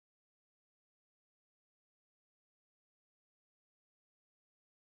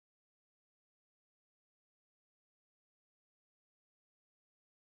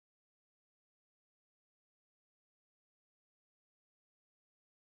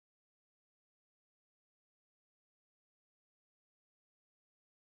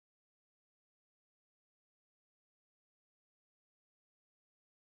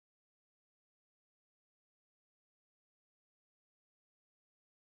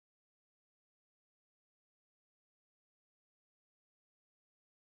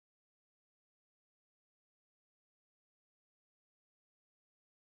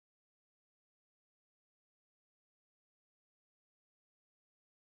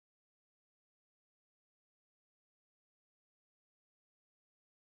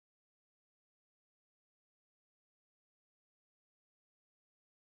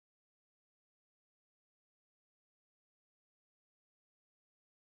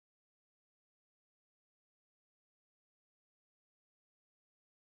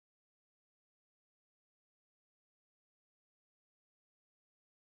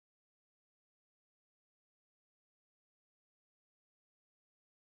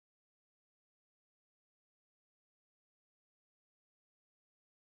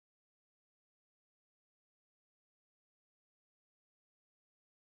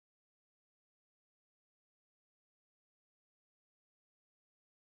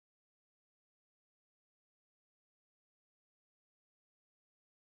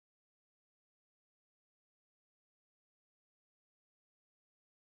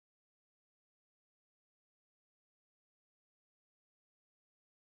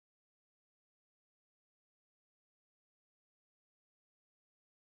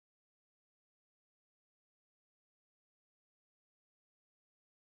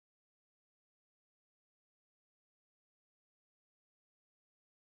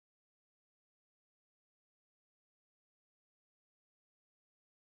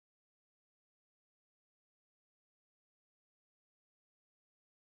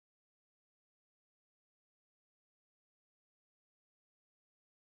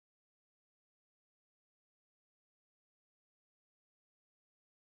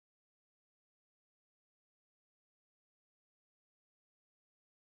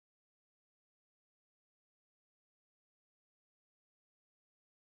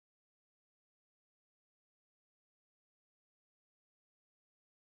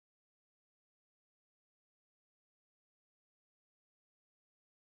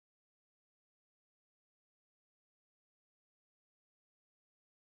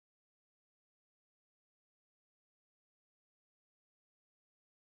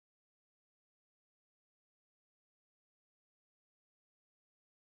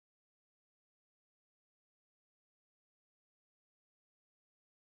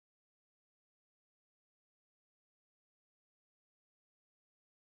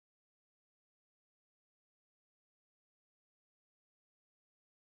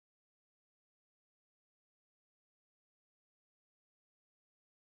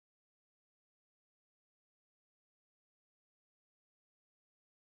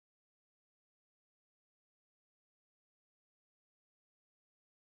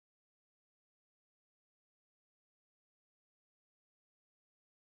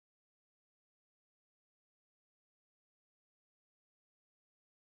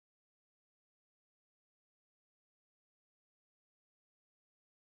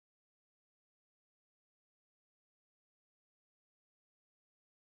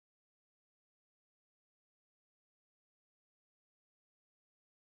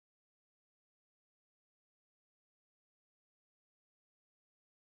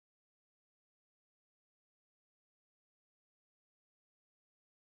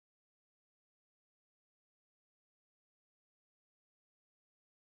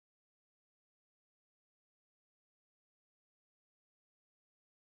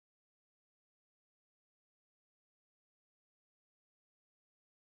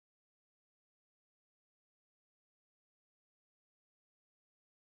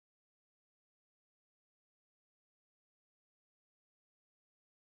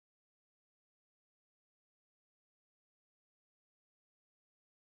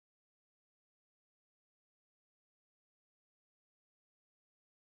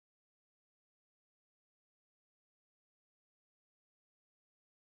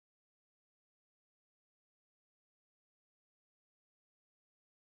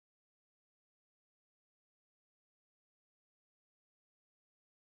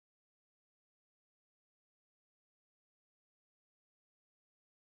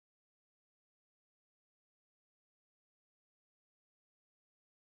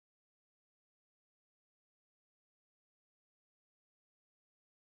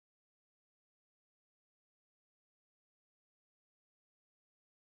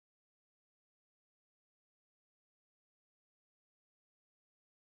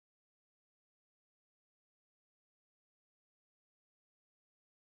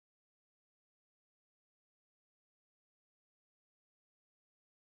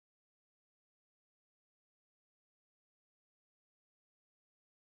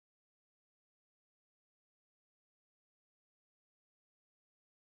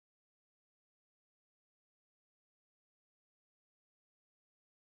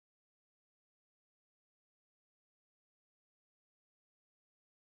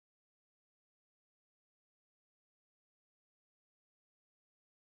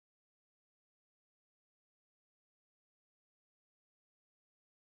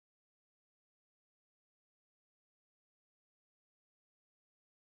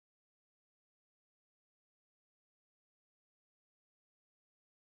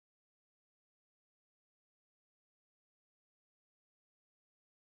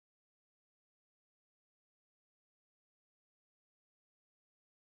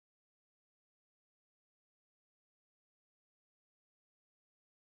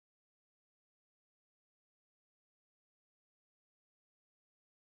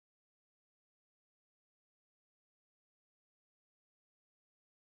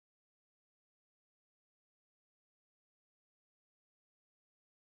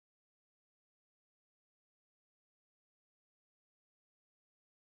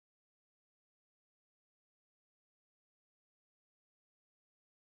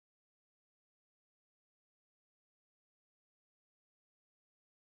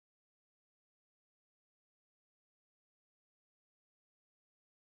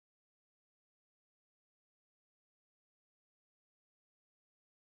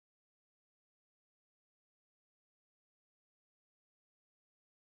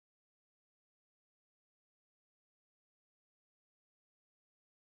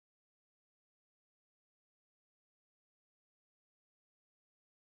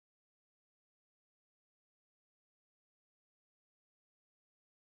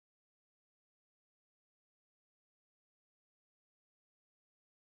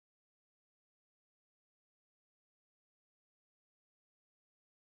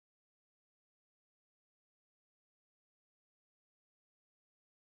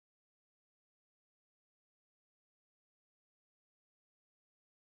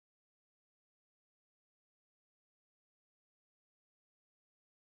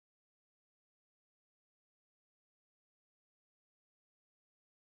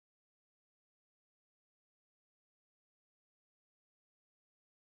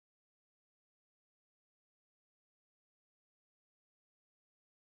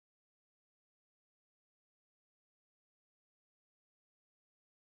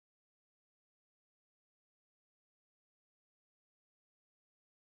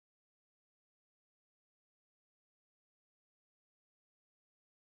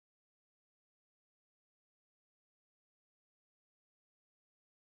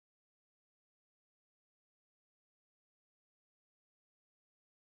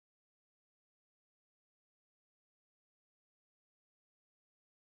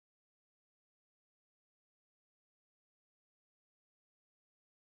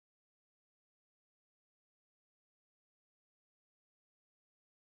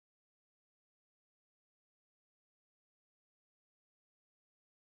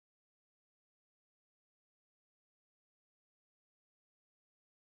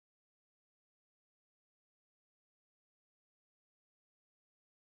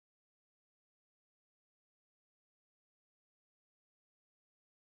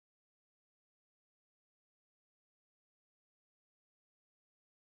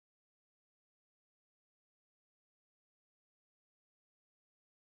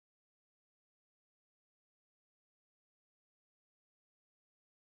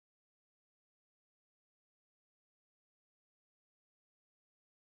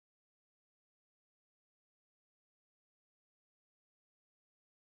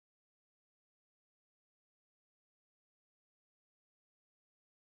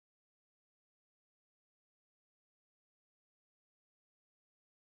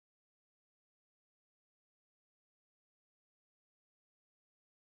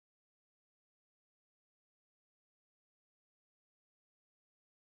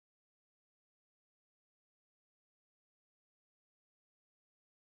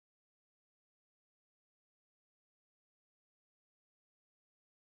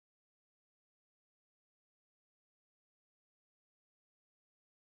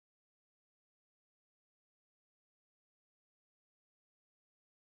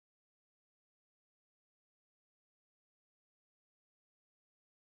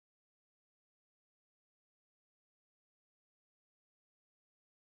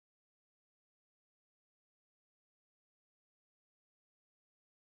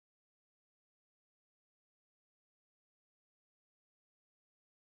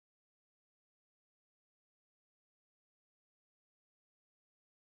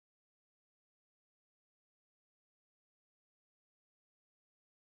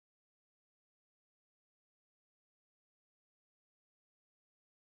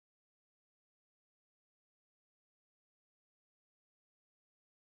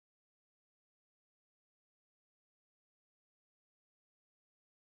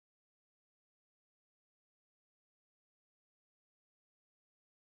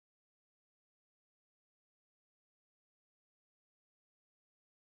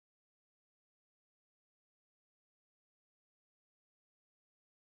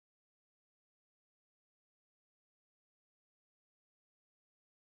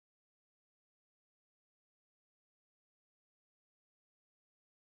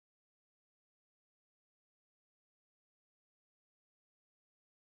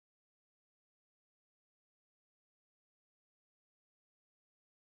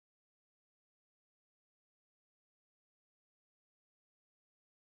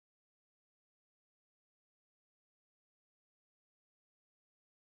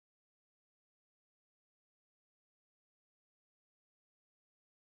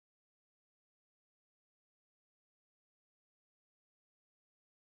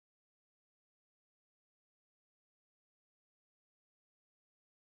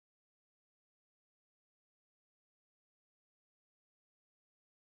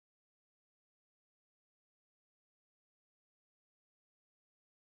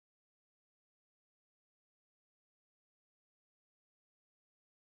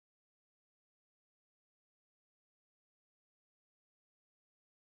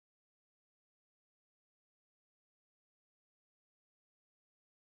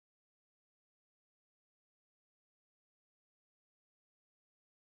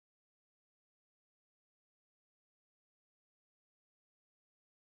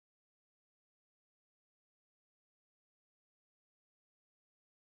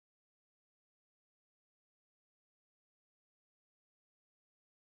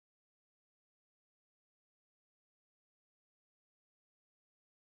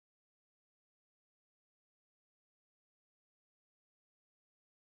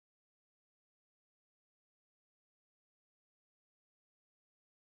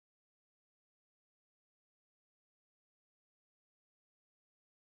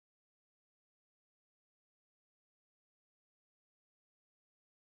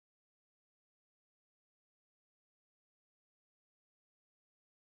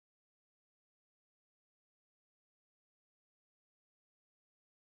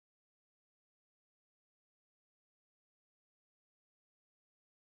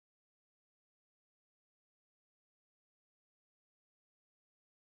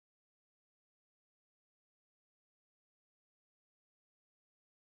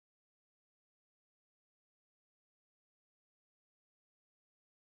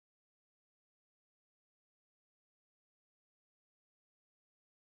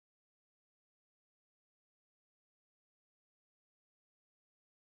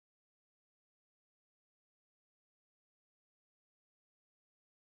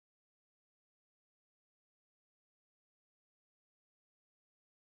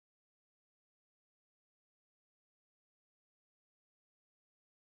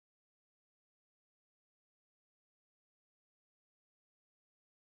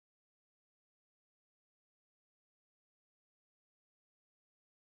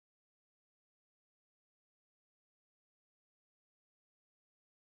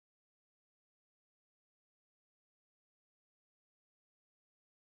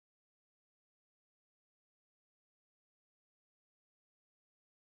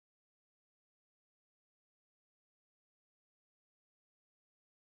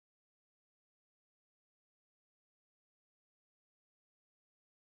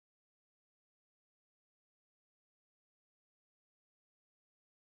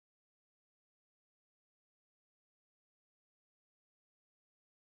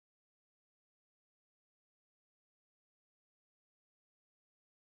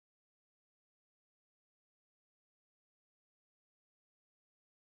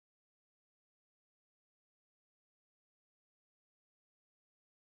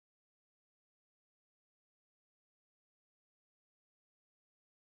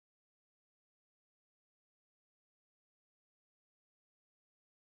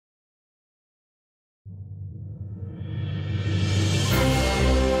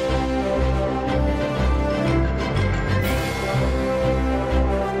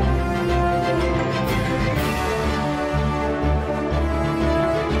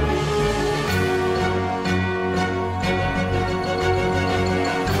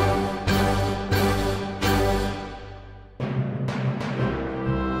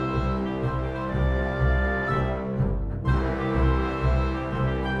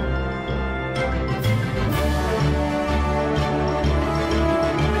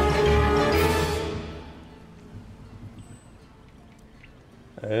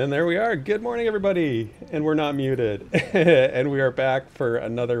And there we are. Good morning, everybody. And we're not muted. And we are back for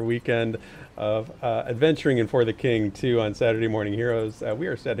another weekend of adventuring in For the King 2 on Saturday Morning Heroes. We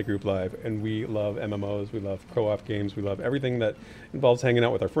are Static Group Live, and we love MMOs. We love co-op games. We love everything that involves hanging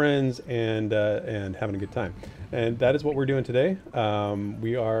out with our friends and having a good time. And that is what we're doing today.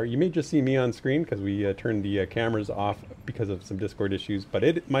 You may just see me on screen because we turned the cameras off because of some Discord issues.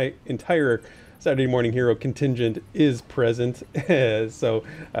 But my entire Saturday Morning Hero contingent is present. So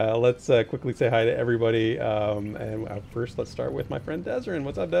let's quickly say hi to everybody. First, let's start with my friend Desryn.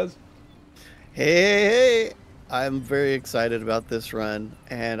 What's up, Des? Hey. I'm very excited about this run,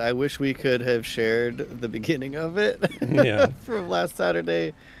 and I wish we could have shared the beginning of it from last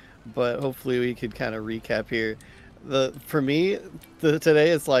Saturday, but hopefully we could kind of recap here. For me,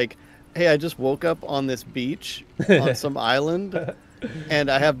 today is like, hey, I just woke up on this beach on some island, and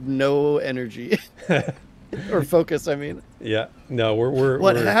I have no energy or focus. I mean, yeah, no,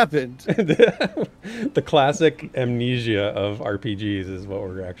 what happened? The classic amnesia of RPGs is what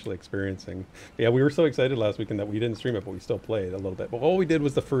we're actually experiencing. Yeah, we were so excited last weekend that we didn't stream it, but we still played a little bit. But all we did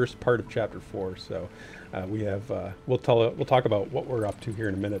was the first part of Chapter 4. So we'll talk about what we're up to here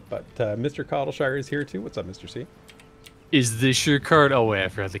in a minute. But Mr. Coddleshire is here too. What's up, Mr. C? Is this your card? Oh wait, I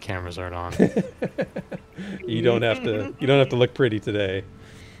forgot the cameras aren't on. You don't have to look pretty today.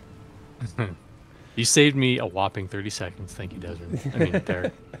 You saved me a whopping 30 seconds. Thank you, Desryn. I mean,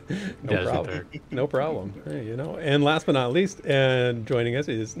 Therek. No problem. No problem. Hey, and last but not least, and joining us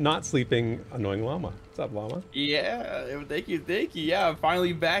is not sleeping Annoying Llama. What's up, Llama? Yeah, thank you. Yeah, I'm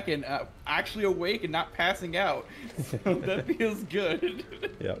finally back and actually awake and not passing out. So that feels good.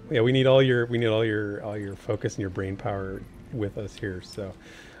 Yeah. We need all your focus and your brain power with us here. So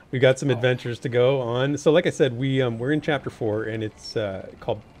we've got some adventures to go on. So like I said, we're in Chapter 4, and it's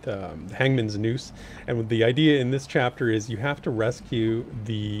called Hangman's Noose. And the idea in this chapter is you have to rescue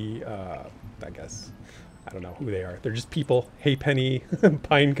the, I don't know who they are. They're just people. Haypenny,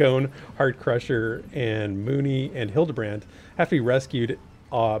 Pinecone, Heartcrusher, and Mooney, and Hildebrand have to be rescued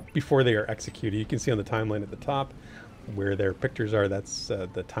before they are executed. You can see on the timeline at the top where their pictures are. That's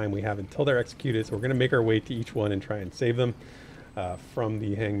the time we have until they're executed. So we're going to make our way to each one and try and save them from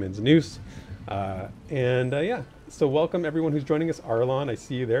the Hangman's Noose. So welcome everyone who's joining us. Arlon, I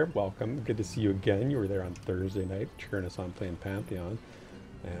see you there. Welcome. Good to see you again. You were there on Thursday night, cheering us on playing Pantheon.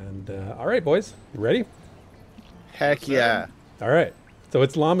 And all right, boys, you ready? Heck yeah. All right. So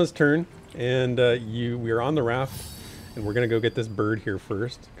it's Llama's turn, and we are on the raft, and we're going to go get this bird here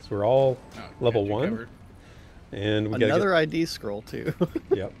first, because we're all level 1. Covered. And we another ID scroll, too.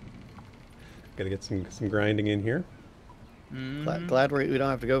 Yep. Got to get some grinding in here. Glad we don't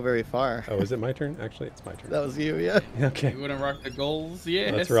have to go very far. Oh, is it my turn? Actually, it's my turn. That was you, yeah. Okay. You want to rock the goals?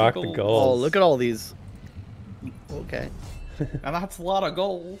 Yeah. Let's rock the Oh, goals. look at all these. Okay. Now that's a lot of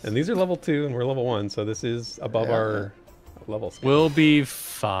goals. And these are level 2, and we're level 1, so this is above our level scale. We'll be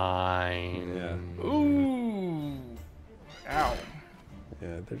fine. Yeah. Ooh. Ow.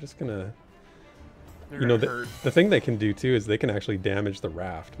 Yeah, they're just gonna... Hurt. The thing they can do, too, is they can actually damage the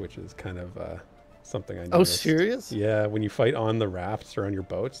raft, which is kind of... something I noticed. Oh, serious? Yeah, when you fight on the rafts or on your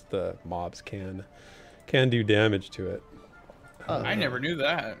boats, the mobs can do damage to it. I never knew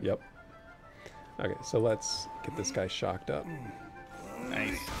that. Yep. Okay, so let's get this guy shocked up.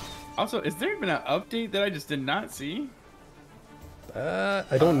 Nice. Also, is there even an update that I just did not see?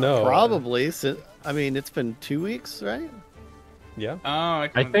 I don't know. Probably. I mean, it's been 2 weeks, right? Yeah. Oh,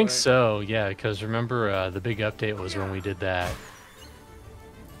 I think so, yeah, because remember the big update was when we did that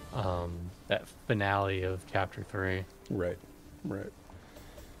finale of Chapter 3. Right.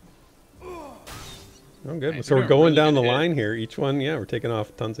 Oh, good. Nice. So we're going Really down the good hit. line here. Each one, yeah, we're taking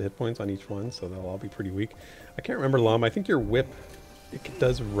off tons of hit points on each one, so they'll all be pretty weak. I can't remember, Llama. I think your whip, it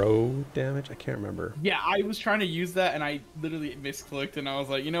does row damage. I can't remember. Yeah, I was trying to use that, and I literally misclicked, and I was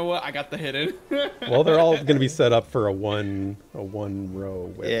like, you know what? I got the hit in. Well, they're all going to be set up for a one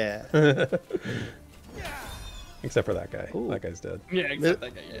row whip. Yeah. Except for that guy. Ooh. That guy's dead. Yeah, except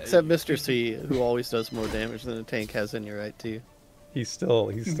that guy. Yeah, Except Mr. C, who always does more damage than a tank has in your right, too. He's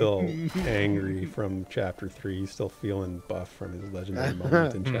still angry from Chapter 3. He's still feeling buff from his legendary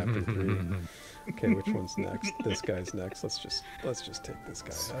moment in Chapter 3. Okay, which one's next? This guy's next. Let's just take this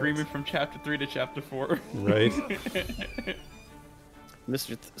guy Screaming from Chapter 3 to Chapter 4. Right.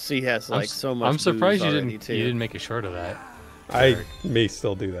 Mr. C has like so much. I'm surprised you already, didn't make a short of that. I may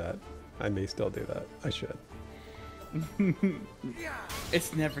still do that. I should.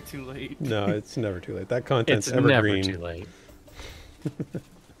 It's never too late. No, it's never too late. That content's It's evergreen. never too late.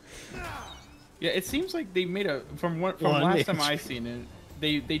 Yeah, it seems like they made from last time I seen it,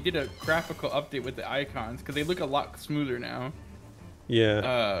 they did a graphical update with the icons because they look a lot smoother now.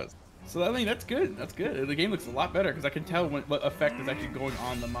 Yeah. So I mean that's good. That's good. The game looks a lot better because I can tell what effect is actually going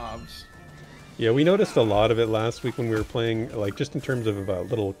on the mobs. Yeah, we noticed a lot of it last week when we were playing, like just in terms of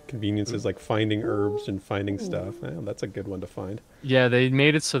little conveniences like finding herbs and finding stuff. That's a good one to find. Yeah, they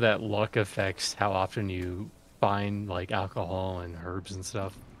made it so that luck affects how often you find like alcohol and herbs and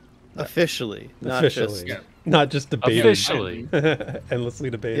stuff. Officially, not Officially. just. Not just debated. Officially. Endlessly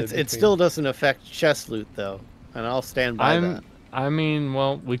debated. It still doesn't affect chest loot though, and I'll stand by that. I mean,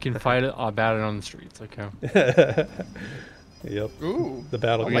 well, we can fight about it on the streets, okay? Yep. Ooh. The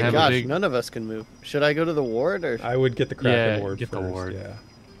battle. Oh my gosh, none of us can move. Should I go to the ward or? I would get the Kraken ward get first. the ward. Yeah.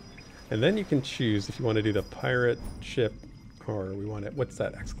 And then you can choose if you want to do the pirate ship, or we want it. What's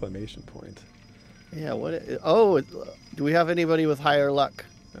that exclamation point? Yeah. Do we have anybody with higher luck?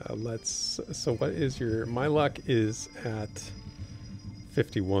 So what is your? My luck is at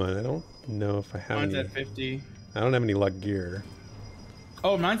 51. I don't know if I have Mine's any. at 50. I don't have any luck gear.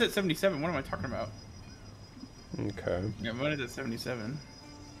 Oh, mine's at 77. What am I talking about? Okay. Yeah, mine is at 77.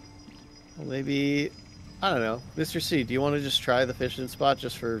 Well, maybe, I don't know. Mr. C, do you want to just try the fishing spot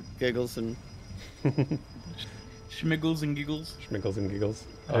just for giggles and... Schmiggles and giggles. Schmiggles and giggles.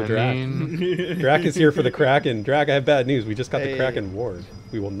 Oh, I Drac. mean... Drac is here for the Kraken. Drac, I have bad news. We just got the Kraken ward.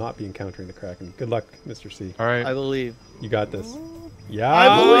 We will not be encountering the Kraken. Good luck, Mr. C. All right. I believe. You got this. Yeah.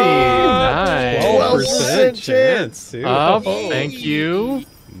 I believe. Nice. 12% chance. Dude. Thank you.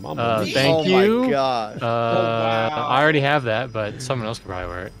 Mama. Thank you. Oh my gosh. wow. I already have that, but someone else could probably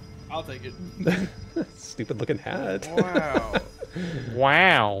wear it. I'll take it. Stupid looking hat. Wow.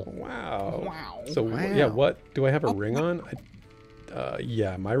 Wow. Wow. Wow. So yeah, what do I have a ring on?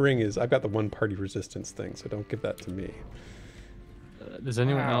 Yeah, my ring is. I've got the one party resistance thing, so don't give that to me. Does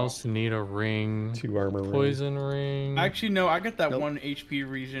anyone Wow. else need a ring? 2 armor ring. Poison ring? Actually, no, I got that Nope. 1 HP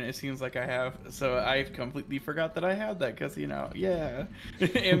region, it seems like I have. So I completely forgot that I had that because, yeah.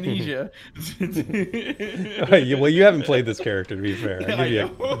 Amnesia. Well, you haven't played this character, to be fair. I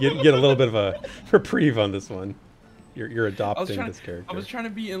give you get a little bit of a reprieve on this one. You're adopting this character. I was trying to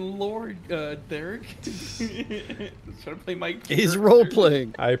be in lore, Therek. Trying to play my character. He's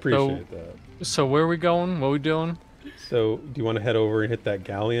role-playing. I appreciate that. So where are we going? What are we doing? So, do you want to head over and hit that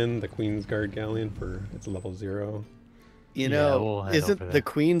galleon, the Queen's Guard galleon, for it's level 0? You Yeah, know, we'll head over isn't there. the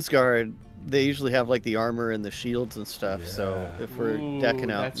Queen's Guard, they usually have like the armor and the shields and stuff, so Yeah. if we're Ooh,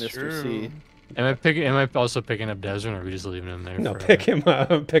 decking out that's Mr. true. C. Am I also picking up Desryn, or are we just leaving him there? No, forever? pick him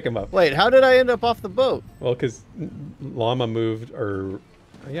up. Pick him up. Wait, how did I end up off the boat? Well, because Llama moved, or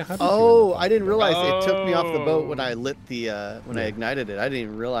yeah. How did Oh, you I didn't realize it took me off the boat when Oh. I lit the when I ignited it. I didn't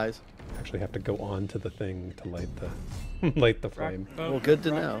even realize. actually have to go on to the thing to light the light the flame? Well, good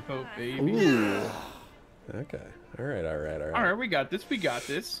to know. Oh, baby. Ooh. Okay. All right. All right, we got this. We got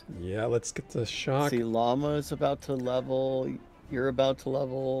this. Yeah, let's get the shock. See, Llama is about to level. You're about to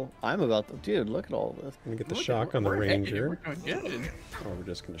level. I'm about to. Dude, look at all this. Let me get the Look, shock on the we're ahead. ranger. We're doing good. Oh, we're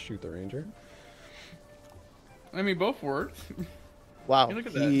just gonna shoot the ranger. I mean, both worked. Wow, Hey, look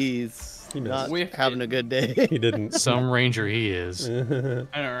at that. he's He missed. not Whiffed having it. a good day. He didn't. Some ranger he is. I know,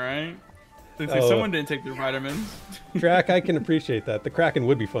 right? Looks like Oh. someone didn't take their vitamins. Drac, I can appreciate that. The Kraken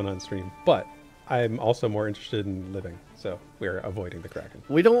would be fun on stream, but I'm also more interested in living, so we're avoiding the Kraken.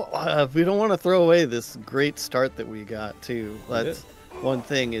 We don't want to throw away this great start that we got too. That's one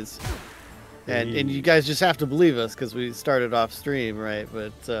thing is, and you guys just have to believe us because we started off stream, right?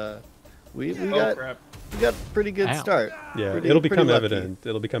 But we Oh, got crap. a pretty good Ow. start. Yeah, Pretty- it'll pretty become lucky. evident.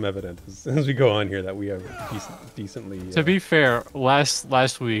 It'll become evident as we go on here that we have decently. To be fair,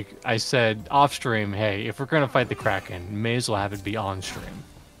 last week I said off stream, hey, if we're gonna fight the Kraken, may as well have it be on stream.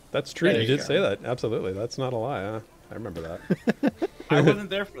 That's true. There You you did go. say that. Absolutely. That's not a lie. Huh? I remember that. I wasn't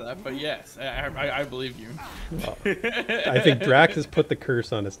there for that, but yes, I believe you. I think Drac has put the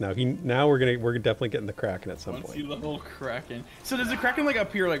curse on us now. We're definitely getting the Kraken at some Once you point. level Kraken. So does the Kraken like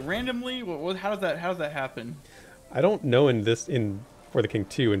appear like randomly? How does that happen? I don't know in For the King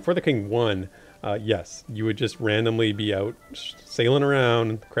 2 and For the King 1. Yes, you would just randomly be out sailing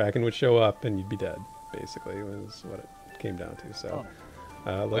around. The Kraken would show up and you'd be dead. Basically, was what it came down to. So.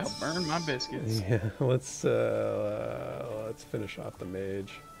 Let's Well, burn my biscuits. Yeah, let's finish off the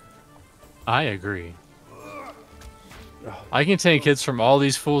mage. I agree. I can take hits from all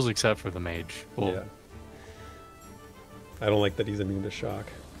these fools except for the mage. Well, Yeah. I don't like that he's immune to shock.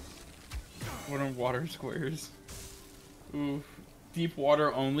 What are water squares? Ooh, deep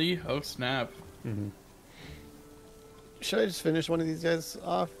water only. Oh snap! Should I just finish one of these guys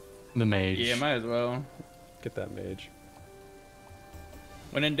off? the mage. Yeah, might as well. Get that mage.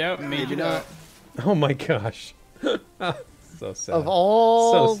 When in doubt, maybe Maybe not. not. Oh my gosh. So sad. Of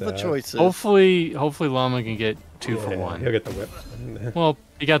all So the sad. choices, Hopefully Llama can get 2 for 1. He'll get the whip. Well,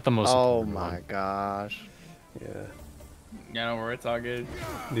 he got the most. Oh important my one. gosh. Yeah. Yeah, don't worry, it's all good.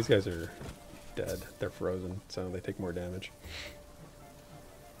 These guys are dead. They're frozen, so they take more damage.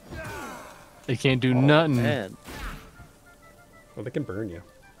 They can't do nothing. Man. Well, they can burn you.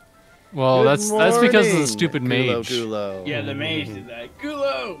 Well, Good that's because of the morning, stupid Gulo, mage. Gulo. Yeah, the mage did that.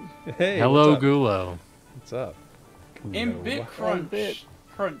 Gulo! Hey, Hello, what's up? Gulo. What's up? And Bit Crunch. Bit.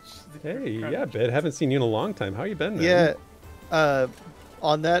 Crunch. Hey, yeah, Bit. Haven't seen you in a long time. How you been, man? Yeah.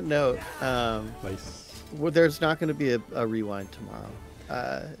 On that note, Nice. well, there's not going to be a rewind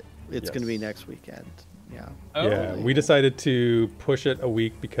tomorrow. It's going to be Yes. next weekend. Yeah. Oh. Yeah, we decided to push it a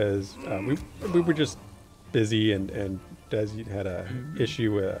week because we were just busy and Des had a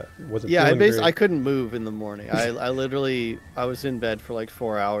issue. Wasn't Yeah, feeling I great. couldn't move in the morning. I literally was in bed for like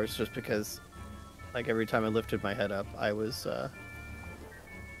 4 hours just because, like, every time I lifted my head up, I was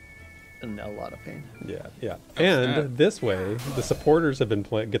in a lot of pain. Yeah, yeah. Oh, And snap. this way, the supporters have been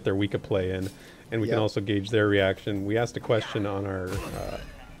get their week of play in, and we can Yep. also gauge their reaction. We asked a question on our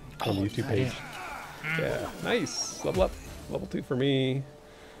on the YouTube page. Yeah, nice. Level up, level 2 for me.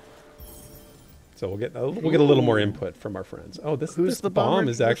 So we'll get a little more input from our friends. Oh, Who's this the bomb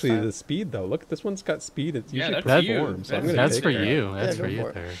bomber is this actually time? the speed though. Look, this one's got speed. It's Yeah, usually that's you. perform. So I'm gonna That's take for that. you. That's go for you, for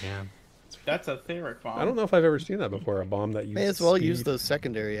it. there. Yeah. That's a Therek bomb. I don't know if I've ever seen that before. A bomb that uses May as well use speed. those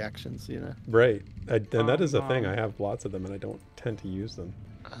secondary actions, you know. Right, and that is a thing. Bomb. I have lots of them, and I don't tend to use them.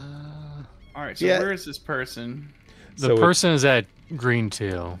 Alright, so Yeah. where is this person? The So person is at green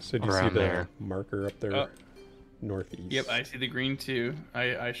 2, So do you see around the there. marker up there, Oh. northeast? Yep, I see the green 2.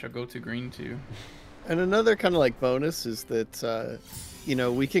 I shall go to green 2. And another kind of like bonus is that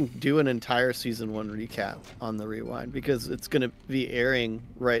we can do an entire season 1 recap on the rewind because it's going to be airing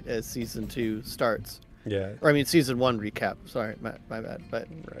right as season 2 starts. Yeah. Or I mean season 1 recap. Sorry, my bad. But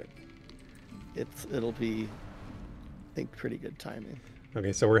Right. it'll be, I think, pretty good timing.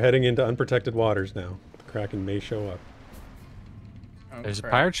 Okay, so we're heading into unprotected waters now. The Kraken may show up. Oh, There's a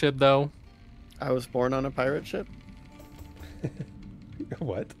crap. pirate ship, though. I was born on a pirate ship.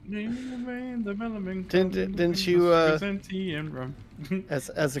 What? Didn't you,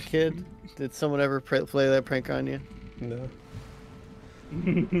 as a kid, did someone ever play that prank on you? No.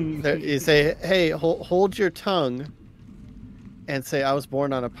 You say, "Hey, hold your tongue," and say, "I was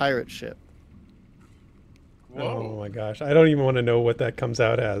born on a pirate ship." Oh Whoa. my gosh, I don't even want to know what that comes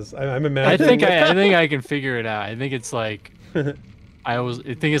out as. I'm I imagining. think I can figure it out. I think it's like I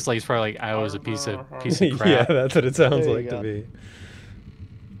think it's like it's probably like I was a piece of yeah, crap. that's what it sounds There you like to go. me.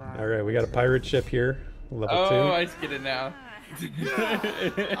 All right, we got a pirate ship here, level Oh, 2. I get it now.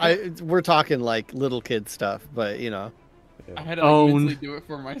 We're talking like little kid stuff, but you know. I had to like, Own. mentally do it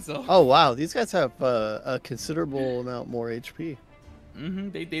for myself. Oh wow, these guys have a considerable amount more HP.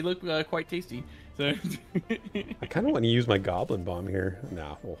 They look quite tasty. So I kind of want to use my goblin bomb here.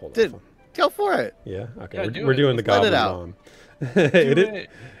 Nah, we'll hold Dude, off. go for it. Yeah, okay. Yeah, we're do we're it. doing the Let it goblin out. bomb. do it.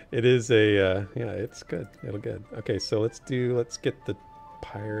 It is a yeah, it's good. It'll good. Okay, so let's get the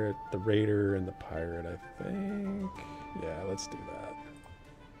pirate, the raider, and the pirate. I think. Yeah, let's do that.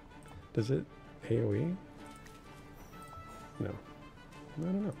 Does it AOE? No. I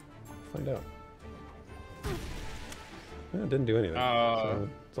don't know. Find out. Yeah, it didn't do anything. So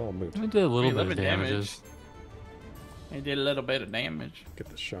it's all moot. I did a little bit 11 of damages. I did a little bit of damage. Get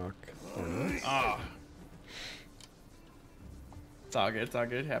the shock. Oh, nice. Ah. It's all good. It's all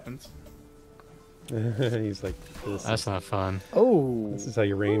good. It happens. He's like, That's not fun. Oh, this is how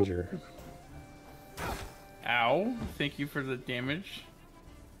you ranger. Ow. Thank you for the damage.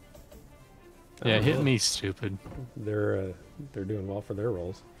 Yeah, hit me, stupid. They're doing well for their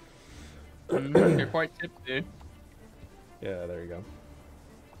rolls. You're quite tipsy. Yeah, there you go.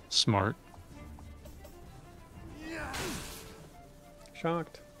 Smart.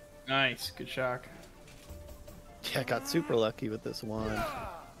 Shocked. Nice. Good shock. yeah, I got super lucky with this wand.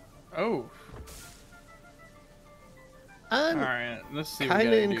 Oh. I'm Alright. Let's see what we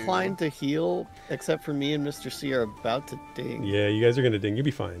kind of gotta inclined to heal, except for me and Mr. C are about to ding. Yeah, you guys are gonna ding. You'll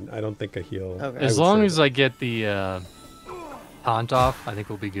be fine. I don't think a heal. Okay. I As would long say as that. I get the taunt off, I think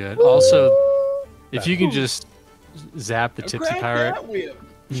we'll be good. Also, if you can just zap the do. tipsy Crack pirate. that whip.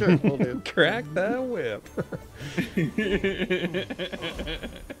 Sure, we'll do. Crack that whip.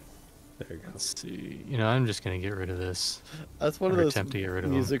 There you go. Let's see. You know, I'm just gonna get rid of this. That's one of Or those attempt to get rid of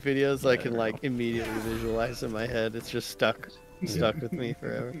 'em. music videos I can like immediately visualize in my head. It's just stuck with me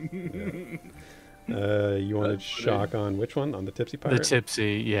forever. You wanted That's shock on which one? On the tipsy The pirate?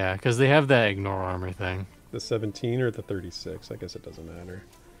 tipsy, yeah, because they have that ignore armor thing. The 17 or the 36? I guess it doesn't matter.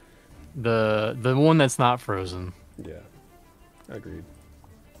 The one that's not frozen. Yeah, agreed.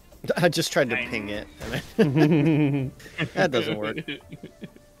 I just tried to ping it. That doesn't work.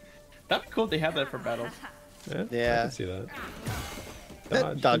 That'd be cool if they have that for battles. Yeah. Yeah. I can see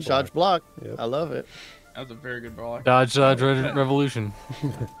that. Dodge, dodge, block. Yep. I love it. That was a very good block. Dodge, dodge, revolution.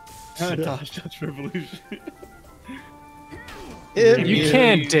 Dodge, dodge, revolution. You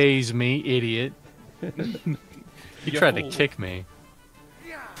can't daze me, idiot. You tried to kick me.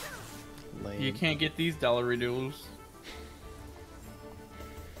 Lame. You can't get these dollar renewals.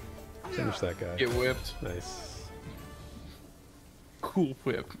 Finish that guy. Get whipped. Nice. Cool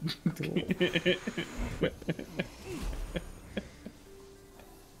whip. Cool.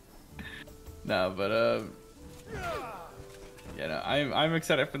 No, but yeah, no, I'm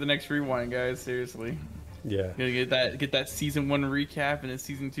excited for the next rewind, guys. Seriously, Yeah. gonna get that season 1 recap, and then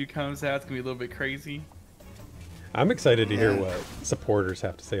season 2 comes out. It's gonna be a little bit crazy. I'm excited to hear what supporters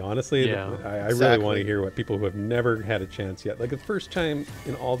have to say. Honestly, Yeah. I really want to hear what people who have never had a chance yet, like the first time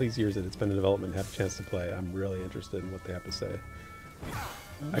in all these years that it's been in development, have a chance to play. I'm really interested in what they have to say.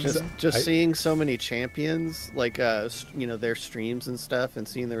 Just seeing so many champions, like you know, their streams and stuff, and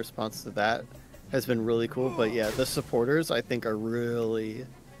seeing the response to that has been really cool. But yeah, the supporters I think are really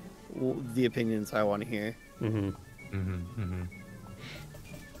the opinions I want to hear.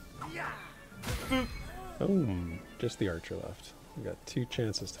 Boom. Just the archer left. We got 2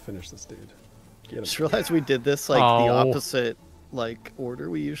 chances to finish this dude. Get him. Just realized we did this like the opposite like order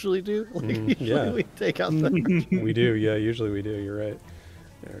we usually do. Like usually yeah. we take out the We do, yeah. Usually we do. You're right.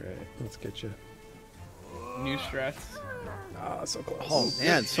 All right, let's get you. New strats. Ah, so close. Oh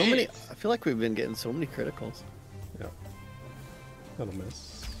man, so many. I feel like we've been getting so many criticals. Yeah. That'll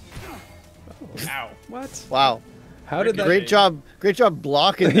miss. Oh. Ow. What? Wow. How did that? Great job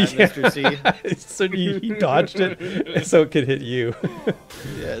blocking that, Yeah. Mr. C. So he dodged it so it could hit you.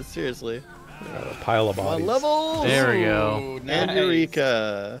 Yeah, seriously. A pile of bodies. On levels. There we go. Ooh, And nice.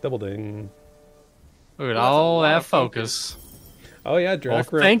 Eureka. Double ding. Look at That's a all lot that of focus. focus. Oh yeah, Well, Drac.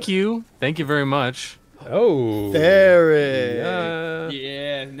 thank you. Thank you very much. Oh. Therek. Yeah.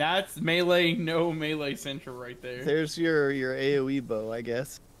 Yeah, that's melee, no melee central right there. There's your AoE bow, I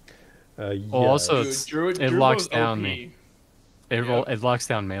guess. Yeah. Well, also Dude, it's, Druid it locks was down OP. me. Yep. It locks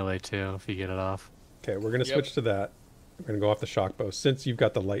down melee too if you get it off. Okay, we're gonna switch to that. We're gonna go off the shock bow. Since you've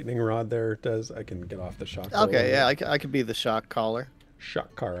got the lightning rod there, Des, I can get off the shock bow. Okay, yeah, I could be the shock collar.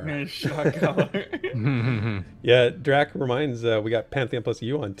 Shock car. Shock collar. Yeah, Drac reminds we got Pantheon Plus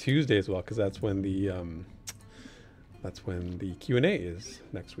U on Tuesday as well, because that's when the Q&A is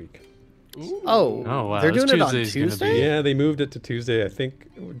next week. Ooh. Oh, Oh, wow, they're this doing it on Tuesday's gonna be- Tuesday? Yeah, they moved it to Tuesday. I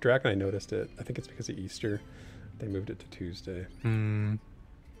think Drac and I noticed it. I think it's because of Easter. They moved it to Tuesday.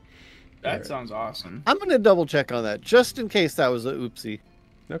 That sounds awesome. I'm gonna double check on that just in case that was a oopsie.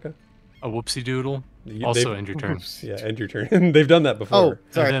 Okay. A whoopsie doodle. You- Also they've- end your turn. Yeah, end your turn. They've done that before. Oh, And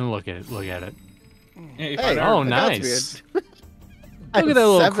sorry. then look at it. Look at it. Hey, Hey, Oh, that's nice. weird. Look at that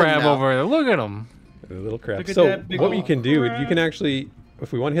little 7 crab now. over there. Look at him. A little crab. Look at So that big what we old can do, you crab. can actually,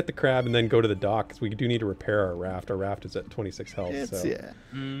 if we want to hit the crab and then go to the dock, 'cause we do need to repair our raft. Our raft is at 26 health, It's, so yeah.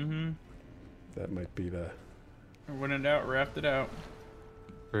 Mm-hmm. that might be the... When in doubt, raft it out.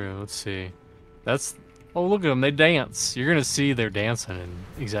 True, let's see. That's. Oh, look at them. They dance. You're gonna see they're dancing in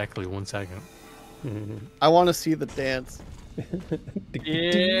exactly 1 second. I want to see the dance.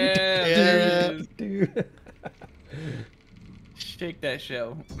 Yeah. Yeah. Shake that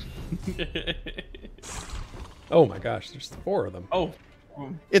shell. Oh my gosh, there's 4 of them. Oh.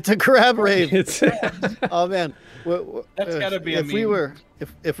 It's a crab rave. It's Oh man, That's gotta be a if we meme. were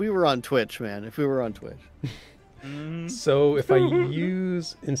if we were on Twitch, man. If we were on Twitch. So if I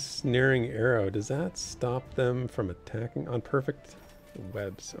use ensnaring arrow, does that stop them from attacking on perfect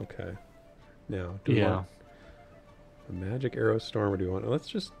webs? Okay. Now, do we want a magic arrow storm or do we want? Let's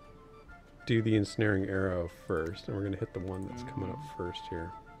just do the ensnaring arrow first, and we're gonna hit the one that's coming up first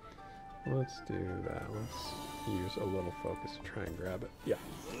here. Let's do that. Let's use a little focus to try and grab it. Yeah.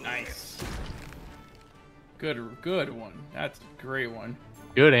 Nice. Good one. That's a great one.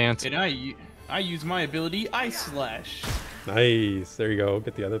 Good answer. And I use my ability Ice Slash. Nice. There you go.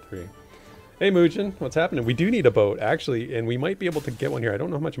 Get the other 3. Hey, Muujin, what's happening? We do need a boat, actually, and we might be able to get one here. I don't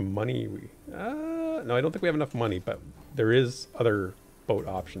know how much money we... no, I don't think we have enough money, but there is other boat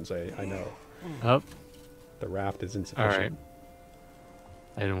options, I know. Up. The raft is All insufficient. right.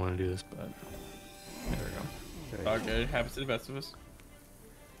 I didn't want to do this, but there we go. Oh, good. Happens to the best of us.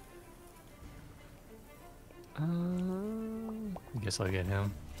 I guess I'll get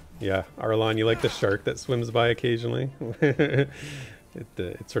him. Yeah, Arlon, you like the shark that swims by occasionally?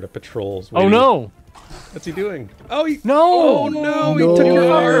 It sort of patrols. Oh waiting. no! What's he doing? Oh, No! Oh no! He took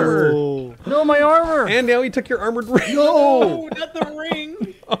your armor. No, my armor! And now he took your armored ring. No, not the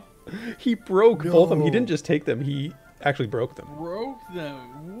ring. He broke both of them. He didn't just take them. He actually broke them. Broke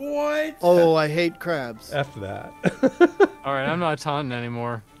them. What? Oh, I hate crabs. F that. All right, I'm not taunting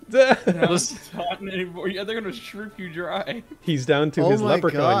anymore. Not taunting anymore. Yeah, they're gonna strip you dry. He's down to Oh his my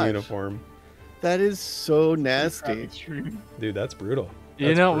leprechaun gosh. uniform. That is so nasty. Dude, that's brutal. You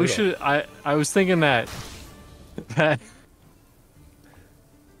That's know, we brutal. should. I was thinking that.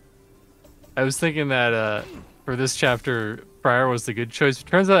 I was thinking that for this chapter, Prior was the good choice.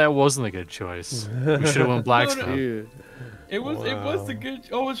 Turns out that wasn't a good choice. We should have went Blacksmith. Dude. It was Wow. the good.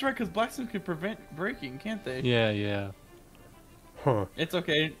 Oh, it's right, because blacksmith could prevent breaking, can't they? Yeah, yeah. Huh. It's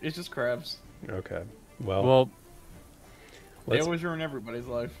okay. It's just crabs. Okay. Well, Well, They let's, always ruin everybody's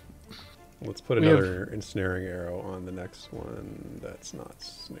life. let's put we have- another ensnaring arrow on the next one that's not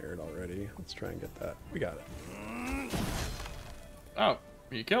snared already. Let's try and get that. We got it. Oh,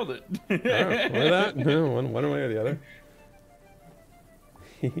 you killed it. Oh, look at that. No, one way or the other.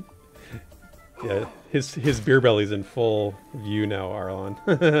 Yeah, his beer belly's in full view now, Arlon.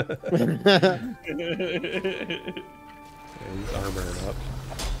 He's armoring up.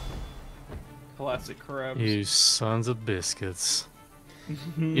 Classic crabs. you sons of biscuits.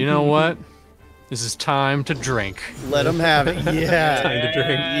 You know what? This is time to drink. Let him have it. Yeah. Time to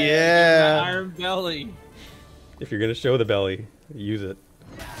drink. Yeah. Iron belly. If you're gonna show the belly, use it.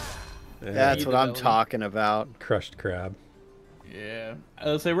 Yeah, That's what I'm belly. talking about. crushed crab. Yeah.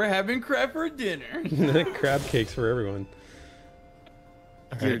 I'll say we're having crab for dinner. Crab cakes for everyone.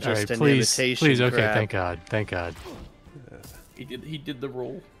 You're Alright, just an please, imitation please. Okay, crab. thank God, thank God. He did the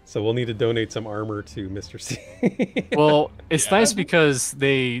roll. So we'll need to donate some armor to Mr. C. Well, it's Yeah. nice because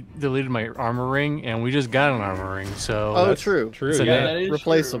they deleted my armor ring, and we just got an armor ring. So Oh, That's true. True. So Yeah, now- that is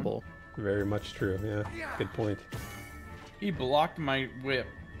Replaceable. very much true. Yeah, good point. He blocked my whip.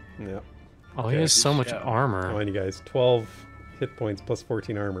 Yeah. oh, he Okay. has so much Yeah. Come armor. on, you guys. 12 hit points plus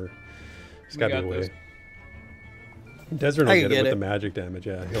 14 armor. It's We got to got be a way. this. Desryn will I get can it get with it. the magic damage.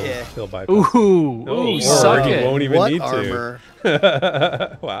 Yeah, he'll bypass. Ooh, Oh, you or suck he it. won't even What need armor? to. Wow.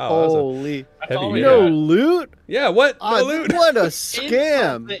 that was a Holy. That's all heavy we hit. No got. loot? Yeah, what? No loot. What a Insult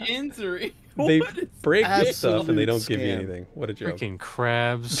scam. to injury. They What is break your stuff and they Absolute don't give you scam. anything. What a joke. Freaking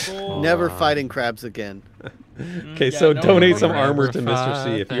crabs. Bull. Never Hold on. fighting crabs again. Okay, Yeah, so no donate more some crabs. armor to Mr.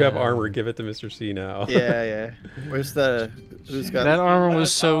 C. If you have Fight armor, them. give it to Mr. C now. Yeah, yeah. Where's the... Who's got... That armor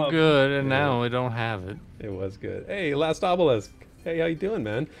was so Last good, and now we don't have it. It was good. Hey, Last Obelisk. Hey, how you doing,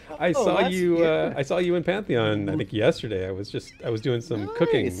 man? I saw that's- you. yeah. I saw you in Pantheon. I think yesterday. I was doing some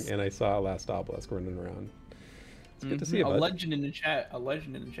cooking, Nice. and I saw Last Obelisk running around. It's good to see you, A bud. legend in the chat. A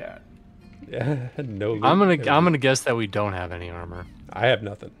legend in the chat. Yeah, no. Loot. I'm gonna guess that we don't have any armor. I have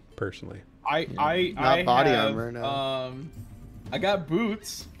nothing personally. I Not body have, armor, no. I got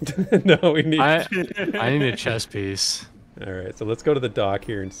boots. No, we need. I need a chest piece. All right, so let's go to the dock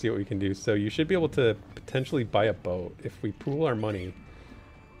here and see what we can do. So you should be able to potentially buy a boat if we pool our money.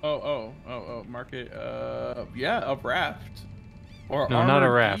 Oh, market. Yeah, a raft. Or No, not a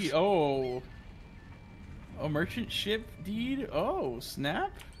armored raft. deed. Oh. A merchant ship deed? Oh,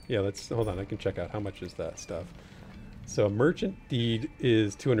 snap. Yeah, let's hold on. I can check out how much is that stuff. So a merchant deed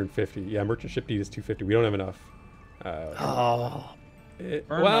is 250. Yeah, merchant ship deed is 250. We don't have enough. Oh. Burn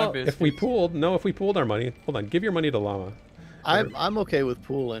my Well, if we biscuits. pooled our money. Hold on, give your money to Llama. I'm okay with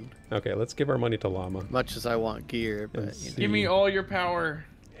pooling, Okay, let's give our money to Llama. much as I want gear, but Let's you know. see. Give me all your power.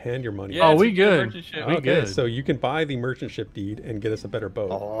 Hand your money. Yeah, Oh, it's we a good. merchant ship. We Okay, good. so you can buy the merchant ship deed and get us a better boat.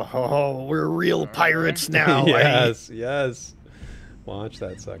 Oh, we're real pirates now. yes. Launch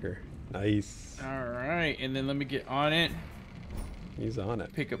that sucker. Nice. All right, and then let me get on it. He's on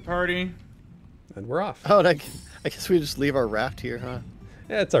it. Pick a party. And we're off. Oh, and I guess we just leave our raft here, huh?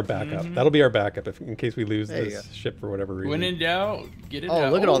 Yeah, it's our backup. That'll be our backup in case we lose There you this ship for whatever reason. When in doubt, get it Oh,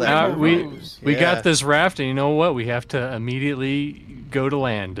 out. look at all that Uh, we moves. we Yeah. got this raft, and you know what? We have to immediately go to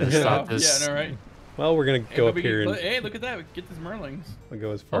land to stop this. Yeah, no, right. Well, we're gonna go up Hey, here and hey, look at that. Get these merlings. we'll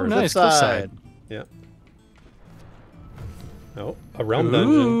go as far Oh, as nice. Flip Cliffside. Yeah. Oh, a realm dungeon.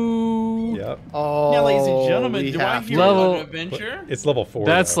 Ooh. Yep. Oh, Now, ladies and gentlemen, we do I have hear to- Level- an adventure? It's level 4.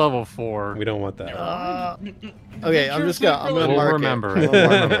 That's though. level 4. We don't want that. Okay, I'm Adventure gonna We'll mark remember it. it. We'll We'll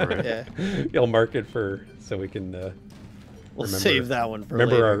mark remember it. it. Yeah, You'll mark it so we can we'll remember- save that one for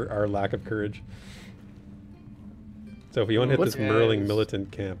remember later. our lack of courage. So if you want to hit What's- this Merling Yes.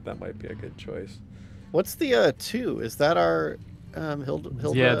 militant camp, that might be a good choice. What's the 2? Is that our Hilda?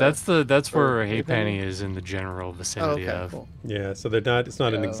 Yeah, that's where or Haypenny anything? is in the general Oh, vicinity okay, of. cool. Yeah, so they're not. It's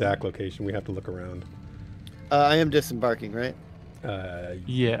not an Oh. exact location. We have to look around. I am disembarking, right?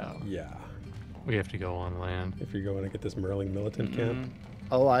 Yeah, Yeah. we have to go on land. If you're going to get this Merling militant camp,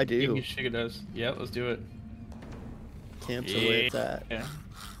 Oh, I You do. can shake it does. Yeah, let's do it. Camp's the way it's at. Yeah.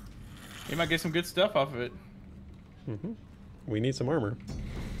 You might get some good stuff off of it. Mm-hmm. We need some armor.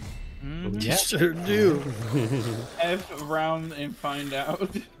 Yeah. Sure do. F around and find out. All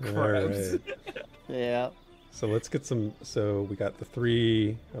Crabs. right. Yeah. So let's get some. So we got the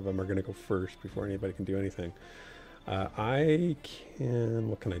 3 of them are going to go first before anybody can do anything. I can.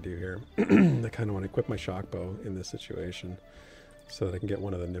 What can I do here? I kind of want to equip my shock bow in this situation so that I can get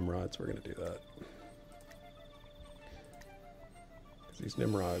one of the Nimrods. We're going to do that. 'Cause these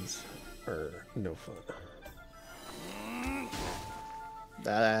Nimrods are no fun.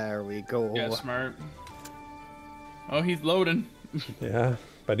 There we go. Yeah, smart. Oh, he's loading. Yeah,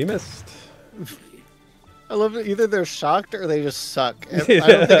 but he missed. I love it. Either they're shocked or they just suck. I don't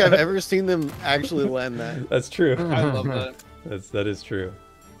think I've ever seen them actually land that. That's true. I love that. That is true.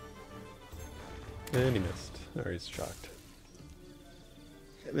 And he missed. Or he's shocked.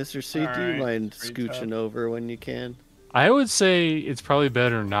 Mr. C, do you Alright, mind pretty scooching tough. over when you can? I would say it's probably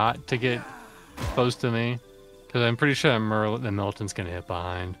better not to get close to me, because I'm pretty sure the Milton's gonna hit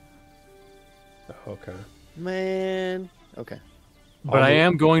behind. Oh, okay. Man. Okay. But I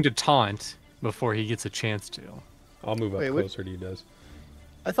am going to taunt before he gets a chance to. I'll move up Wait, what- closer to you, Des.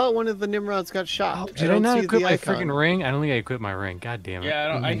 I thought one of the Nimrods got shot. Oh, did I don't not see equip the my icon. freaking ring? I don't think I equipped my ring. God damn it.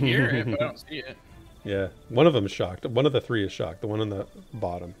 Yeah, I hear it, but I don't see it. Yeah, one of them is shocked. One of the 3 is shocked. The one on the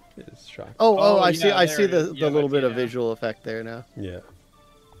bottom is shocked. Oh, Oh, I yeah, see. I there see it is. the Yeah, little bit of yeah. visual effect there now. Yeah.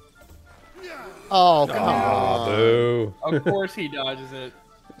 Oh, come Oh, on. boo. Of course he dodges it.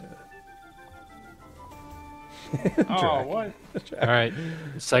 Oh, what? All right.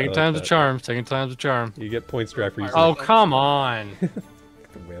 Second like time's a that. charm. Second time's a charm. You get points draft for using Oh, come on.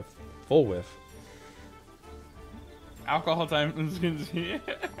 the whiff. Full whiff. Alcohol time.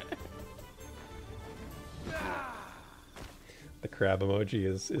 The crab emoji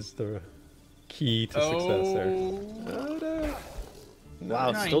is the key to success there. Oh, no. Wow,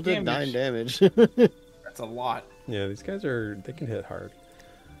 it Nine still did damage. 9 damage. That's a lot. Yeah, these guys they can hit hard.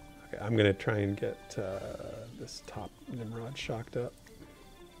 Okay, I'm gonna try and get this top Nimrod shocked up.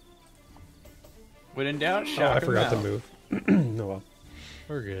 When in doubt, Oh, shock I him forgot to out. move. No, well,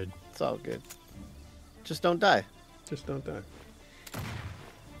 We're good. It's all good. Just don't die. just don't die.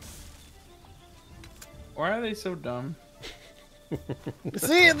 Why are they so dumb?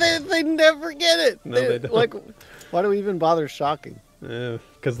 See, they never get it. No, they don't. Like, why do we even bother shocking?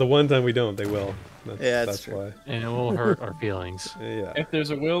 Because the one time we don't, they will. Yeah, that's true. why. And it will hurt our feelings. Yeah. If there's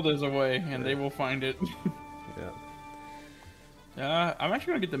a will, there's a way, and they will find it. Yeah. I'm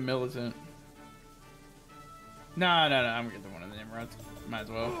actually gonna get the militant. No, I'm gonna get the one of the Nimrods. Might as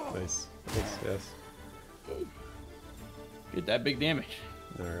well. Nice. Nice. Yes. Get that big damage.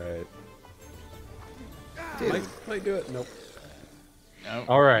 All right. Dude, Might do it. Nope. No.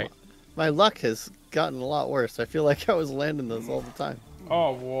 All right. my luck has gotten a lot worse. I feel like I was landing those all the time.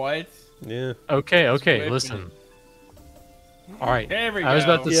 Oh, what? Yeah. Okay, Swift. listen. All right. There we I was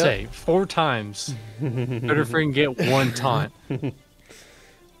about go. to Yeah. say 4 times. Better freaking get 1 taunt.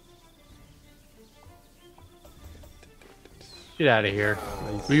 Get out of here.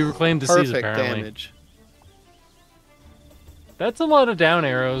 Nice. We reclaimed the seas Perfect apparently. damage. That's a lot of down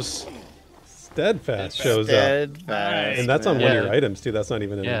arrows. Steadfast shows up. Steadfast, And that's on one of Yeah. your items, too. That's not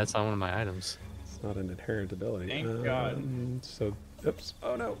even Yeah, it's on one of my items. It's not an inherent ability. Thank God. So, oops.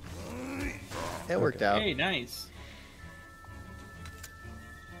 Oh, no. It worked out. Hey, nice.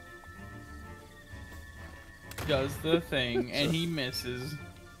 Does the thing, and he misses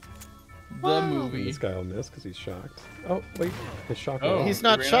the movie. This guy will miss because he's shocked. Oh, wait. His shock Oh. went off. He's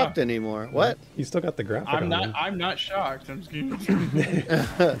not ran shocked off. anymore. What? He's still got the graphic on him. I'm not shocked. I'm just kidding.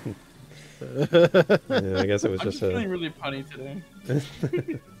 Yeah, I guess it was I'm just just feeling a... really punny today.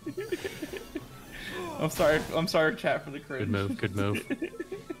 I'm sorry, chat, for the cringe. Good move, good move.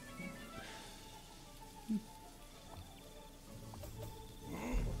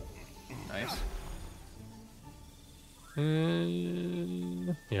 Nice.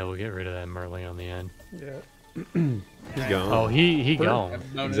 Yeah, we'll get rid of that Merlin on the end. Yeah. He's gone. Oh, he gone.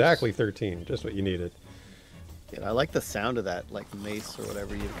 Bonus. Exactly 13. Just what you needed. Yeah, I like the sound of that, like mace or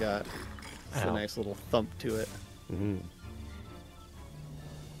whatever you've got. It's a Ow. nice little thump to it. Mm-hmm.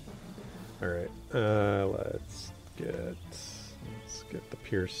 All right. Let's get the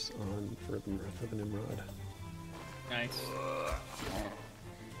Pierce on for the Nimrod. Nice.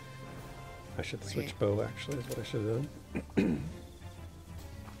 I should switch bow, actually, is what I should have done.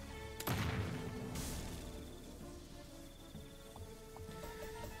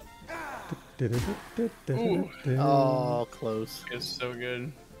 Ooh. Oh, close. It's so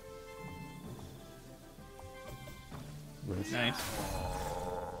good. Nice. Nice.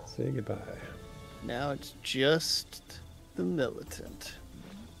 Say goodbye. Now it's just the militant.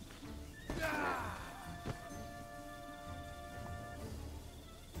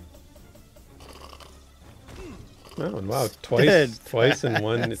 Oh, wow, twice in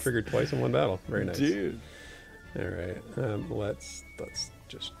one. It triggered twice in one battle. Very nice. Dude. All right, let's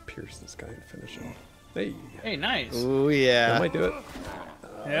just pierce this guy and finish him. Hey. Hey, nice. Oh yeah. That might do it.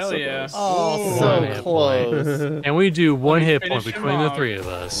 Hell so yeah. close. Oh, One so hit close. And we do one hit point finish him between the off. three of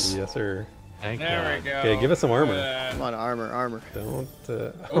us. Yes, sir. Thank There God. we go. Okay, give us some armor. Come on, armor. Don't.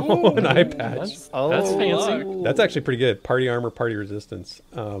 Oh, an eye patch. That's Oh, fancy. That's actually pretty good. Party armor, party resistance.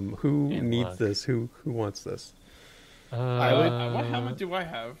 Who And needs luck. this? Who wants this? What helmet do I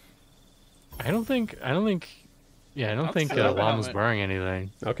have? I don't think. Yeah, I don't I'll think set up a Llama's helmet. wearing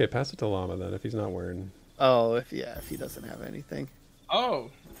anything. Okay, pass it to Llama then if he's not wearing. Oh, if he doesn't have anything. Oh.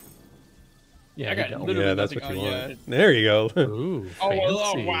 Yeah, I got he don't. literally Yeah, that's nothing what you on want. yet. There you go. Ooh, Oh,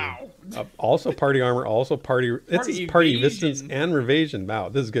 fancy. wow. Also party armor, also party. It's Party party evasion. resistance and evasion. Wow,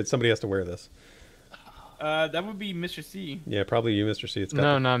 this is good. Somebody has to wear this. That would be Mr. C. Yeah, probably you, Mr. C. It's got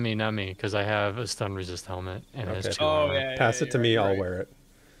No, the- not me, because I have a stun resist helmet and it has Okay. 2 Oh, armor. yeah. Pass it to me. you're I'll right. wear it.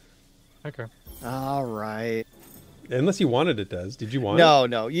 Okay. All right. Unless you wanted it, does. Did you want it?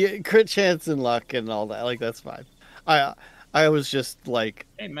 No. Crit chance and luck and all that. Like that's fine. I was just like,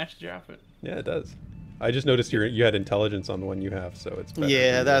 Hey, matched your outfit. Yeah, it does. I just noticed you had intelligence on the one you have, so it's better.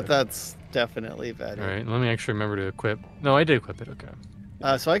 yeah, for you. that's definitely better. All right, let me actually remember to equip. No, I did equip it.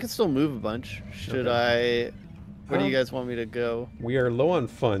 Okay. So I can still move a bunch. Should I? Where do you guys want me to go? We are low on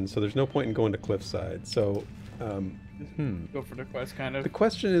funds, so there's no point in going to Cliffside. So, Go for the quest, kind of. the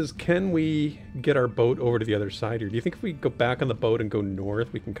question is, can we get our boat over to the other side here? Do you think if we go back on the boat and go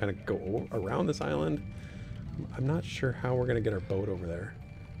north, we can kind of go around this island? I'm not sure how we're going to get our boat over there.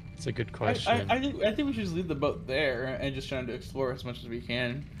 It's a good question. I think we should just leave the boat there and just trying to explore as much as we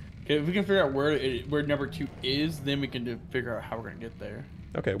can. 'Kay, if we can figure out where number 2 is, then we can figure out how we're gonna get there.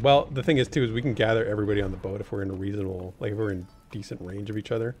 Okay, well, the thing is, too, is we can gather everybody on the boat if we're in a reasonable, like if we're in decent range of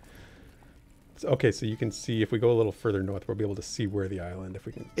each other. So, okay, so you can see, if we go a little further north, we'll be able to see where the island, if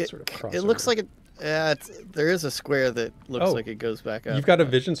we can sort of cross It looks over. like there is a square that looks Oh, like it goes back up. You've got a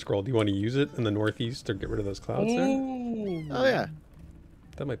vision scroll. Do you want to use it in the northeast to get rid of those clouds there? Ooh. Oh yeah,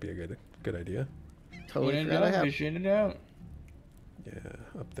 That might be a good idea. totally Vision forgot I it out, have. vision it out.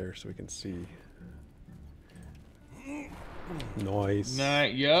 Yeah, up there so we can see. Nice.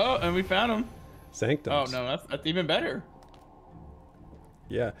 Nice. Yo, and we found him. Sanctums. Oh no, that's even better.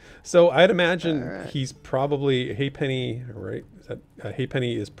 Yeah. So I'd imagine Alright. he's probably Haypenny, right? Is that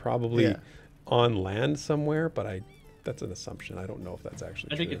Haypenny is probably Yeah. on land somewhere, but that's an assumption. I don't know if that's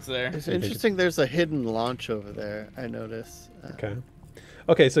actually I true. think it's there. It's You think interesting. There's a hidden launch over there. I notice. Okay.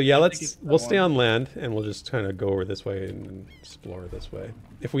 Okay, so yeah, it's we'll that stay one. on land and we'll just kind of go over this way and explore this way.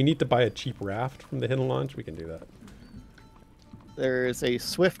 If we need to buy a cheap raft from the hidden launch, we can do that. There is a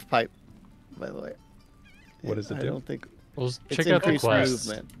swift pipe, by the way. What does it I do? don't think Well, it's check out the increased quest.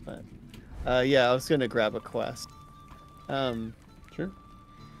 movement. But, yeah, I was gonna grab a quest. Sure.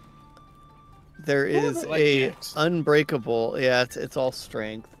 There What was is it like a next? unbreakable. Yeah, it's all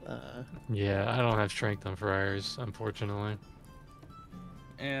strength. Yeah, I don't have strength on friars, unfortunately.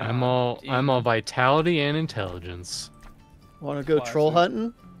 And, I'm all vitality and intelligence. Want to go Classic. troll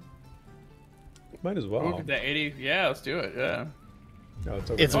hunting? Might as Ooh, well. that 80. Yeah, let's do it. Yeah. Oh,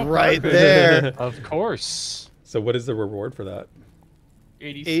 it's over It's there. right there. Of course. So what is the reward for that?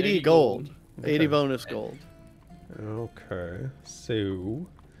 80 gold. 80 Okay. bonus gold. Okay. So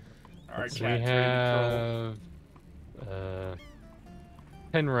All right, We chat. ready to troll. have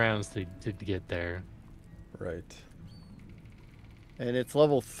 10 rounds to get there. right. And it's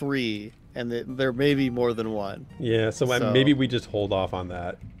level 3, and there may be more than one. Yeah, so, So- maybe we just hold off on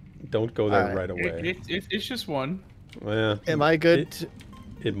that. Don't go there Alright. right away. It's just one. Yeah. Am I good?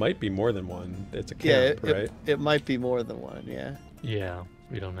 It might be more than one. It's a Yeah, camp, right? it might be more than one, yeah. Yeah,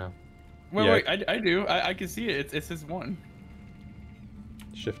 we don't know. Wait, Yeah. wait, I do. I can see it. It's just one.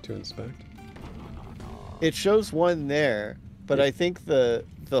 Shift to inspect. It shows one there, but I think the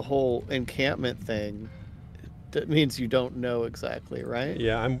whole encampment thing, that means you don't know exactly, right?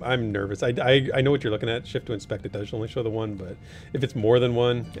 Yeah, I'm nervous. I know what you're looking at. Shift to inspect, it does only show the one, but if it's more than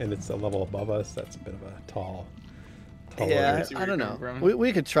one and it's a level above us, that's a bit of a tall Yeah, order. see I where don't you're know. coming from.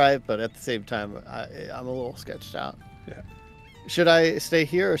 We could try it, but at the same time, I'm a little sketched out. Yeah. Should I stay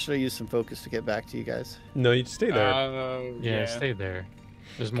here or should I use some focus to get back to you guys? No, you stay there. Yeah, stay there.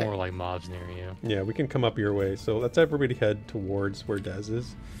 There's more like mobs near you. Yeah, we can come up your way. So let's everybody head towards where Des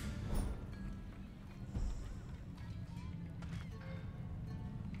is.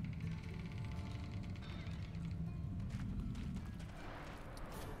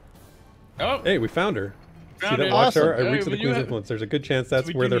 Oh, Hey, we found her. See Found that it. watchtower? Awesome. I Hey, reached the but you Queen's have- influence. There's a good chance that's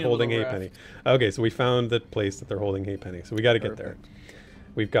we where do they're need a holding little Haypenny. Okay, so we found the place that they're holding Haypenny. So we got to get there.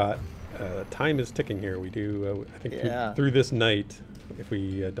 we've got time is ticking here. We do, I think, Yeah. through this night. If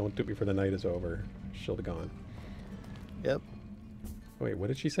we don't do it before the night is over, she'll be gone. Yep. Wait, what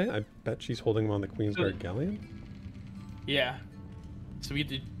did she say? I bet she's holding him on the Queensguard galleon. Yeah. So we have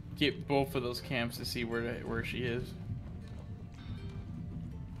to get both of those camps to see where she is.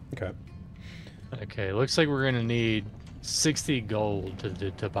 Okay. Okay, looks like we're gonna need 60 gold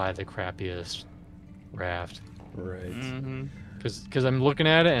to buy the crappiest raft. Right. Mm-hmm. Because I'm looking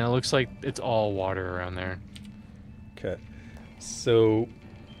at it and it looks like it's all water around there. Okay. So,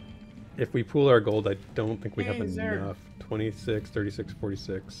 if we pool our gold, I don't think we have Hey, Zerg. enough. 26, 36,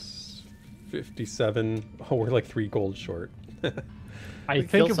 46, 57. Oh, we're like 3 gold short. I We think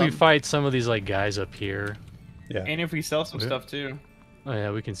kill if we some. fight some of these like guys up here, Yeah. And if we sell some Okay. stuff too. oh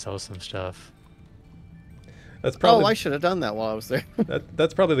yeah, we can sell some stuff. That's probably Oh, I should have done that while I was there.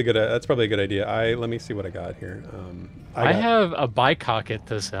 that's probably a good idea. Let me see what I got here. I have a bicocket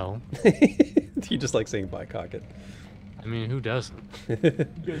to sell. You just like saying bicock it. I mean, who doesn't? You guys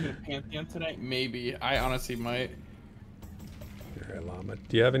gonna Pantheon tonight? Maybe. I honestly might. Alright, llama.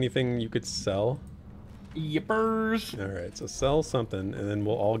 Do you have anything you could sell? Yippers. Alright, so sell something, and then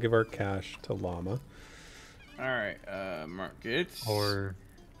we'll all give our cash to llama. Alright, markets. Or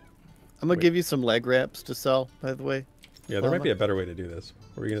I'm gonna Wait. give you some leg wraps to sell, by the way. Yeah, there might Llama? be a better way to do this.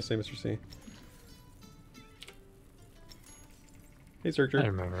 What were you gonna say, Mr. C? Hey, I Searcher.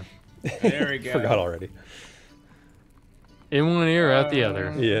 remember. There we go. Forgot already. In one ear, out the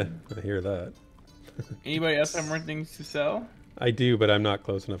other. Yeah, I hear that. Anybody else have more things to sell? I do, but I'm not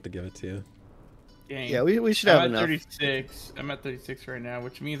close enough to give it to you. Dang. Yeah, we should I'm have at enough. 36. I'm at 36 right now,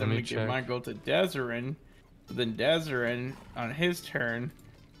 which means Let I'm me gonna give check. my gold to Desryn. But then Desryn, on his turn,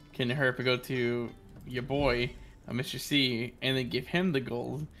 can hurry up and go to your boy, Mr. C, and then give him the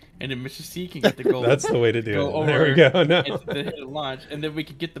gold, and then Mr. C can get the gold. That's the way to do Go it. There we over go. No. into the hit and launch, and then we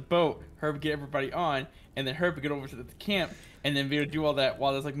could get the boat. Herb get everybody on, and then Herb get over to the camp, and then we'll do all that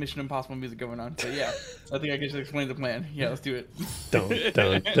while there's like Mission Impossible music going on. So yeah, I think I can just explain the plan. Yeah, let's do it. Dun,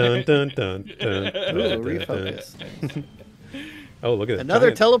 dun, dun, dun, dun, dun, Ooh, dun, dun. refocus. Oh, look at that. Another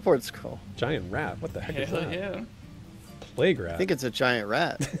giant, teleport scroll. giant rat. What the heck is Hell that? yeah, Plague I rat. think it's a giant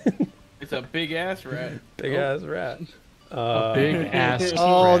rat. it's a big ass rat. Big ass rat. A big ass.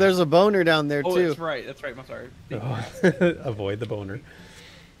 Oh, rat. there's a boner down there Oh, too. that's right. That's right. I'm sorry. Avoid the boner.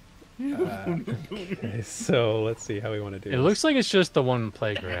 Okay, so let's see how we want to do It this. looks like it's just the one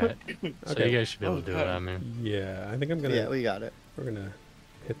plague rat. So Okay. you guys should be able to do it. God. I mean, Yeah, I think I'm gonna. Yeah, we got it. We're gonna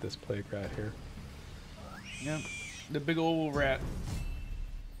hit this plague rat here. Yep. The big old rat.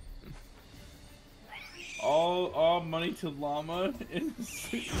 All money to llama.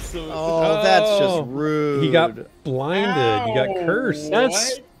 So Oh, that's just Oh, rude. He got blinded. He got Ow. cursed.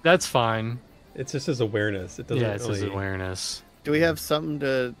 that's fine. It's just his awareness. It doesn't Yeah, it's his really. awareness. Do we have something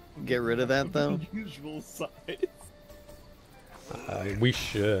to get rid of that though? unusual size. We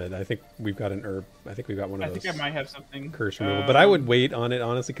should. I think we've got an herb. I think we've got one I of think those I might have something. curse removal. But I would wait on it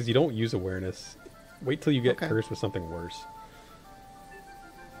honestly because you don't use awareness. Wait till you get Okay. cursed with something worse.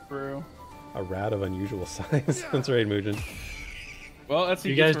 Bro. A rat of unusual size. That's right, Mugen. Well, that's what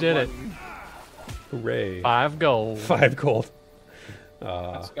You get guys for did it. blooding. Hooray! 5 gold. 5 gold.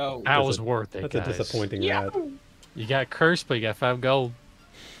 Let's go. That That's was a- worth it, That's guys. a disappointing rat. You got cursed, but you got 5 gold.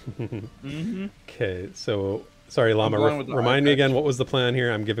 Mm-hmm. Okay, so sorry, Llama. going with the Remind me iPad. again. What was the plan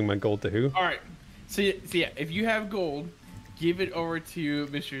here? I'm giving my gold to who? All right. So yeah, if you have gold, give it over to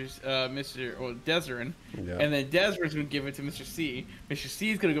Mr. Desryn, Yeah. and then Desryn's gonna give it to Mr. C. Mr.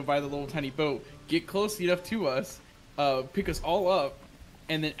 C is gonna go buy the little tiny boat, get close enough to us, pick us all up,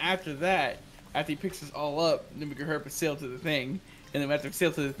 and then after that, after he picks us all up, then we can hurry up and sail to the thing. And then after we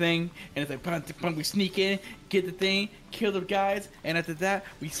sail to the thing, and it's like, bum, bum, we sneak in, get the thing, kill the guys, and after that,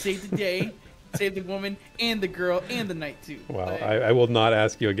 we save the day, save the woman, and the girl, and the knight too. Wow, Like, I will not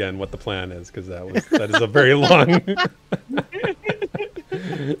ask you again what the plan is because that is a very long.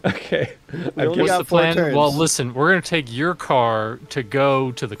 Okay. We I've only given- got the 4 plan? turns. Well, listen, we're gonna take your car to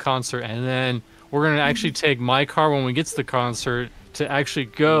go to the concert, and then we're gonna actually take my car when we get to the concert to actually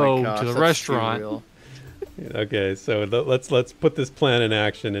Oh go my gosh, to the that's too restaurant. real. Okay, so let's put this plan in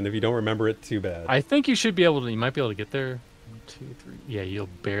action, and if you don't remember it, too bad. I think you should be able to. You might be able to get there. 1, 2, 3. Yeah, you'll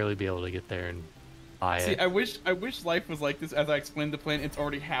barely be able to get there and buy See, it. I wish life was like this. As I explained the plan, it's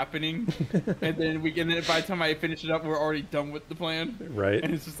already happening, and then by the time I finish it up, we're already done with the plan, Right,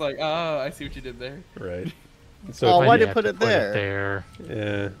 and it's just like, oh, I see what you did there. right. Oh, So why'd you it have put to it there?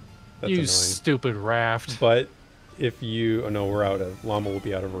 yeah, that's You annoying. stupid raft. But if you, oh no, we're out of Llama will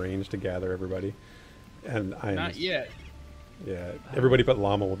be out of range to gather everybody, and I Not yet. Yeah, everybody but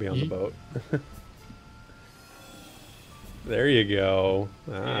Llama will be on the Ye- boat. There you go.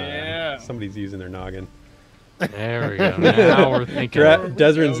 Yeah. Somebody's using their noggin. There we go. Now we're thinking.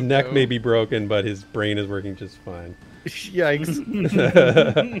 Desryn's neck may be broken, but his brain is working just fine. Yikes.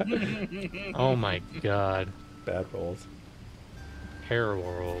 Oh my god. Bad rolls.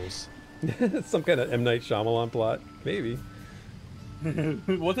 Terrible rolls. Some kind of M. Night Shyamalan plot. Maybe.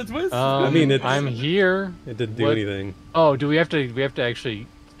 What's the twist? I mean, I'm here. It didn't do What? anything. Oh, do we have to actually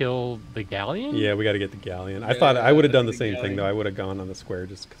kill the galleon? Yeah, we got to get the galleon. I Yeah, thought I would have done the the same thing, galleon. though. I would have gone on the square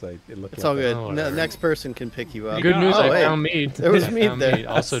just because it looked It's like all good. Oh, No, whatever. next person can pick you up. Good news, Oh, I wait. found meat. There was I meat found there. meat.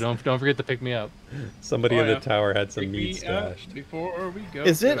 Also, don't forget to pick me up. somebody Oh, in the yeah. tower had some Pick meat me up stashed. before we go.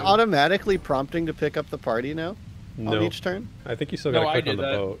 Is it automatically prompting to pick up the party now? On No, each turn? I think you still No, got to I click on did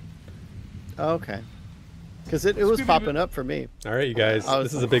the that. boat. Oh, okay. Because it was Scooby-Doo. popping up for me. All right, you guys, I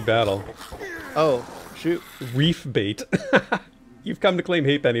was- this is a big battle. Oh, shoot. Reef bait. You've come to claim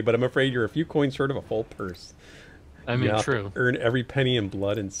Halfpenny, but I'm afraid you're a few coins short of a full purse. I You mean, have to true. earn every penny in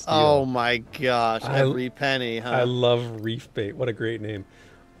blood and steel. Oh my gosh. I- Every penny, huh? I love Reef Bait. What a great name.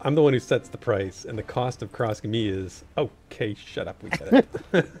 I'm the one who sets the price, and the cost of crossing me is... Okay, shut up. We get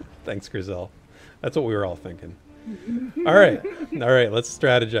it. Thanks, Grizel. That's what we were all thinking. All right. Let's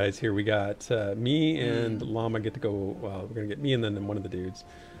strategize here. We got me and Llama get to go... Well, we're going to get me and then one of the dudes.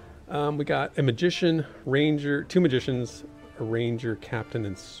 We got a magician, ranger, 2 magicians, a ranger, captain,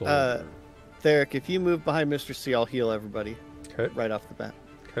 and soldier. Therek, if you move behind Mr. C, I'll heal everybody Okay. right off the bat.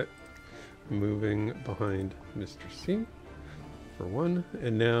 Okay. Moving behind Mr. C for 1.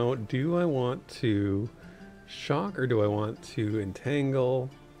 And now, do I want to shock or do I want to entangle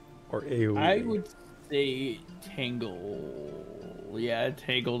or AoE? I would say Tangle. Yeah,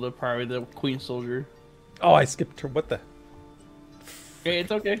 Tangle the probably the Queen Soldier. Oh, I skipped turn. What the? Okay,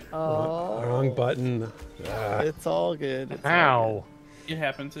 it's okay. Wrong button. Ah, It's all good. It's all Ow. It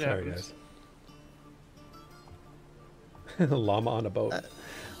happens. It sorry, happens. guys. Llama on a boat.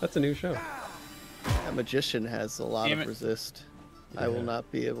 That's a new show. good. That magician has a lot Damn of it. resist. I will Yeah.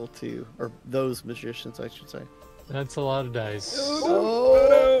 not be able to, or those magicians, I should say. That's a lot of dice.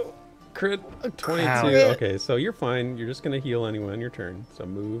 Oh, Crit 22. Ow. Okay, so you're fine. You're just gonna heal anyway on your turn. So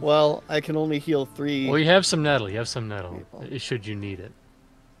move. well, I can only heal 3. Well, you have some nettle. You have some nettle. Should you need it.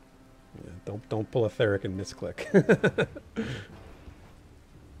 Yeah, don't pull a Therek and misclick.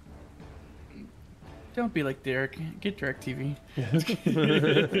 Don't be like Derek. Get DirecTV.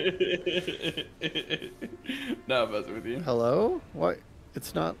 No, I'm messing with you. Hello? What?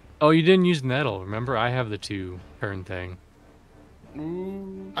 It's not. Oh, you didn't use nettle. Remember, I have the 2-turn thing.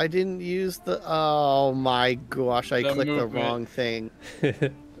 Ooh. I didn't use the. Oh my gosh! I The clicked the movement. wrong thing.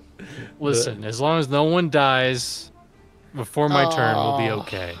 Listen, as long as no one dies before my turn, we'll be Oh.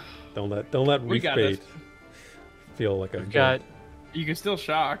 okay. Don't let We Reef got Bait this. feel like a We've got. You can still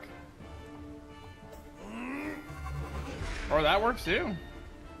shock. Or that works too.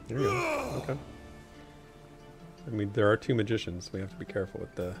 There you go. Okay. I mean, there are 2 magicians. We have to be careful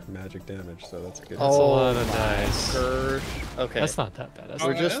with the magic damage, so that's good. That's a Oh lot of my dice. gosh. Okay. That's not that bad. That's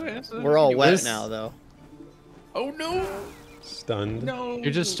We're not- just. okay, that's- We're all wet This- now, though. Oh no! Stunned. No!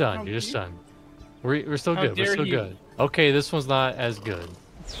 You're just How stunned. You're just dare- stunned. We're still How good. We're dare still you. good. Okay, this one's not as good.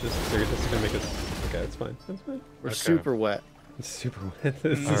 It's just they're just gonna make us. Okay, it's fine. That's fine. We're Okay. super wet. It's super wet.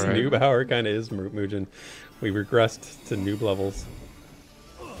 This All is right. noob hour kind of is Mugen. We regressed to noob levels.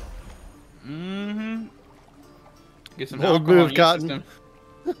 Mm-hmm. Get some Bold alcohol move, in your Cotton.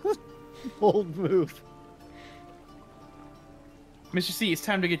 system. Bold move. Mr. C, it's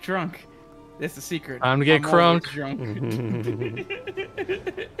time to get drunk. That's the secret. Time to get I'm always crunk. drunk.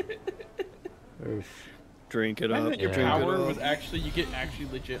 Oof. Drink it Imagine up. that your Yeah. Drink power it was up. actually you get actually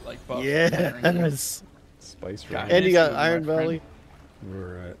legit like buffs. from drinking. Yes. Spice God. round. And you got Yes, my Iron friend. Belly.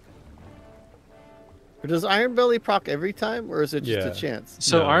 Right. Or does Iron Belly proc every time, or is it just Yeah. a chance?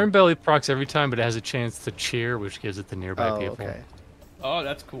 So No. Iron Belly procs every time, but it has a chance to cheer, which gives it to nearby Oh, people. okay. Oh,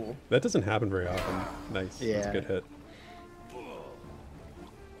 that's cool. That doesn't happen very often. Nice. That's a Yeah. good hit.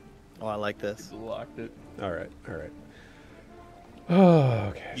 Oh, I like this. Locked it. All right. All right. Oh,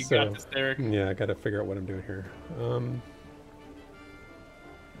 okay. You so, got this, Derek. Yeah, I got to figure out what I'm doing here.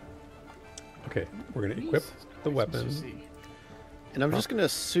 Okay, we're gonna equip the Mr. weapon. C. And I'm just gonna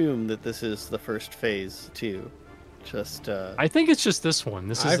assume that this is the first phase too. Just I think it's just this one.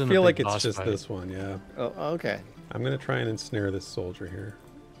 This I isn't feel a like big it's boss just fight. this one. Yeah. oh, okay. I'm gonna try and ensnare this soldier here.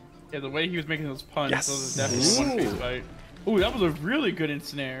 Yeah, the way he was making those puns, Yes. those is definitely one Ooh. face fight. Ooh, that was a really good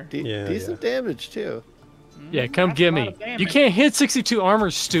ensnare. Yeah, Decent damage too. Yeah, come That's get a lot me. of damage. You can't hit 62 armor,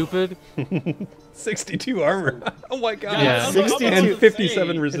 stupid. 62 armar. Oh my god. Yeah. I'm about 62 to And say.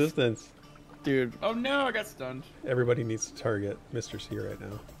 57 resistance. Dude, Oh no, I got stunned. Everybody needs to target Mr. C right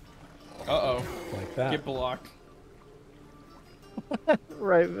now. Uh oh. Like that. Get blocked.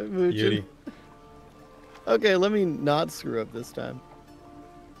 Right, Moochin. Beauty. Okay, let me not screw up this time.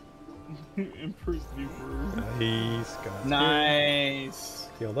 Improves the brew. Nice. Got Nice.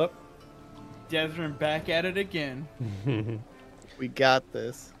 healed up. Desryn back at it again. We got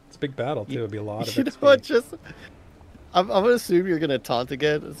this. It's a big battle too. It'll be a lot of You know XP. what? Just, I'm gonna assume you're gonna taunt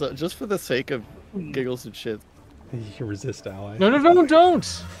again, so just for the sake of giggles and shit. You resist ally. No,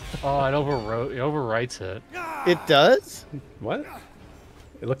 don't! Oh, it overwrites it. It does? What?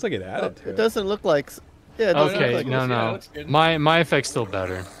 It looks like it added to It doesn't look like. Yeah. It doesn't Okay, look like no, it. Yeah, it no. looks good. My effect's still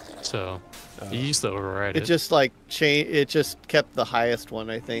better. So, you used to override It it. just like It just kept the highest one,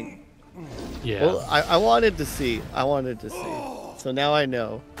 I think. Yeah. Well, I wanted to see. So now I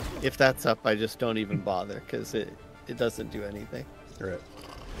know. If that's up, I just don't even bother because it doesn't do anything. Right.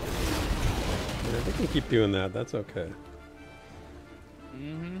 Yeah, they can keep doing that. That's okay.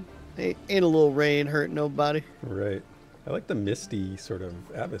 Ain't a little rain hurt nobody. Right. I like the misty sort of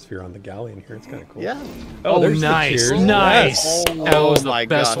atmosphere on the galleon here. It's kind of cool. Yeah. Oh, there's the nice, cheers. nice. Yes. That was the my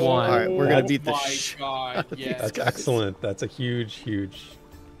best gosh. one. All right, we're gonna beat the my sh. god, yes. That's guys. excellent. That's a huge.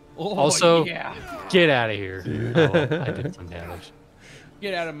 Oh, Also, yeah. get out of here. Oh, well, I did some damage.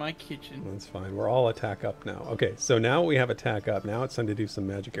 Get out of my kitchen. That's fine. We're all attack up now. Okay, so now we have attack up. Now it's time to do some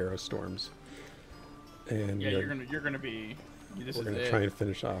magic arrow storms. And Yeah, you're gonna be. This we're is gonna it. try and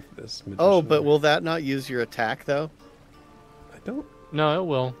finish off this. Oh, magician but here. will that not use your attack though? I don't. No, it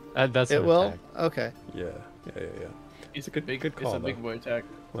will. That's It an will. attack. Okay. Yeah. It's a good- big, good call, It's a big though. boy attack.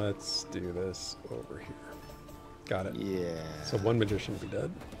 Let's do this over here. Got it. Yeah. So one magician will be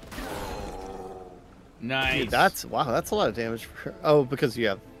dead. Nice. Dude, that's wow. That's a lot of damage. Oh, because you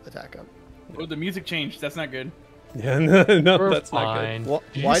have attack up. Oh, the music changed. That's not good. Yeah, no, We're that's fine. Wh-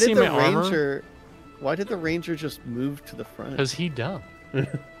 Did why you see did the my armor? ranger? Why did the ranger just move to the front? Because he dumb. not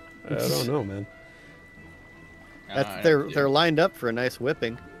good. I don't know, man. They're lined up for a nice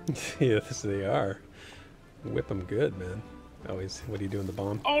whipping. Yes, they are. Whip them good, man. Always. What are you doing? The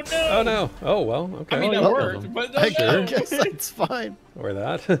bomb? Oh no! Oh no. Oh well. Okay. I mean, Oh, that you worked, them. but I no. guess that's fine. Or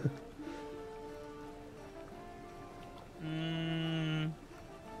that. Mm.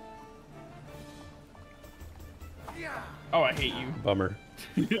 Oh, I hate you. Bummer.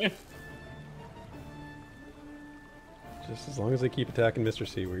 Just as long as they keep attacking Mr.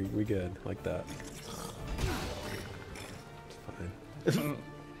 C, we good like that. It's fine.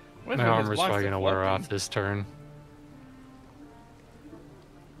 What if My I just armor's blocked probably the gonna wear weapon? off this turn.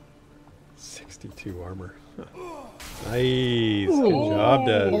 62 armor. Nice. Good job, We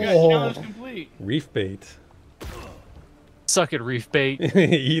Dad. got challenge complete. Reef bait. Suck it, reef bait.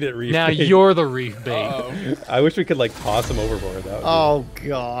 Eat it, reef Now bait. you're the reef bait. Uh-oh. I wish we could like toss him overboard. That would Oh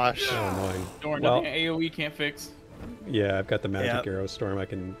gosh. be so annoying. Don't worry, Well, nothing AoE can't fix. yeah, I've got the magic Yep. arrow storm. I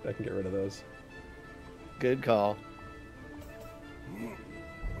can get rid of those. Good call.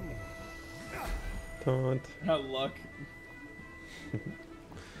 Taunt. Not luck.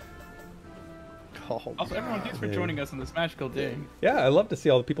 Oh, Also, everyone, thanks for man. joining us on this magical day. Yeah, I love to see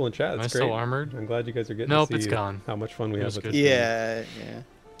all the people in chat. Am I It's still great. armored? I'm glad you guys are getting Nope, to see it's gone. how much fun we It have was with good. this game. yeah,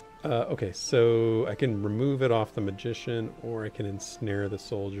 yeah. Okay, so I can remove it off the magician, or I can ensnare the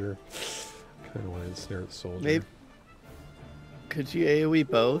soldier. Kind of want to ensnare the soldier. Maybe. Could you AoE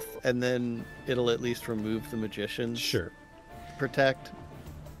both, and then it'll at least remove the magician's Sure. protect?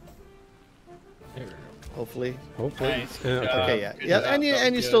 Hopefully. Hopefully. Nice. Yeah, Good okay. job. Okay, yeah, good yeah, job, and you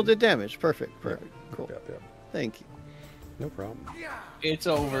that was still good. did damage. Perfect, perfect, cool. Yep. Thank you. No problem. It's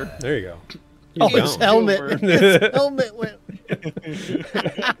over. There you go. Oh, He's his down. helmet! Over. His helmet went.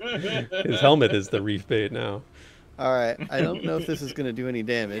 His helmet is the reef bait now. All right, I don't know if this is gonna do any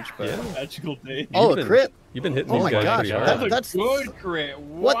damage, but Yeah. Magical day. oh, You've a been- crit! You've been hitting Oh these my guys gosh, pretty that- hard. That's a That's- good crit.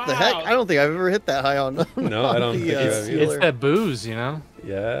 What the heck? Wow. I don't think I've ever hit that high on. No, I don't think you have either. It's that booze, you know?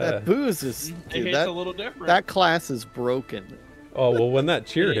 Yeah. That booze is It dude, hits that a little different. that class is broken. Oh well, when that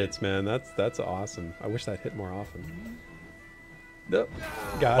cheer Yeah. hits, man, that's awesome. I wish that hit more often. Nope.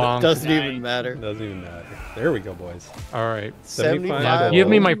 Got Bonk. Doesn't Nice. even matter. it. Doesn't even matter. There we go, boys. All right. 75 Now gold. give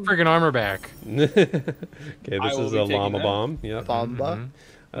me my friggin' armor back. Okay, I this will is be a taking llama that. bomb. Yep. Bomba.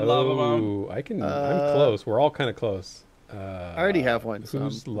 Oh, Lava bomb. I can. I'm Uh, close. We're all kind of close. I already have one. So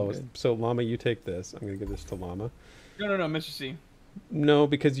Who's I'm lowest? good. So llama, you take this. I'm gonna give this to llama. No, Mr. C. No,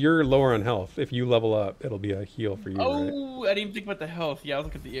 because you're lower on health. If you level up, it'll be a heal for you, right? Oh, I didn't even think about the health. Yeah, I was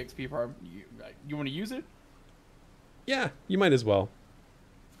looking at the EXP part. You want to use it? Yeah, you might as well.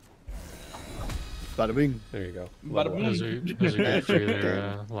 Bada bing. There you go. Bada Level bing. up. Those are good for you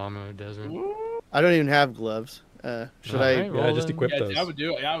there, Llama Desryn. I don't even have gloves. Should I? Alright, Yeah, well just then. equip Yeah, those. I would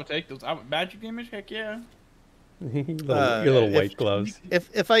do it. Yeah, I would take those. Magic damage? Heck yeah. your little if- white gloves.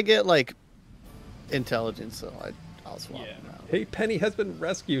 If I get like intelligence, so I'll swap Yeah. them out. Hey, Penny has been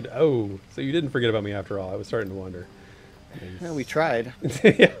rescued. Oh, so you didn't forget about me after all. I was starting to wonder. Yeah, we tried.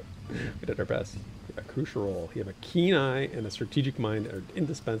 Yeah, we did our best. You have a crucial role. You have a keen eye and a strategic mind are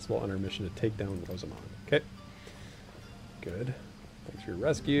indispensable on our mission to take down Rosamond. Okay. Good. Thanks for your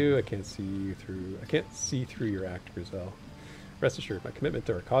rescue. I can't see through your act, Griselle. Rest assured, my commitment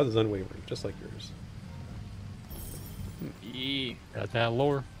to our cause is unwavering, just like yours. Yeah. Got that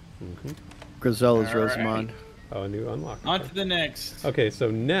lore. Griselle is All right. Rosamond. Oh, a new unlock. On to the next. Okay, so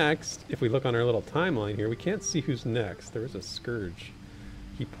next, if we look on our little timeline here, we can't see who's next. There is a Scourge.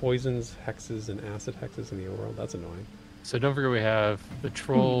 He poisons hexes and acid hexes in the overworld. That's annoying. So don't forget we have the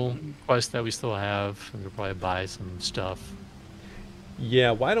troll quest that we still have. We could probably buy some stuff.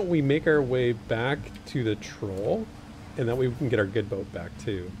 Yeah, why don't we make our way back to the troll, and that way we can get our good boat back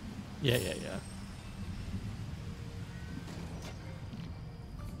too. Yeah.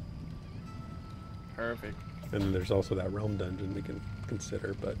 Perfect. And then there's also that realm dungeon we can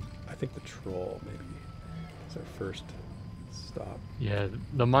consider, but I think the troll maybe is our first stop. Yeah,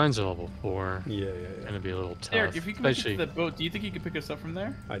 the mines are level 4. Yeah. Gonna be a little tough. Derek, if you can make it especially to the boat, do you think you could pick us up from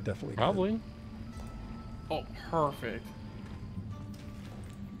there? I definitely can. probably. Oh, perfect.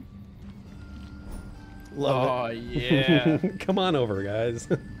 Love Oh, yeah. Come on over, guys.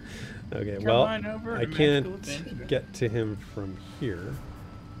 Okay, Come well, on over I to can't Magical Adventure. get to him from here,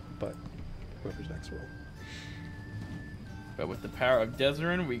 but whoever's next roll. But with the power of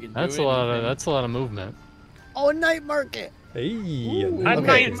Desryn, we can That's do a lot of anything. that's a lot of movement. it. Oh, a night market. Hey, Ooh, a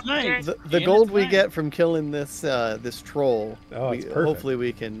okay. nice- nice. The And gold it's we nice. get from killing this troll. Oh, it's perfect. Hopefully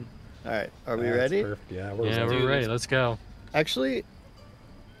we can. All right, are we That's ready? perfect. Yeah, Yeah, do we're ready. this. Let's go. Actually,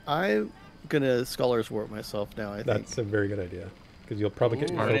 I'm gonna Scholar's Warp myself now. I think. That's a very good idea because you'll probably get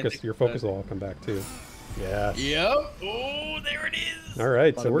Ooh, your I didn't focus. think Your of that. focus will all come back too. Yeah. Yep. Oh, there it is. All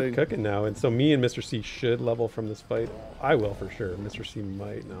right, so Bada we're bing. cooking now, and so me and Mr. C should level from this fight. I will for sure. Mr. C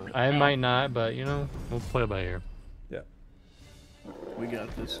might not. I might not, but you know, we'll play it by ear. Yeah. We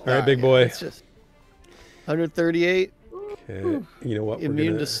got this. All right, big boy. It's just 138, Okay. You know what?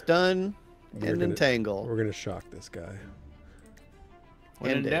 immune to stun we're and gonna- entangle. We're gonna shock this guy.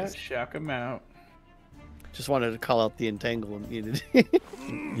 When in And doubt, dazed. shock him out. Just wanted to call out the entangle immunity.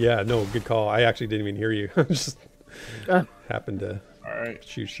 Yeah. No. Good call. I actually didn't even hear you. Just happened to All right.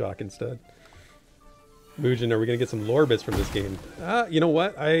 choose shock instead. Muujin, are we gonna get some lore bits from this game? You know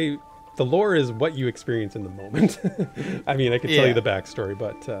what? The lore is what you experience in the moment. I mean, I could tell you Yeah. the backstory,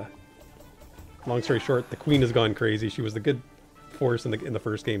 but long story short, the queen has gone crazy. She was the good force in the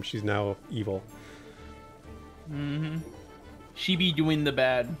first game. She's now evil. Mm-hmm. She be doing the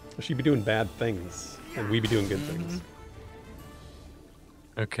bad. She'd be doing bad things, and we be doing good things.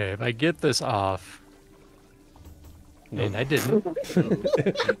 Okay, if I get this off, No. and I didn't.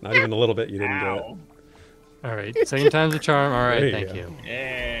 Not even a little bit. You didn't get it. Ow. All right, second time's a charm. All There right, you thank go. you.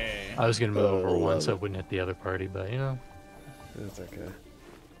 Yeah. I was gonna move over love one so it. it wouldn't hit the other party, but you know, That's okay.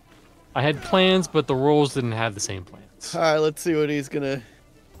 I had plans, but the rolls didn't have the same plans. All right, let's see what he's gonna.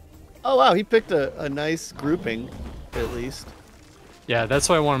 Oh wow, he picked a nice grouping, at least. Yeah, that's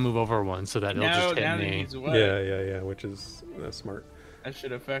why I want to move over one so that it'll Now, just hit now that me. he's away, Yeah, which is smart. that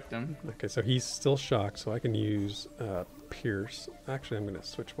should affect him. Okay, so he's still shocked, so I can use Pierce. Actually, I'm going to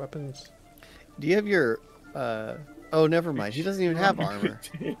switch weapons. Do you have your? Oh, never mind. He doesn't even have armor.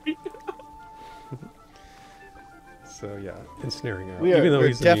 So yeah, ensnaring arrow. We are, Even though we're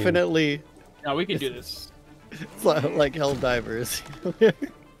he's immune. definitely No, we can do this. it's like hell divers.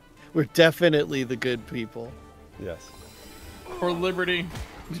 We're definitely the good people. Yes, For liberty.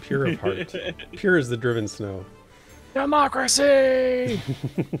 pure of heart. Pure as the driven snow. Democracy!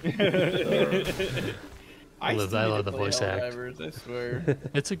 I love- still I need love to the play voice act. Helldivers, I swear.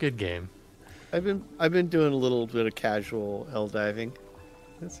 It's a good game. I've been doing a little bit of casual hell diving.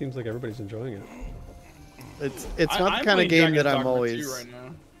 It seems like everybody's enjoying it. It's not I'm the kind of playing game that Dragon's I'm Dogma 2 always. right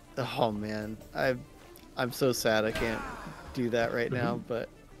now. Oh man, I'm so sad I can't do that right now, but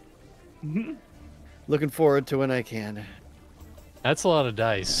looking forward to when I can. That's a lot of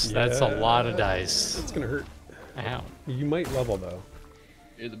dice. That's a lot of dice. It's gonna hurt. Ow. You might level though.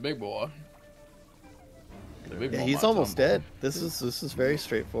 He's a big boy. The big Yeah, boy he's my almost son. dead. This is very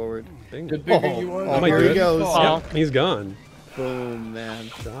straightforward. Bingo. The bigger Oh, you are, oh, the my here bigger he God. goes. Oh. Yep, he's gone. Boom, man.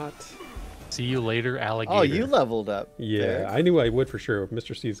 Shot. See you later, alligator. Oh, you leveled up. Yeah, there. I knew I would for sure.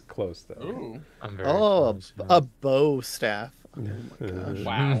 Mr. C's close though. Ooh. I'm very Oh, close, a bow staff. Oh my gosh.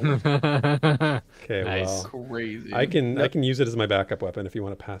 Wow. Okay, Nice. well, Crazy. I can use it as my backup weapon if you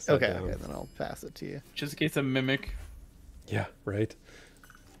want to pass that Okay, down. okay, then I'll pass it to you. Just in case a mimic. Yeah, right.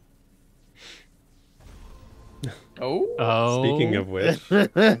 Oh. Oh. Speaking of which,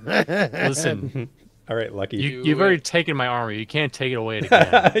 Listen, All right, Lucky. You've already taken my armor. You can't take it away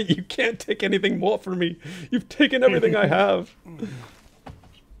again. You can't take anything more from me. You've taken everything I have.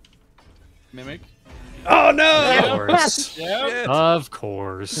 Mimic. Oh no! Of course. Yep. Of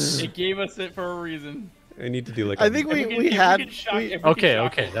course. It gave us it for a reason. I need to do like. I think we had.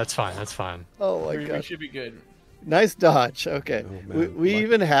 Okay, that's fine. That's fine. Oh my we god. should be good. Nice dodge. Okay. Oh, man. We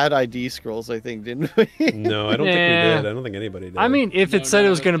even had ID scrolls, I think, didn't we? No, I don't think we Nah. did. I don't think anybody did. I mean, if No, it said none it of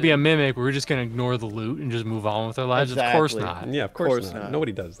was us going to be did. a mimic, we were just going to ignore the loot and just move on with our lives. Of course Exactly. not. yeah, of course, course not. not.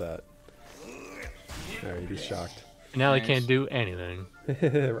 Nobody does that. All right, he's shocked. Now Nice. they can't do anything.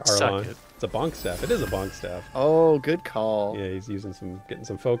 Arlon. it. It's a bonk staff. It is a bonk staff. Oh, good call. Yeah, he's using getting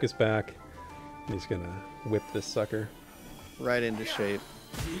some focus back. He's gonna whip this sucker. Right into shape.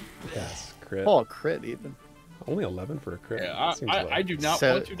 Yes, crit. Oh, crit even. Only 11 for a crit. Yeah, That seems low. I do not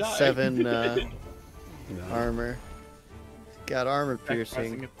want to die. 7 No. armor. Got armor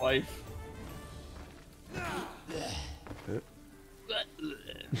Sacrificing piercing. his life.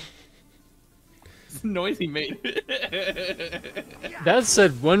 It's the noise he made. That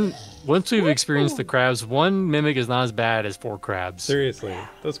said, once we've experienced the crabs, one mimic is not as bad as 4 crabs. Seriously,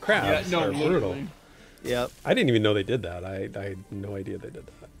 those crabs Yeah, no, are brutal. literally. Yep. I didn't even know they did that. I had no idea they did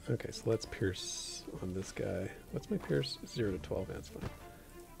that. Okay, so let's pierce on this guy. What's my pierce? 0 to 12. That's fine.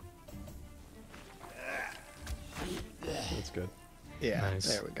 That's good. Yeah. Nice.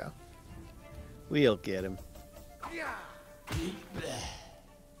 There we go. We'll get him.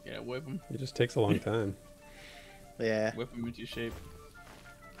 Yeah, whip him. It just takes a long time. Yeah. Whip him into shape.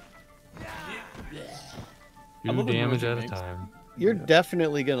 2 love the damage noise at it a makes. time. You're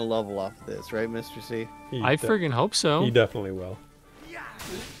definitely gonna level off this, right, Mr. C? I friggin' hope so. He definitely will.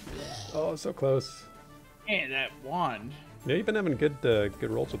 Oh, so close. Man, that wand. Yeah, you've been having good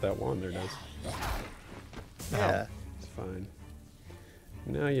rolls with that wand there, Des. Yeah. It's fine.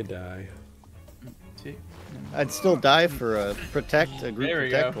 Now you die. Tick. I'd still die for a group There we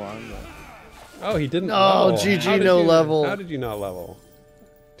protect go. one. But... Oh, he didn't. Oh, level. GG, How did no you- level. How did you not level?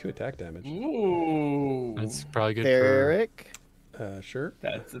 2 attack damage. Ooh. That's probably good for... Therek. Sure.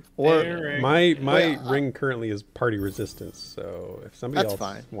 That's a Or Therek. My Well, ring currently is party resistance, so if somebody That's else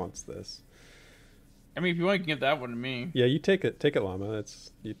fine. wants this, I mean, if you want to give that one to me. yeah, you take it. Take it, Llama.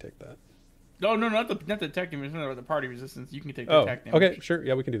 You take that. No, not the attack damage, no, the party resistance. You can take the Oh, attack damage. okay, sure.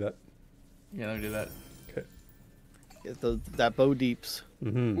 Yeah, we can do that. Yeah, let me do that. Okay. Get that bow deeps.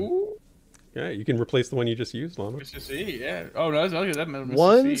 Mm-hmm. Ooh. Yeah, you can replace the one you just used, Llama. Mr. C, yeah. Oh, no, that's that Mr.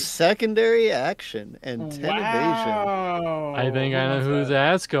 One C. secondary action and 10 evasion. Wow. I think I know wants who that?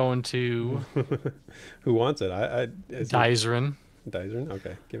 that's going to. Who wants it? Desryn. Desryn?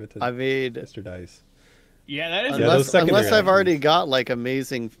 Okay, give it to I mean, Mr. Dice. Yeah, that is. Yeah, those secondary unless I've already actions. got like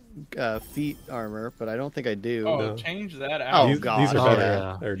amazing feet armor, but I don't think I do. Oh, No. change that Oh, out. These God. are Oh, better.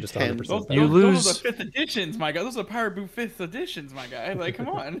 yeah. They're just 10. 100% Those, better. You those lose- are 5th editions, my guy. Those are Power Boot 5th editions, my guy. Like, come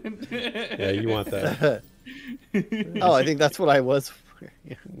on. Yeah, you want that. Oh, I think that's what I was for.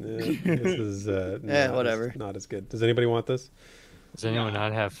 Yeah. This is whatever. Not as good. Does anybody want this? Does anyone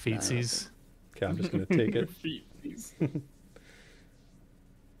not have feetsies? Okay, I'm just gonna take Your it. feet, please.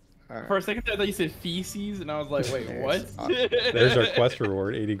 All right. For a second there, I thought you said feces, and I was like, wait, what? There's our quest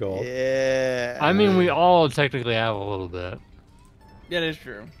reward, 80 gold. Yeah. I mean, we all technically have a little bit. That is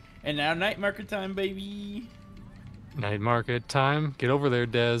true. And now night market time, baby. Night market time. Get over there,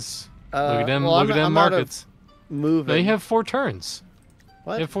 Des. Look at them. well, look at them I'm out of markets. moving. They have 4 turns.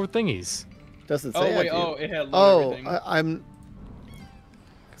 What? They have 4 thingies. Doesn't Oh say I wait, do. oh, it had load Oh, everything. I'm.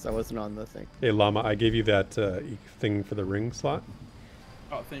 Because I wasn't on the thing. Hey, Llama, I gave you that thing for the ring slot.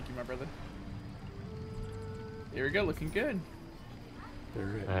 Oh, thank you, my brother. Here we go, looking good. All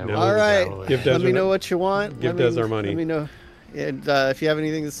right. Alright, Now well, All right. that way. Give Let me Desryn know what you want. give Let me- Des our money. Let me know. And if you have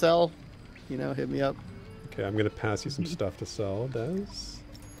anything to sell, hit me up. Okay, I'm gonna pass you some stuff to sell, Des.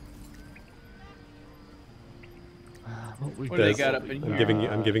 What we What do they Des, got up in I'm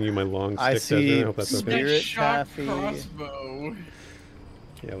here? giving you my long stick, I see Desryn. I hope that's okay. Spirit Next shot taffy. crossbow.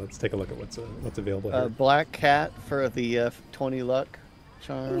 Yeah, let's take a look at what's available here. Black cat for the 20 luck Oh,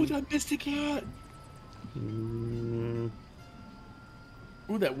 charm. that mystic hat. Mm,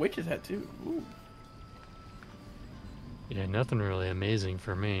 Ooh, that witch's hat too. Ooh. Yeah, nothing really amazing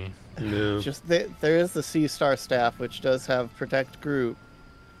for me. no. Just there is the Sea Star staff, which does have protect group.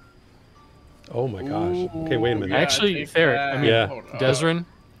 Oh my gosh. Okay, wait a minute. Yeah, Actually, take Therek, that. I mean, Yeah. Hold on. Desryn,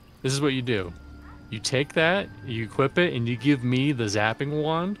 this is what you do. You take that, you equip it, and you give me the zapping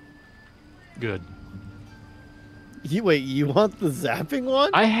wand. Good. Wait, you want the zapping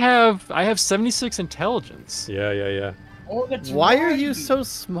one? I have 76 intelligence. Yeah. Oh, that's Why are right. you so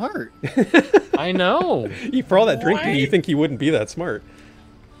smart? I know. For all that drinking, you What? think he wouldn't be that smart.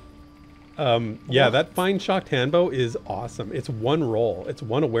 Yeah, that fine shocked handbow is awesome. It's one roll. It's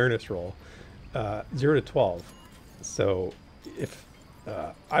one awareness roll. 0 to 12. So if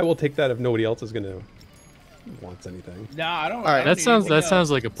I will take that if nobody else is gonna wants anything. Nah, I don't. All right. I don't need anything else. sounds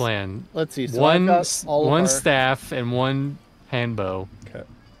like a plan. Let's see. So I've got all of one our... staff and one handbow. Okay.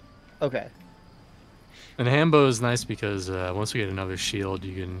 Okay. And the handbow is nice because once we get another shield,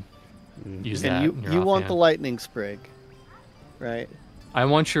 you can use that. And you want the lightning sprig, right? I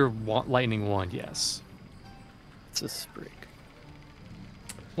want your lightning wand, yes. It's a sprig.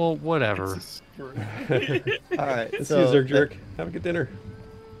 Well, whatever. All right. Let's so use Zerg. Have a good dinner.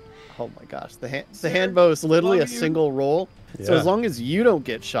 Oh my gosh, the handbow is literally a single roll. So as long as you don't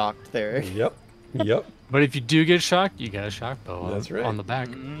get shocked, Therek. Yep. Yep. But if you do get shocked, you got a shock bow That's right. on the back.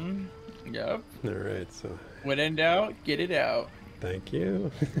 Yep. All right. So. When in doubt, get it out. Thank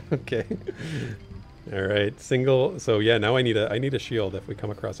you. Okay. All right. Single. So yeah, now I need a shield. If we come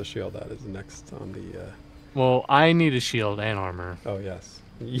across a shield, that is next on the. Well, I need a shield and armor. Oh yes.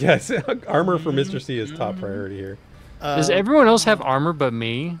 Yes. Armor for Mr. C is top priority here. Does everyone else have armor but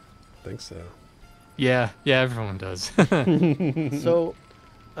me? I think so. Yeah, everyone does. So,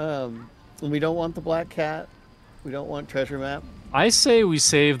 we don't want the black cat. We don't want treasure map. I say we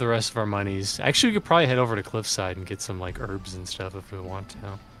save the rest of our monies. Actually, we could probably head over to Cliffside and get some like herbs and stuff if we want to.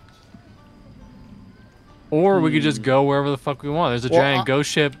 Or we could just go wherever the fuck we want. There's a giant ghost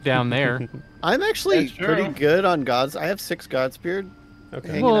ship down there. I'm actually pretty good on gods. I have 6 Godsbeard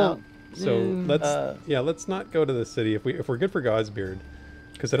hanging out. So let's not go to the city if we're good for Godsbeard,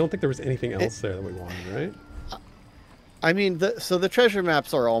 because I don't think there was anything else there that we wanted, right? I mean, the treasure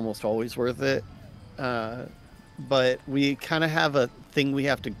maps are almost always worth it, but we kind of have a thing we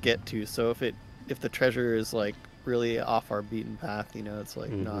have to get to. So if the treasure is like really off our beaten path, it's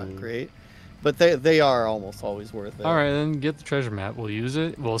like not great. But they are almost always worth it. All right, then get the treasure map. We'll use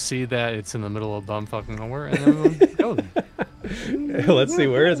it. We'll see that it's in the middle of bumfucking nowhere, and then we'll go. Let's see,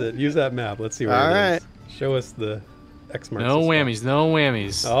 where is it? Use that map. Let's see where it is. Show us the X marks. No whammies, no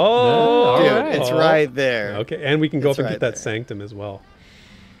whammies. Oh, dude, right. it's right there. Okay, and we can go up and right get that there. Sanctum as well,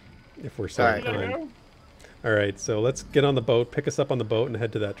 if we're so All right. inclined. All right, so let's get on the boat, pick us up on the boat, and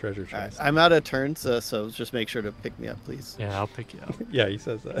head to that treasure chest. Right. I'm out of turns, so just make sure to pick me up, please. Yeah, I'll pick you up. Yeah, he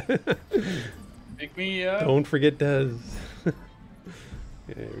says that. Pick me up. Don't forget Des. Yeah,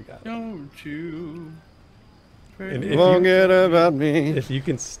 we got it. Don't you? And if Forget about me. If you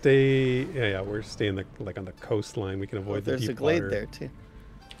can stay, yeah, we're staying on the coastline. We can avoid the There's deep a glade water. there too.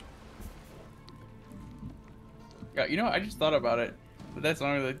 Yeah, I just thought about it. But that's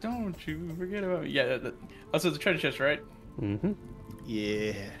only like, don't you forget about me. Yeah, also it's a treasure chest, right? Mm-hmm.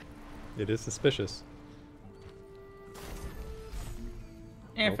 Yeah. It is suspicious.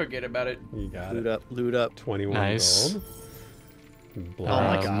 And forget about it. You got Loot it. up, loot up. 21 Nice. gold. Oh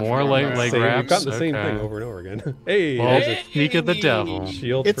my gosh. More like We've wraps. gotten the same Okay. thing over and over again. Hey, Well, there's a sneak of the devil.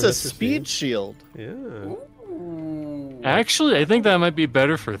 shield. It's for a Mr. C. speed shield. Yeah. Ooh. Actually, I think that might be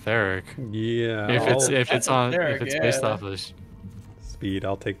better for Therek. Yeah. If it's Therek, based yeah. off of this. Speed.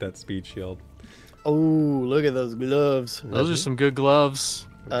 I'll take that speed shield. Oh, look at those gloves. Those are some good gloves.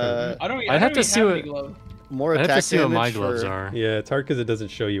 Uh, I'd have to see what- Glove. more I attack have to see what my damage gloves for- are. Yeah, it's hard because it doesn't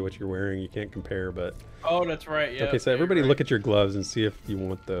show you what you're wearing. You can't compare, but Oh, that's right. Yeah. okay. So everybody, look at your gloves and see if you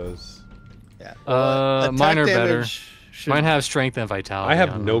want those. Yeah. Mine attack are better. damage should- Mine have strength and vitality. I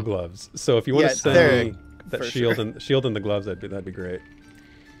have on no them. gloves, so if you want Yeah, to send there, me that for shield sure. and the gloves, that'd be great.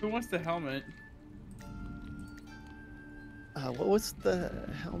 Who wants the helmet? What was the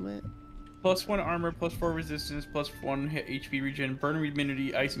helmet? +1 armor, +4 resistance, +1 HP regen, burn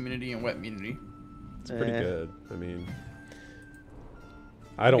immunity, ice immunity, and wet immunity. It's pretty Eh. good. I mean,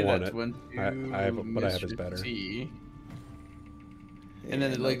 I don't Okay, want that's it. one, I have what I have is Mr. better. C. And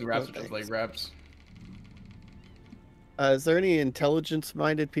then the leg wraps, no just thanks. leg wraps. Is there any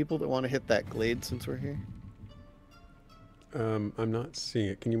intelligence-minded people that want to hit that glade since we're here? I'm not seeing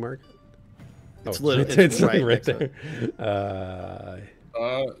it. Can you mark it? It's Oh, literally- it's it's right right next to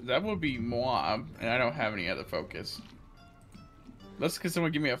there. That would be Moab, and I don't have any other focus. Let's get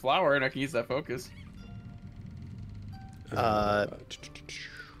someone give me a flower, and I can use that focus.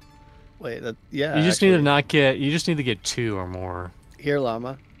 Wait, yeah. You just need to actually. not get. You just need to get 2 or more. Here,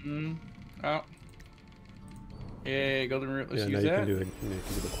 llama. Oh. Yeah, golden root. Let's yeah, now use you that. can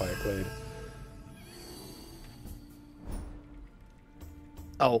do the quiet glade.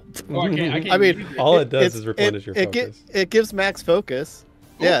 Oh. Oh, I can't I mean, use it. All it does it's- is replenish your focus. It gives max focus.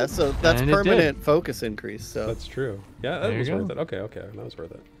 Yeah, so that's And it did. permanent focus increase. So That's true. Yeah, that There you was go. worth it. Okay, that was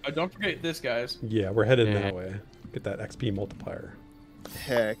worth it. Don't forget this, guys. Yeah, we're headed Yeah. that way. Get that XP multiplier.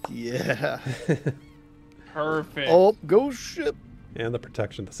 heck yeah. Perfect. Oh, ghost ship. And the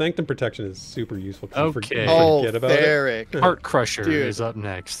protection. The Sanctum protection is super useful. Okay. Forget about Therek. Heart Crusher Dude. is up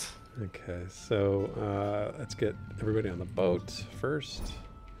next. Okay, so let's get everybody on the boat first.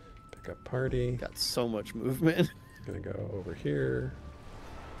 Pick up party. Got so much movement. Gonna go over here.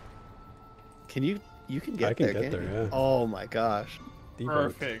 Can you can get I can there, get can't there, you? yeah. Oh my gosh. Deboat.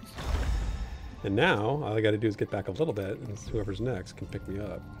 Perfect. And now all I got to do is get back a little bit, and whoever's next can pick me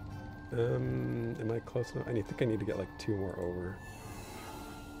up. Am I close enough? I think I need to get like 2 more over.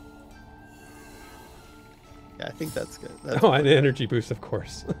 Yeah, I think that's good. That's Oh, an energy boost, of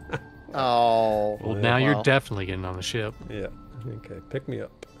course. Oh. Well, now you're Wow. definitely getting on the ship. Yeah. Okay, pick me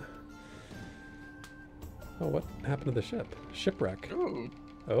up. Oh, what happened to the ship? Shipwreck. Ooh.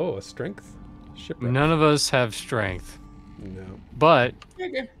 Oh, a strength shipwreck. None of us have strength, No. but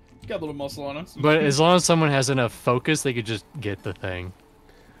Okay. Got a little muscle on us. as long as someone has enough focus, they could just get the thing.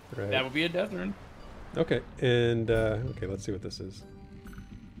 Right. That would be a Desryn. Okay, and okay, let's see what this is.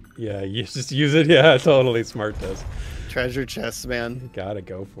 Yeah, you just use it. Yeah, totally smart does. Treasure chests, man. Gotta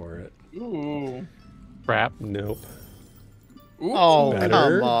go for it. Ooh. Crap. Nope. Ooh. Oh, Better.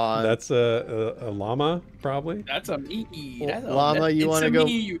 come on. That's a llama, probably. That's a me. That's a, Llama, you it's wanna a go-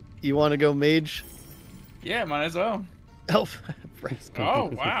 me. You want to go mage? Yeah, might as well. Oh, Bryce. Oh,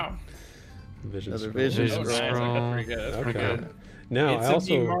 wow. Vision Another scroll. vision Oh, nice. scroll. That's pretty good. That's pretty Okay. good. Now It's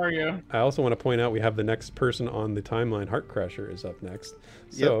a me Mario. I also want to point out we have the next person on the timeline. Heart Crusher is up next,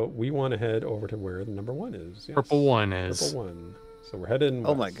 so we want to head over to where the number 1 is. Yes. Purple one is. Purple 1. So we're heading.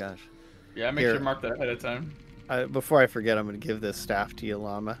 Oh my west. gosh. Yeah, make Here. sure to mark that ahead of time. Before I forget, I'm going to give this staff to you,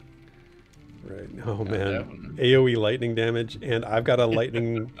 Llama. Right. Oh man. definitely. AoE lightning damage, and I've got a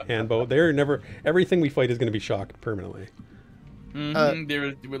lightning handbow. They're never. Everything we fight is going to be shocked permanently. Mm-hmm.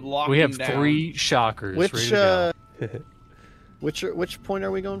 They would lock We have them down. 3 shockers ready Which to go. which point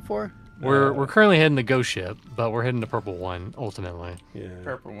are we going for? We're currently heading to Ghost Ship, but we're heading to Purple One ultimately. Yeah.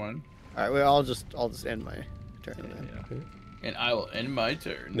 Purple one. All right, well, I'll just end my turn then. Okay. And I will end my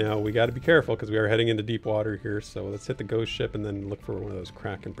turn. Now we got to be careful because we are heading into deep water here. So let's hit the ghost ship and then look for one of those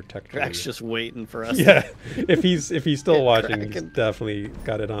Kraken protectors. Drax just waiting for us. Yeah, if he's still Get watching, he's Kraken. definitely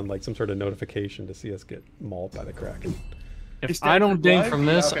got it on like some sort of notification to see us get mauled by the Kraken. If Is I don't Stanford ding live? from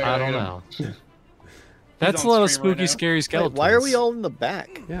this, Okay, I don't okay. know. That's a on lot of stream right spooky, now. scary Wait, skeletons. why are we all in the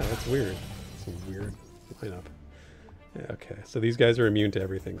back? Yeah, that's weird. It's a weird lineup. Yeah, okay, so these guys are immune to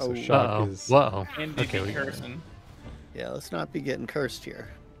everything. So Oh. shock Uh-oh. is. Whoa. And Okay, DP we Carson. Yeah, let's not be getting cursed here.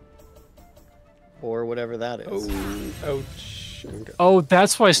 Or whatever that is. Oh, ouch. Okay. Oh,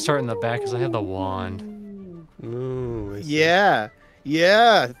 that's why I start in the back, because I have the wand. Oh, I see. Yeah,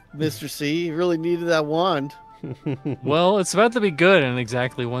 yeah, Mr. C, you really needed that wand. Well, it's about to be good in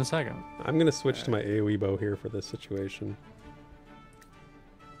exactly 1 second. I'm gonna switch to my AoE bow here for this situation.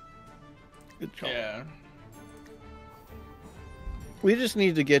 Good job. Yeah. We just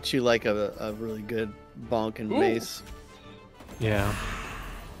need to get you like a really good bonk and Ooh. mace. Yeah.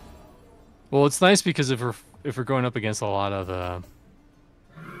 Well, it's nice because if we're going up against a lot of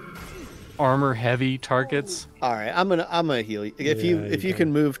armor heavy targets. All right, I'm gonna heal you. If Yeah, you you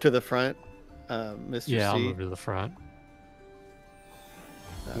can move to the front, Mr. Yeah, I'll C. move to the front.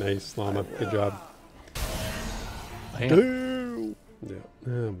 Nice, Llama. Good job. Bam. Yeah.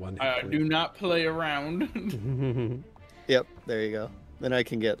 One hit I point. do not play around. Yep, there you go. Then I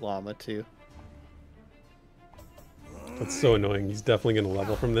can get Llama too. That's so annoying. He's definitely going to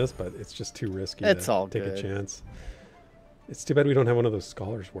level from this, but it's just too risky It's to all take good. a chance. It's too bad we don't have one of those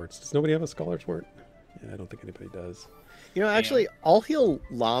Scholar's Warts. Does nobody have a Scholar's Wart? Yeah, I don't think anybody does. You know, actually, I'll heal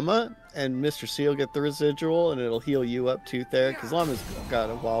Llama, and Mr. C will get the residual, and it'll heal you up too there, because Llama's got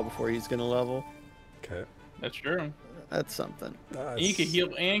a while before he's gonna level. Okay. That's true. That's something. And you can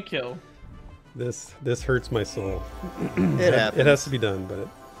heal and kill. This hurts my soul. It happens. It has to be done, but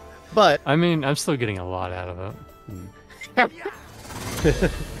But I mean, I'm still getting a lot out of it.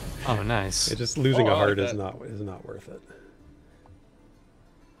 Oh, nice. it just losing Oh, a I heart like is that. not worth it.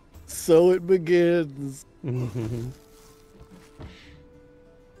 so it begins.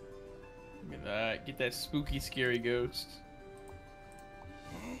 Get that spooky, scary ghost.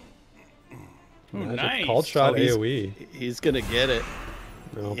 Oh, Magic nice. Called shot Oh, he's- AoE. He's gonna get it.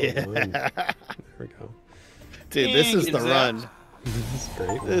 No, but Yeah. one. There we go. Dude, this is the Dang, run. This is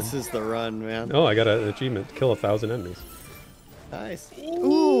great. This is the run, man. Oh, I got an achievement. Kill 1,000 enemies. Nice.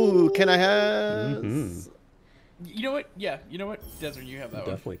 Ooh, can I have? Mhm. You know what? Yeah, you know what? Desert, you have that one.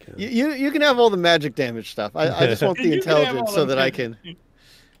 Definitely can. You can have all the magic damage stuff. I just want the You can have intelligence all so the that I magic. can.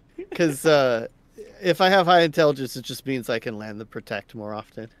 Because if I have high intelligence, it just means I can land the protect more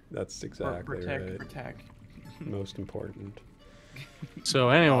often. That's exactly right. Protect. Most important. So,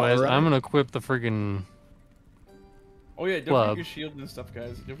 anyways, Alright. I'm gonna equip the friggin' Oh yeah, don't Club. forget your shield and stuff,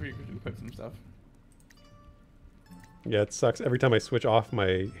 guys. Don't forget to equip some stuff. Yeah, it sucks. Every time I switch off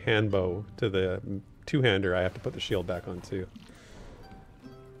my hand bow to the two-hander, I have to put the shield back on too.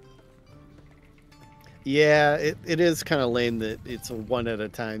 Yeah, it is kind of lame that it's a one at a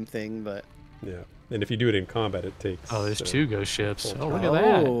time thing, but Yeah, and if you do it in combat, it takes. Oh, there's 2 ghost ships. full Oh, look time. at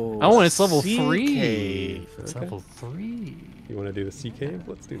that. Oh, and it's level sea 3. cave. It's Okay. level 3. You want to do the sea cave?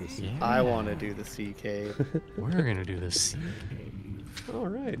 Let's do the sea. Yeah. I want to do the sea cave. We're gonna do the sea cave. All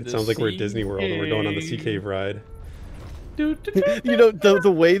right. It The sounds like we're at sea Disney World and we're going on the sea cave. cave ride. You know,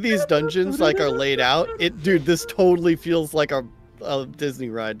 the way these dungeons like are laid out, dude, this totally feels like a Disney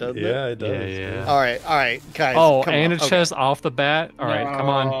ride, doesn't it? Yeah, it does. Yeah. All right, guys. Oh, come and on. a chest off the bat. All right, come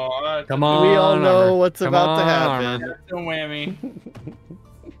on. No, Come on. We all know Armor. what's Come about to on, happen. Armor. Don't whammy.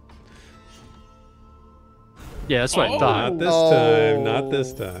 Yeah, that's what I Oh. thought. Not this time. Not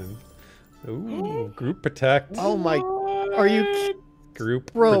this time. Ooh, group protect. Oh my, are you,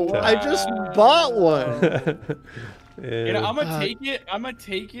 Group bro? protect. I just bought one. You know, I'm And gonna take it. I'm gonna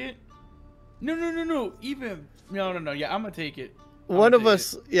take it. No. Even no. Yeah, I'm gonna take it. One of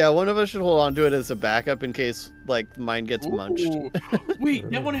us should hold on to it as a backup in case like mine gets munched. Ooh. Wait,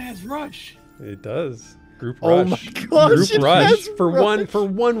 that one has rush. it does. Group Oh rush. my gosh, Group it rush has for rush.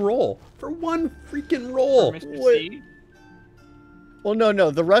 one roll. For one freaking roll. Mr. Wait. C. Well, no,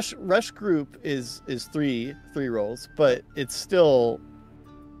 the rush group is three rolls, but it's still,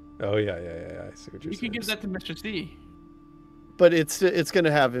 Oh yeah. I see what you're You saying. can give that to Mr. C. but it's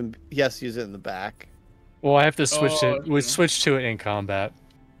gonna have him. He has to use it in the back. Well, I have to switch Oh, it. We okay. switch to it in combat.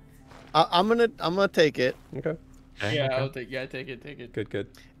 I'm gonna take it, Okay. Okay, Yeah, okay. I'll take. Yeah, take it. Good.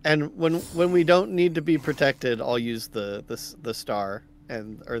 and when we don't need to be protected, I'll use the star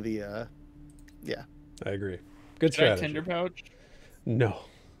or the yeah. I agree. Good Should I strategy. tinder pouch? No,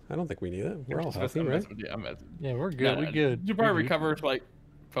 I don't think we need it. We're all healthy, right? I'm Yeah, we're good. We good. You probably recover like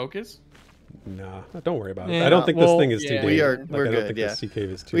focus. Nah, don't worry about it. Yeah, I don't think well, this thing is too yeah. dangerous. We are- Like, we're I don't good, think yeah. the sea cave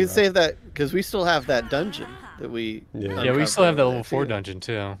is too We can rough. save that because we still have that dungeon that we. Yeah. Yeah, we still have that level uncovered 4 too. dungeon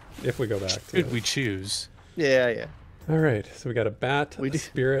too. If we go back to Should it. we choose? Yeah. All right, so we got a bat, We a do-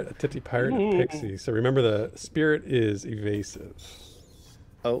 spirit, a tipsy pirate, and a pixie. So remember, the spirit is evasive.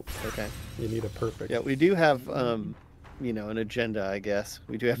 Oh, okay. You need a perfect. Yeah, we do have an agenda, I guess.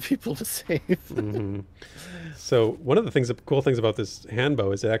 We do have people to save. Mhm. So one of the cool things about this hand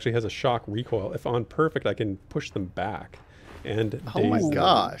bow is it actually has a shock recoil. If on perfect, I can push them back and Oh my daze them.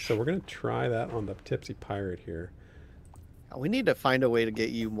 gosh. So we're gonna try that on the tipsy pirate here. We need to find a way to get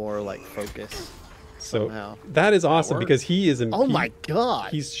you more like focus. So Somehow. that is awesome works. because he is. Oh my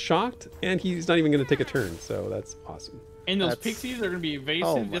god. He's shocked and he's not even going to take a turn. So that's awesome. And those That's- pixies are gonna be evasive.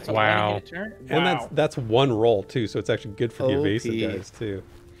 Oh my That's God. why I Wow. get a turn. And Wow. that's one roll too. So it's actually good for the OP. evasive guys too.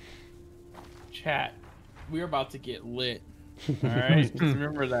 Chat. We're about to get lit. All right, just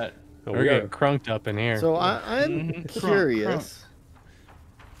remember that. Oh, We're we getting got crunked up in here. So I'm Mhm. curious.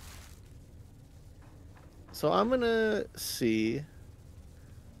 So I'm gonna see.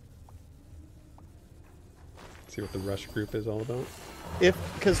 see what the rush group is all about.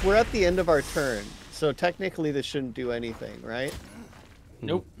 Because we're at the end of our turn, so technically this shouldn't do anything, right?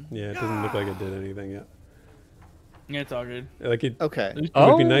 Nope. Yeah, it doesn't look like it did anything yet. Yeah, it's all good. Like it Okay. would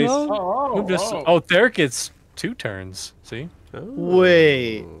Oh, be nice. no. Oh, Therek gets 2 turns. See? Oh,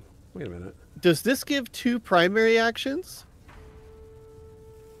 Wait. Wait a minute. Does this give 2 primary actions?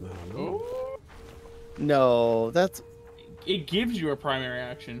 No. Oh. No, that's. It gives you a primary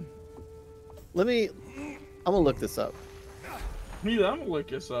action. I'm gonna look this up. I'm gonna look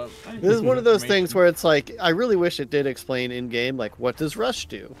this up. This is one of those things where it's like, I really wish it did explain in game, like, what does rush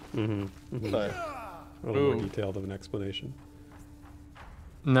do? Mm-hmm. But A little more Ooh. detailed of an explanation.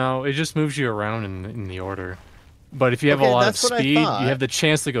 No, it just moves you around in the order. But if you have a Okay, lot of that's what I speed, you thought. have the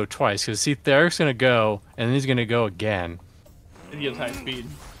chance to go twice. Because see, Therek's gonna go, and then he's gonna go again. It gives high speed.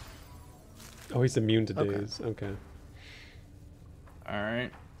 Oh, he's immune to Okay. daze. Okay. All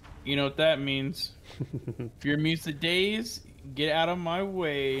right. You know what that means? If you're immune to days, get out of my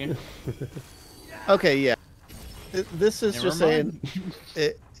way. okay, yeah. This is Never just saying,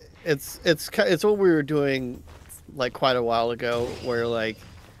 mind. it's what we were doing, like quite a while ago, where like,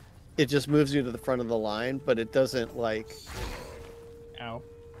 it just moves you to the front of the line, but it doesn't like Ow.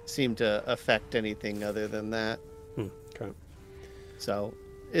 seem to affect anything other than that. Okay. So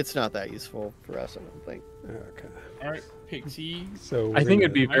it's not that useful for us, I don't think. Okay. All right, Pixie. So I think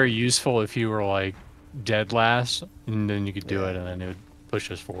it'd be gonna- very useful if you were like dead last, and then you could do it, and then it would push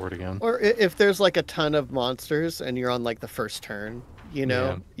us forward again. Or if there's like a ton of monsters and you're on like the first turn, you know,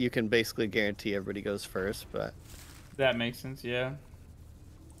 Yeah. you can basically guarantee everybody goes first. But That makes sense. Yeah.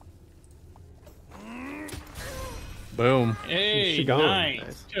 Boom. Hey,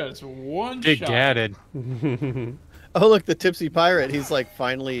 nice. Just one Get shot. gatted. Oh, look, the tipsy pirate. He's like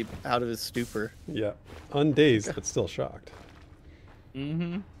finally out of his stupor. Yeah. Undazed, but still shocked.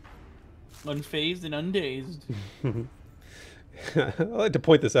 Mm-hmm. Unfazed and undazed. I like to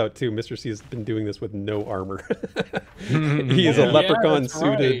point this out too. Mr. C has been doing this with no armor. He is a leprechaun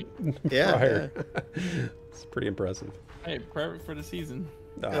suited prior. It's pretty impressive. Hey, perfect for the season.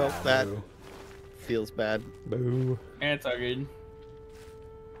 Oh, that feels bad. Boo. And it's all good.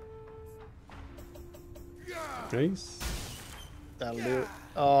 Nice. That'll do it.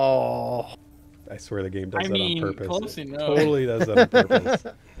 Oh. I swear the game does that on purpose. Close It enough. totally does that on purpose.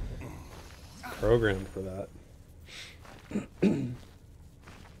 Programmed for that.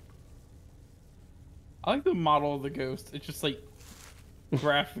 I like the model of the ghost. It's just like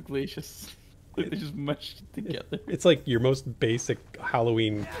graphically, it's just they just mushed together. It's like your most basic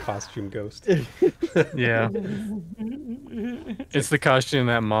Halloween costume ghost. Yeah. It's the costume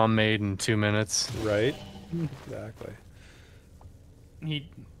that mom made in 2 minutes. Right? Exactly.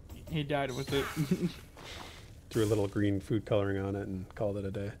 He died with it. Threw a little green food coloring on it and called it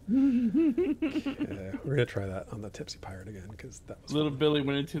a day. Yeah, we're gonna try that on the Tipsy Pirate again because that was Little fun. Billy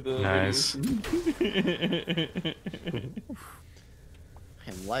went into the Nice.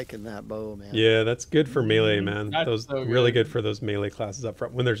 I'm liking that bow, man. Yeah, that's good for melee, man. That's Those so really good. good for those melee classes up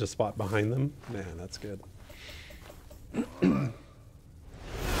front when there's a spot behind them. Man, that's good.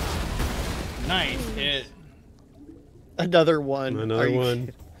 Nice hit. Another one. Are Another you one.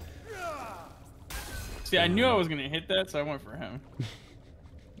 kidding? See, I knew I was gonna hit that, so I went for him. I'm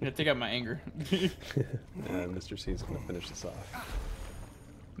gonna take out my anger. Mr. C is gonna finish this off.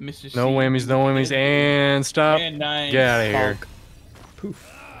 Mr. No C. whammies, no whammies, and stop. And nice. Get out of here.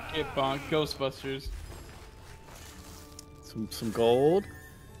 Poof. Get bonk. Ghostbusters. Some gold.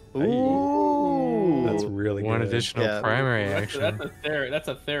 Hey. Ooh. That's really One good. additional Yeah. primary That's action. a Therek. That's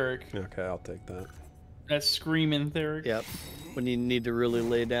a Therek. Okay, I'll take that. That's screaming Therek. Yep. When you need to really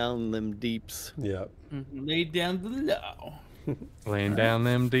lay down them deeps. Yep. Lay down the law. Laying down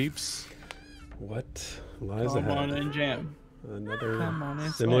them deeps. What lies Come ahead? on and jam. Another Come on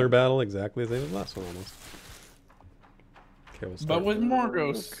and similar slam. battle, exactly as the last one almost. Okay, we'll start. But with more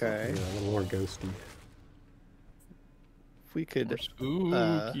ghosts. Okay. Yeah, a little more ghosty. If we could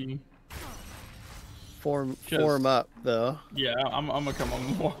Spooky. form Just- up though. Yeah, I'm gonna come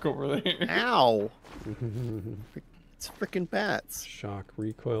and walk over there. Ow! It's freaking bats. Shock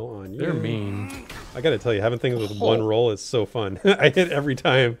recoil on you. They're mean. I gotta tell you, having things with one roll is so fun. I hit every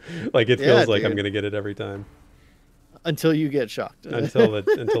time. Like it feels like I'm dude. gonna get it every time Until you get shocked. until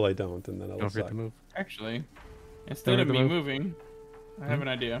I don't, and then it'll Don't forget suck. to move. Actually, instead Don't of hit the me move. moving, I have an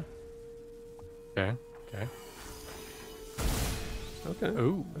idea. Okay. Okay. Okay.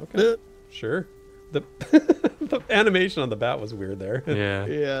 Ooh. Okay. Sure. The the animation on the bat was weird there. Yeah.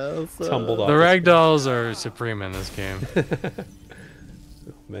 Yeah. Tumbled off. The ragdolls are supreme in this game.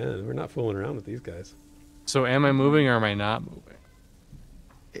 Oh, man, we're not fooling around with these guys. So am I moving or am I not moving?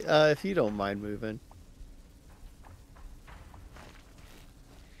 If you don't mind moving.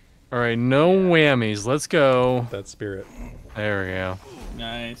 All right, no whammies. Let's go. That spirit. There we go.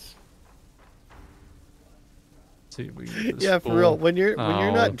 Nice. See if we can get this Yeah, for fool. real. When you're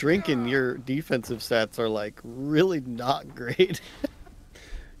Oh. not drinking, your defensive stats are like really not great.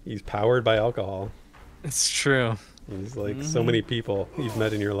 He's powered by alcohol. It's true. He's like so many people you've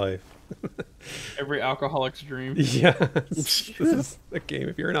met in your life. Every alcoholic's dream. Yeah. This is a game.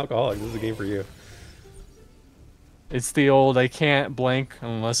 If you're an alcoholic, this is a game for you. It's the old I can't blank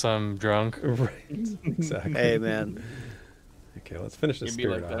unless I'm drunk. Right. Exactly. Hey, man. Okay, let's finish this It'd be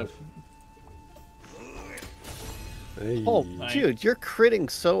spirit like that. off. Hey. Oh, Nice. dude, you're critting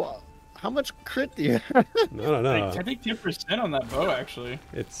so. How much crit do you have? No. I think 10% on that bow, actually.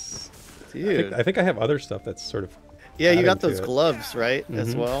 It's. Dude. I think I have other stuff that's sort of. Yeah, you adding got to those it. gloves, right?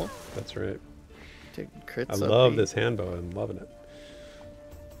 As Mhm. well. That's right. Taking crits I up, love Pete. this hand bow. I'm loving it.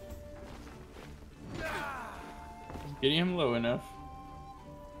 Getting him low enough.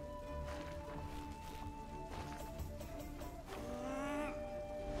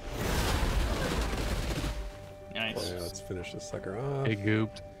 Nice. Oh, yeah, let's finish this sucker off. It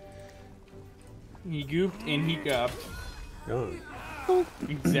gooped. He gooped and he gopped. Gone.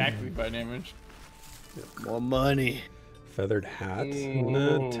 Exactly by damage. More money. Feathered hat.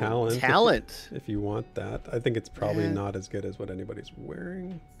 Ooh. Talent. Talent. If you want that. I think it's probably Yeah. not as good as what anybody's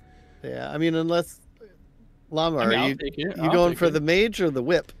wearing. Yeah, I mean, unless Llama, I mean, are I'll you take it. you I'll going take for it. the mage or the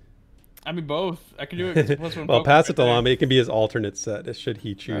whip? I mean, both. I can do it. 'cause it's plus one Well, focus pass it right to there. Llama. It can be his alternate set should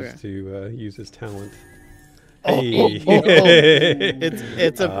he choose Okay. to use his talent.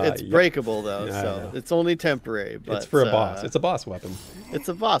 It's breakable though, Yeah, I so know. it's only temporary. But It's for a boss. It's a boss weapon. It's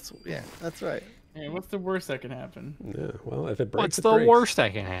a boss. Yeah, that's right. Hey, what's the worst that can happen? Yeah. Well, if it breaks, What's it the breaks. worst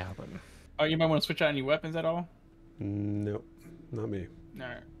that can happen? Oh, you might want to switch out any weapons at all? Nope, not me.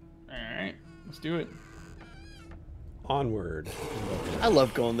 Alright. Let's do it. Onward. I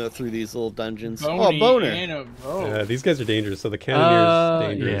love going through these little dungeons. Bony Boner. and a rogue. These guys are dangerous. So the cannoneer's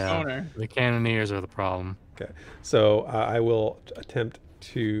dangerous. Yeah, Boner. the cannoneers are the problem. Okay. So I will attempt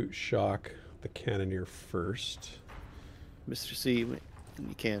to shock the cannoneer first. Mr. C, when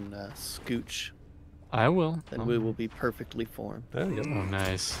you can scooch, I will. then we will be perfectly formed. There you Oh, go.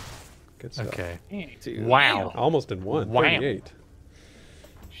 nice. Good stuff. Okay. Dude. Wow. Almost in one. Wow. 38.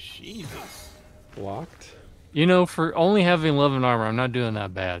 Jesus. Blocked. You know, for only having 11 armor, I'm not doing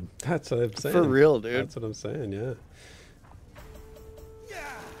that bad. That's what I'm saying. For real, dude. That's what I'm saying, yeah.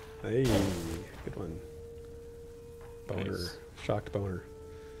 Hey, good one. Boner. Nice. Shocked boner.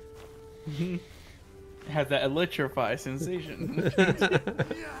 It has that electrify sensation. Some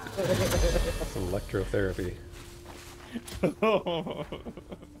electrotherapy.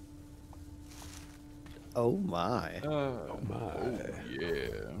 Oh my. Oh My. yeah.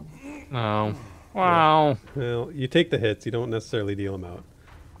 Oh. Wow. Well, you take the hits. You don't necessarily deal them out.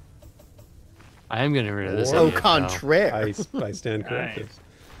 I am getting rid of this. Or- Au idiot, though. contraire. I stand corrected.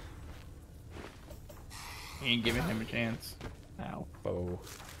 He ain't giving him a chance. Ow. Oh.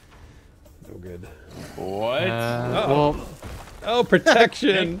 No good. What? Well, Oh,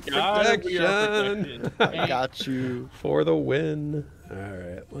 protection! Thank God we are Protection! protected. I got you. For the win.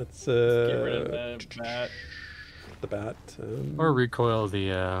 Alright, let's Get rid of that bat. the bat. or recoil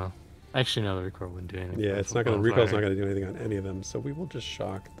the. Actually, no, the recoil wouldn't do anything. Yeah, it's not gonna recoil's not gonna do anything on any of them, so we will just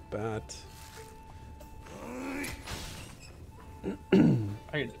shock the bat.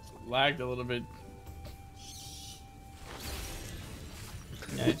 I just lagged a little bit.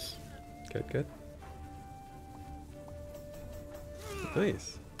 Nice. Good, good.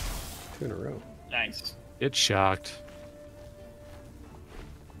 Nice. 2 in a row. Nice. It's shocked.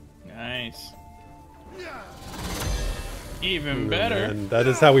 Nice. Even better. And that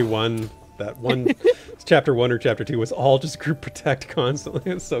is how we won that one. Chapter 1 or chapter 2 was all just group protect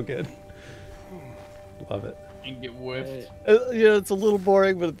constantly. It's so good. Love it. And get whiffed. You know, it's a little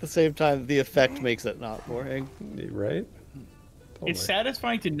boring, but at the same time, the effect makes it not boring. Right? It's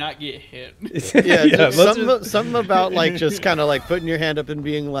satisfying to not get hit. Yeah, just let's something about like just kind of like putting your hand up and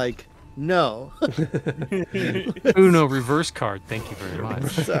being like, no. Uno reverse card. Thank you very much.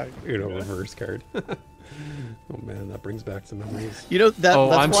 Sorry. reverse card. Oh man, that brings back some memories. You know that. Oh,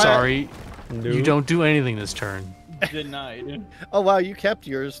 that's I'm why sorry. No. You don't do anything this turn. Denied. Oh wow, you kept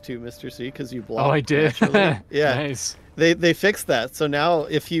yours too, Mr. C, because you blocked. Oh, I did. naturally. Yeah, Nice. they fixed that. So now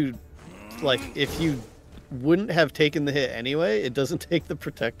if you wouldn't have taken the hit anyway, it doesn't take the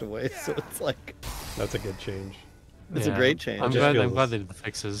protect away. So it's like That's a good change. it's a great change. I'm Just glad feels- they did the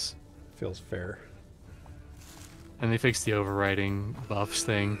fixes. Feels fair. And they fixed the overriding buffs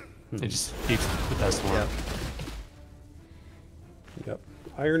thing. It just keeps the best one. Yeah. Yep.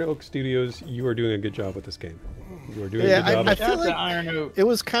 Iron Oak Studios, you are doing a good job with this game. You are doing Yeah, a good job. I of- feel Shout out to like Iron Oak. it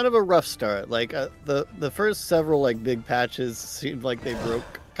was kind of a rough start. Like the first several like big patches seemed like they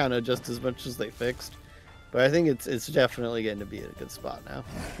broke kind of just as much as they fixed. But I think it's definitely getting to be at a good spot now.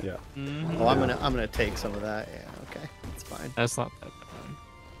 yeah. Oh, I'm gonna take some of that. Yeah, okay, that's fine. That's not that bad.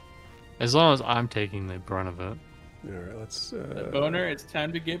 As long as I'm taking the brunt of it. All right, let's. Boner, it's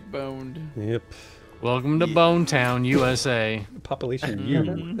time to get boned. Yep. Welcome to Bone Town, USA. Population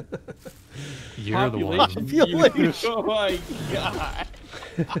U. You're the one. Population. Oh my god.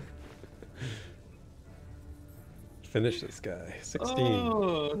 Finish this guy. 16.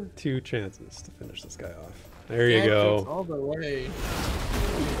 Oh, 2 chances to finish this guy off. There you go. All the way.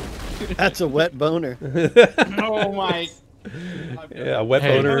 That's a wet boner. Oh my. Yeah, a wet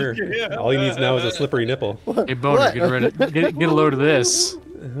Hey. boner. All he needs now is a slippery nipple. Hey, Boner, What? get a load of this.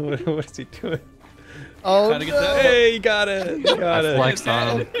 What is he doing? Oh Trying to get that- no! Hey, you got it. You got I it. flexed on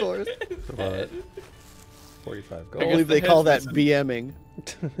him. Of course. Love it. 45 I gold. believe the they call that head's BMing.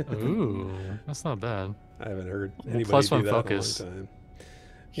 Ooh, that's not bad. I haven't heard anybody Plus do one that focus. in a long time.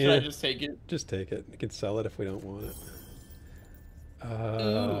 Should I just take it? Just take it. You can sell it if we don't want it.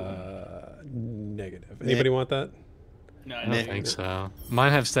 Negative. Anybody want that? No, I don't think so.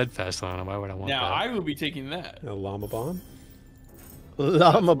 Mine have steadfast on them. Why would I want Now that? I will be taking that. A llama bomb?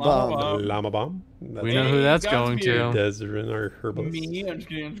 Llama Llama bomb. bomb. Llama bomb? That's We know who that's Hey, going to. Desryn, our herbalist. Me? I'm just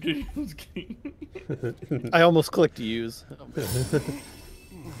kidding. I'm just kidding. I'm just kidding. I almost clicked use.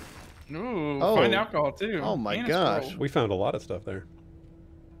 Ooh, Oh. find alcohol too. Oh my And a gosh. scroll. We found a lot of stuff there.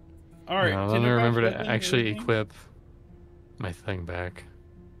 All right. No, let me Tinder remember box, to weapons, actually everything? equip my thing back.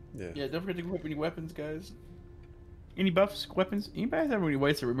 Yeah, don't forget to equip any weapons, guys. Any buffs, weapons? Anybody have any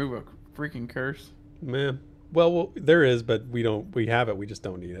ways to remove a freaking curse? Man. Well, there is, but we don't. We have it. We just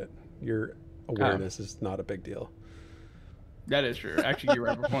don't need it. Your awareness is not a big deal. That is true. Actually, you're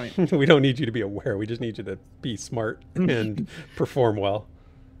right for point. We don't need you to be aware. We just need you to be smart and perform well.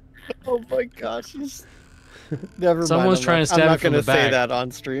 Oh my gosh. Never mind. Someone's trying to stab I'm you not from going to the say back. that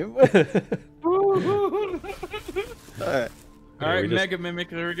on stream. All right. All right, we just- Mega Mimic,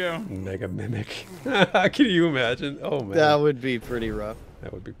 there we go. Mega mimic. Can you imagine? Oh man, That would be pretty rough.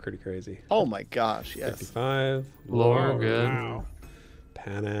 that would be pretty crazy. Oh my gosh, yes. 55. Lore, good. Wow.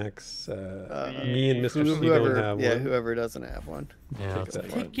 Panax. Me and Mr. C Whoever, don't have yeah, one. whoever doesn't have one. Yeah. Take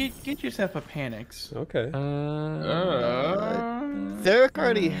that one. Get yourself a Panix. Okay. Therek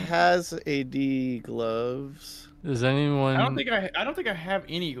already has AD gloves. Does anyone? I don't think I have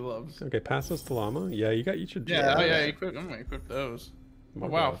any gloves. Okay, pass those to Llama. Yeah, you should. Yeah, try yeah, that. I'm gonna equip those. More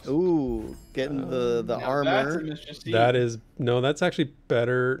Wow. gloves. Ooh, getting the Now armor. that's a Mr. C. That is no. That's actually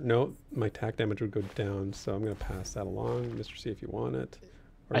better. No, my attack damage would go down, so I'm gonna pass that along, Mr. C, if you want it.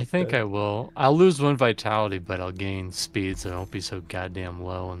 Or I think I will. I'll lose 1 vitality, but I'll gain speed, so I won't be so goddamn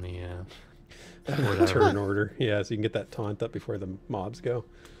low in the whatever. turn order. Yeah, so you can get that taunt up before the mobs go.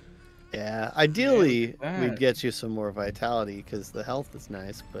 Yeah, ideally Yeah, we'd that. get you some more vitality because the health is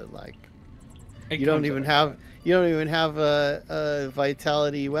nice, but like It you don't comes even up. have a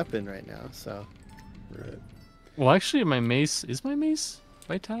vitality weapon right now. So Right. Well, actually, my mace is my mace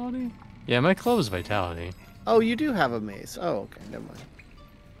vitality. Yeah, my club is vitality. oh, you do have a mace. Oh, okay, never mind.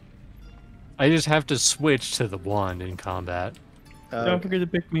 I just have to switch to the wand in combat. Don't Okay. forget to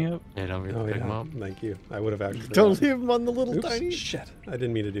pick me up. Yeah, don't forget Oh to pick yeah. 'em up. Thank you. I would have actually. Don't forgotten. leave him on the little Oops, tiny. shit. I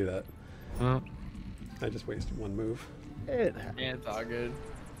didn't mean to do that. Well, I just wasted one move. It happens. Yeah, it's all good.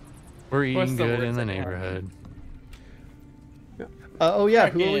 we're What's eating the good worst in the that can happen? neighborhood. Oh yeah,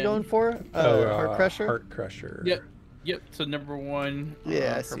 who are we Again. going for? Heart Crusher. Heart Crusher. Yep. So number one.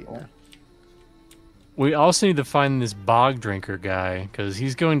 Yeah, I see purple. now. We also need to find this bog drinker guy because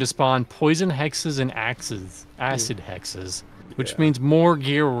he's going to spawn poison hexes and acid hexes, which Yeah. means more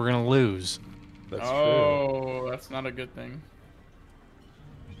gear we're gonna lose. That's true. Oh, that's not a good thing.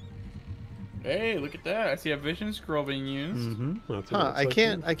 Hey, look at that! I see a vision scroll being used. Mm-hmm. That's what it Huh? looks I like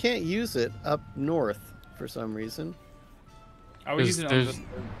can't. to me. I can't use it up north for some reason. I was using it on There's- this.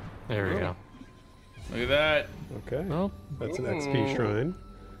 There we go. Look at that! Okay. Well, That's an Ooh. XP shrine.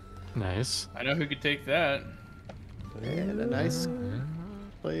 nice. I know who could take that. And a nice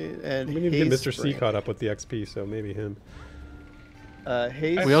play. And We need to get haste Mr. C ring. caught up with the XP, so maybe him.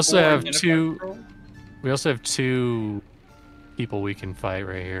 Haste. We also Four have identified two- scroll. We also have 2 people we can fight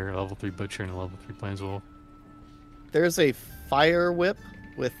right here: a level 3 butcher and a level 3 planeswolf. There's a fire whip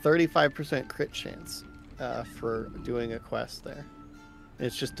with 35% crit chance for doing a quest there.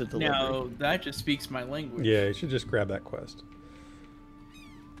 It's just a delivery. Now that just speaks my language. Yeah, you should just grab that quest.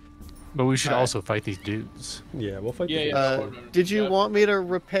 But we should Alright. also fight these dudes. Yeah, we'll fight Yeah, the yeah. Did you Yeah. want me to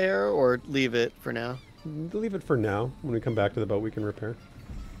repair or leave it for now? Leave it for now. When we come back to the boat, we can repair.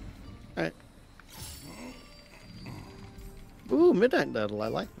 Alright. Ooh, Midnight Nettle. I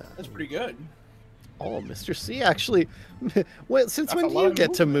like that. That's pretty good. Oh, Mr. C actually. Well, since That's when a do lot you of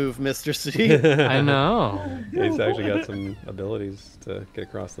get to move, Mr. C? I know. He's actually got some abilities to get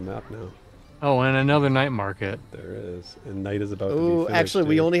across the map now. Oh, and another night market. There is. And night is about to be Oh, finished. actually,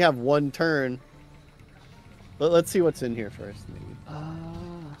 we too. only have one turn. Let's see what's in here first. Maybe.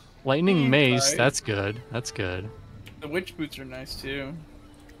 Lightning mace. Right. That's good. That's good. The witch boots are nice too.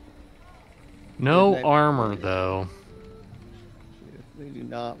 No Midnight armor market. though. We do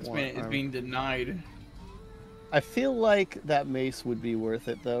not It's, want. it's armor. being denied. I feel like that mace would be worth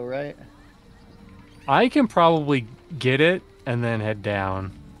it, though, right? I can probably get it and then head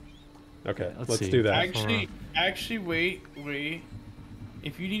down. Okay, Let's let's see. do that. Actually, wait.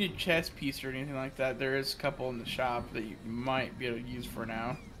 If you need a chest piece or anything like that, there is a couple in the shop that you might be able to use for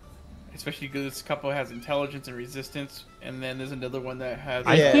now. Especially because this couple has intelligence and resistance, and then there's another one that has.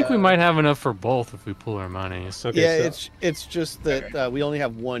 I Yeah. think we might have enough for both if we pool our monies. Okay, Yeah, so, it's just that Okay. we only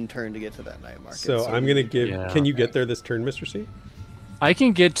have one turn to get to that night market. so I'm going to give... Yeah. Can you get there this turn, Mr. C? I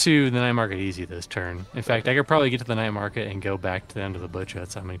can get to the night market easy this turn. In fact, I could probably get to the night market and go back to the end of the butcher.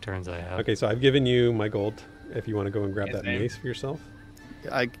 That's how many turns I have. Okay, so I've given you my gold if you want to go and grab Yeah, that same. mace for yourself.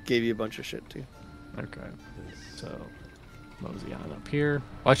 I gave you a bunch of shit too. Okay. So, mosey on up here.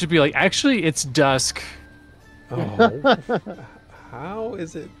 Well, I should be like, actually, it's dusk. Oh. How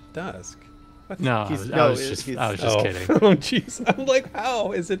is it dusk? No, I He's- was, no, I was it- just, I was just oh. kidding. Oh, jeez. I'm like,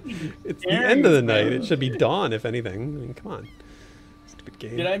 how is it? It's the end of the night. It should be dawn, if anything. I mean, come on. Stupid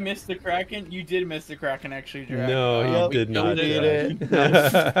game. Did I miss the Kraken? You did miss the Kraken, actually, Drac. No, you did not.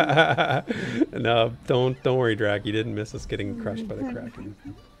 No, don't worry, Drac. You didn't miss us getting crushed by the Kraken.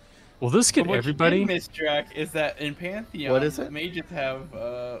 Will this get What everybody? you did miss, Drac, is that in Pantheon, What is it? mages have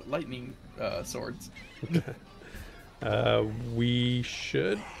lightning swords. We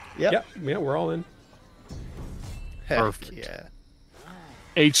should. Yep. Yeah, we're all in. Heck Perfect. yeah.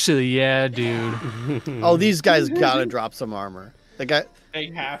 H to the yeah, dude. Oh, these guys gotta drop some armor. The guy, They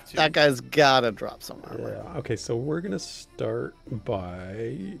have to. that guy's gotta drop some armor. Yeah. Okay, so we're gonna start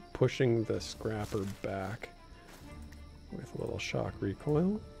by pushing the scrapper back with a little shock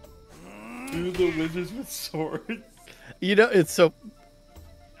recoil. Do the wizards with swords. You know, it's so.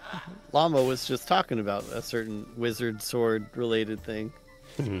 Llama was just talking about a certain wizard sword related thing.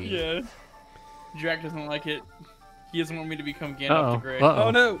 Yeah. Drac doesn't like it. He doesn't want me to become Gandalf the Grey. Uh-oh.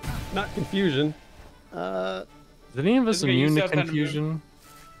 Oh no, not confusion. Uh, Is any of us It's okay, you immune still to have time to move. confusion?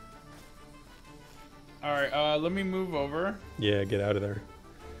 Alright, let me move over. Yeah, get out of there.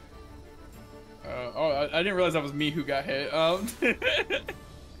 I didn't realize that was me who got hit. Oh.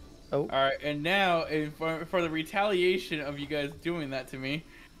 Alright, and now, for the retaliation of you guys doing that to me,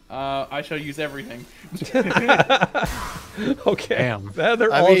 I shall use everything. Okay. Damn.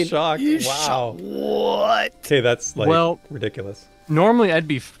 They're I all mean, shocked. Wow. What? Okay, that's like Well- ridiculous. Normally I'd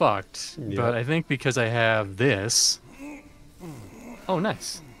be fucked, Yeah. but I think because I have this. Oh,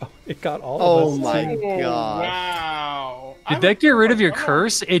 nice. It got all Oh of us. my too. god. Wow. Did that get rid of your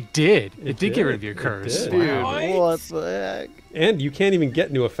curse? It did. It did get rid of your It curse. did. Dude, Wow. what the heck? And you can't even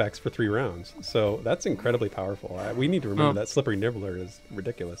get new effects for 3 rounds. So that's incredibly powerful. We need to remember Oh. that Slippery Nibbler is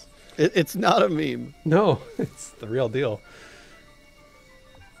ridiculous. It's not a meme. No, it's the real deal.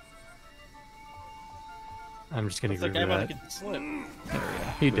 I'm just gonna It's get like rid I'm of about to that. get the slip.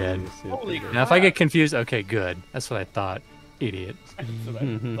 He did. Nice, yeah, Holy pretty good. Now if I get confused, okay, good. That's what I thought. Idiot. That's what I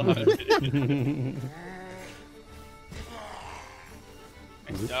thought.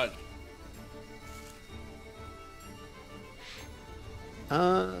 Nice dodge.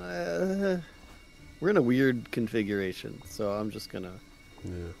 We're in a weird configuration, so I'm just gonna.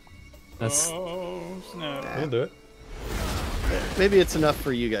 Yeah, That's Oh, snap. we'll do it. Maybe it's enough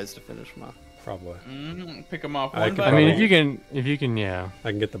for you guys to finish them off. Probably. Pick them off I one could by I mean one. if you can yeah. I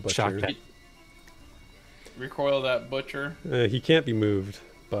can get the Shock butcher. that. Recoil that butcher. He can't be moved,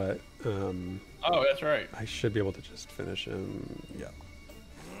 but Oh, that's right. I should be able to just finish him. Yeah.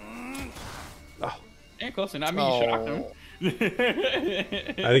 Oh, Yeah, close enough. I mean, you shocked him.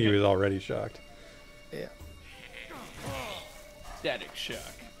 I think he was already shocked. Yeah. Static shock.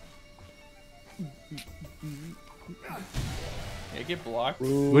 Yeah, get blocked.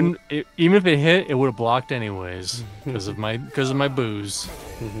 Wouldn't even if it hit, it would have blocked anyways because of my booze.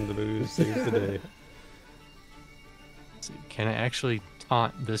 The booze saves the day. Let's see, can I actually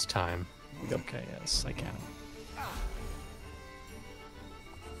taunt this time? Okay, yes, I can.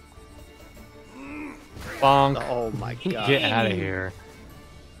 Bonk. Oh my god. Get out of here.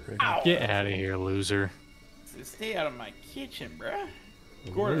 Ow. Get out of here, loser. Stay out of my kitchen, bruh.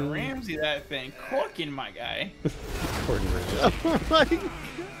 Gordon Ramsay, that thing. Cooking, my guy. Gordon Ramsay. Oh my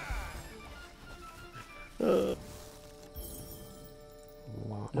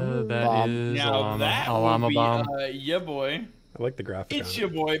god. That Bomb. is Now a llama, that a llama would be, bomb. yeah, boy. I like the graphic. It's on your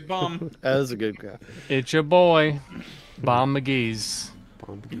it. boy, Bum. That was a good graph. It's your boy, Bomb McGee's.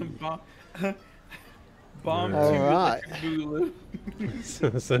 Bomb. Bomb All to right. the Bulu.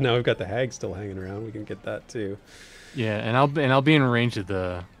 So now we've got the hag still hanging around. We can get that too. Yeah, and I'll be in range of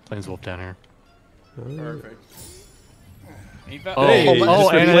the Planeswolf down here. Perfect. Oh, Hey, oh,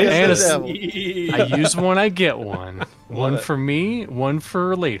 just and replace a, it. I use one, I get one. One it. for me, one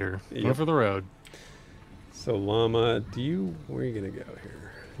for later, one Yep. for the road. So Llama, where are you gonna go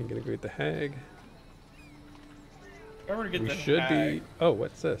here? You gonna go get the hag? I want to get We the should hag. be. Oh,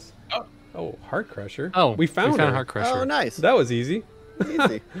 what's this? Oh. Oh, Heart Crusher. Oh, we found her. Heart Crusher. Oh, nice. That was easy.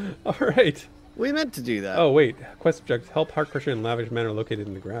 Easy. All right. We meant to do that. Oh wait, quest object: help Heart Crusher in lavish manner located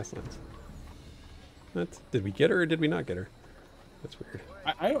in the grasslands. Did we get her or did we not get her? That's weird.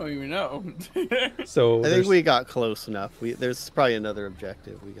 I don't even know. So I think there's- we got close enough. There's probably another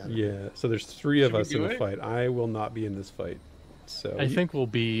objective we got. Yeah. So there's 3 of Should we us in do the it? fight. I will not be in this fight. So I think we'll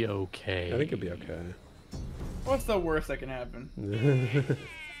be okay. I think it'll be okay. What's the worst that can happen?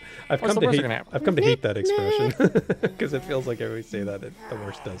 I've What's come the to worst that hate. can happen? I've come to hate that expression because it feels like every we say that, the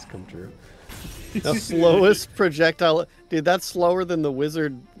worst does come true. The slowest projectile. Dude, that's slower than the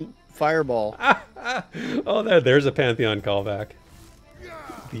wizard fireball. Oh, there's a Pantheon callback.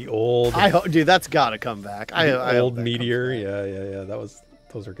 The old, Dude, that's gotta come back. I the hope old that meteor. comes back. Yeah.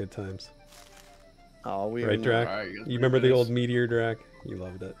 Those are good times. Oh, we Right, Drac? Alright, You remember the old meteor, Drac? You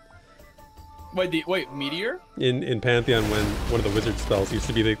loved it. Wait, meteor? In Pantheon, when one of the wizard spells used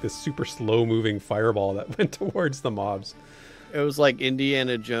to be like this super slow-moving fireball that went towards the mobs. It was like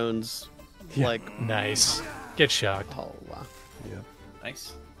Indiana Jones, Yeah. like. Nice. Get shocked. Oh wow. Yep.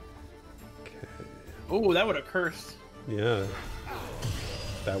 Nice. Okay. Oh, that would have cursed. Yeah.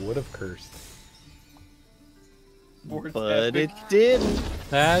 That would have cursed. Board's But epic. it didn't.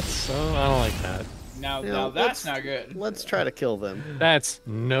 That's I don't like that. Now You know, that's let's- not good. Let's try to kill them. That's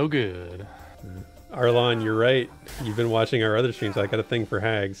no good. Arlon, you're right. You've been watching our other streams. I got a thing for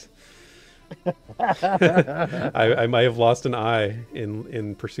hags. I might have lost an eye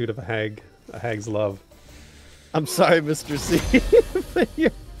in pursuit of a hag's love. I'm sorry, Mr. C. but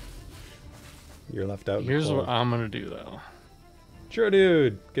You're left out. in the Here's cold. what I'm gonna do though. Sure,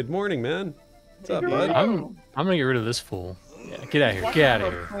 dude. Good morning, man. What's up, bud? I'm gonna get rid of this fool. Yeah, get out of here. Get out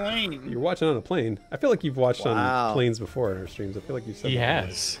of here. Plane. You're watching on a plane. I feel like you've watched Wow. on planes before in our streams. I feel like you said He that.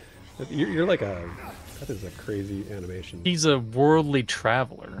 has. You're like a. That is a crazy animation. He's a worldly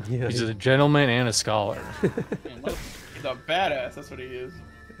traveler. Yeah, He's he- a gentleman and a scholar. He's a badass. That's what he is.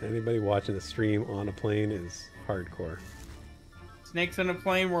 Anybody watching the stream on a plane is hardcore. Snakes on a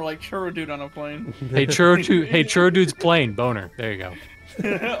plane. We're like churro dude on a plane. Hey churro dude's plane, boner. There you go.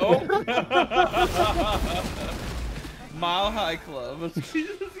 Oh. Mile High Club.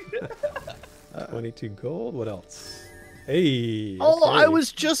 22 gold. What else? Hey. Oh, okay. I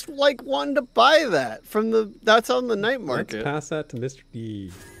was just like wanting to buy that from the. That's on the night Let's market. pass that to Mr.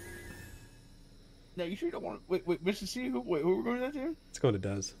 D. No, you sure you don't want? Wait, Mr. C. Who we're going to that to? It's going to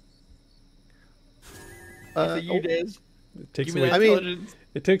Dez. Is it you, Dez? It takes Give me away. that I mean- intelligence.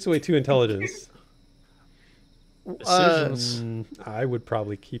 It takes away 2 intelligence. Decisions. I would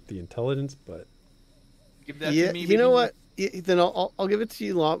probably keep the intelligence, but Give that Yeah, to me. you know baby. what? Then I'll give it to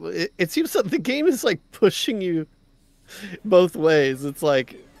you, Lom. It seems that the game is like pushing you both ways. It's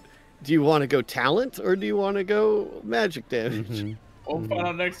like, do you want to go talent or do you want to go magic damage? mhm. We'll find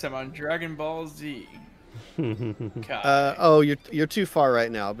out next time on Dragon Ball Z. God. Oh, you're too far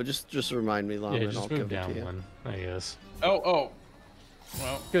right now, but just remind me, Lom, Yeah, and I'll just move give it to down you. one, I guess. Oh.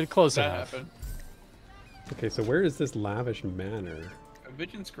 Well, Good, close that enough. happened. Okay, so where is this lavish manor? A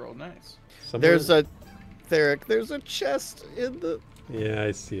vision scroll, nice. Somewhere- There's a Therek. There's a chest in the. Yeah,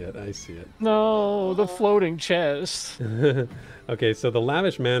 I see it. I see it. No, the floating chest. Okay, so the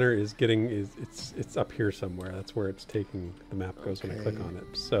lavish manor is getting it's up here somewhere. That's where it's taking the map goes when I click Okay. on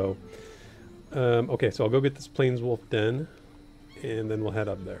it. So okay, so I'll go get this Plains Wolf Den, and then we'll head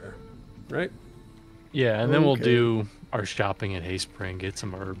up there, right? Yeah, and then we'll Okay. do our shopping at Hayspring, get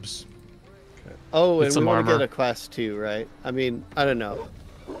some herbs. Oh, Get and some we want to armor. get a quest too, right? I mean, I don't know.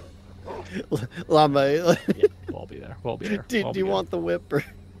 Llama, Yeah, we'll all be there. We'll be there. do We'll be you good. want the whip or?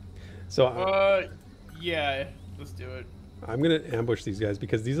 So Yeah, let's do it. I'm gonna ambush these guys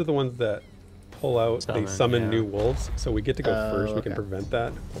because these are the ones that pull out. They Summon, summon yeah. new wolves, so we get to go first. We can okay. prevent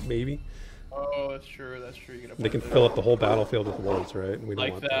that, maybe. Oh, that's true. That's true. You gotta They put can it fill there. up the whole battlefield with wolves, right? And we don't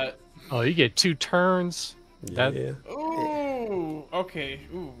like want that. Oh, you get 2 turns. that. That- Yeah. Ooh. Okay.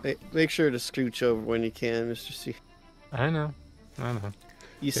 Ooh. Make sure to scooch over when you can, Mr. C. I know.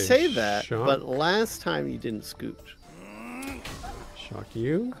 You Okay, say that, shock. but last time you didn't scooch. Shock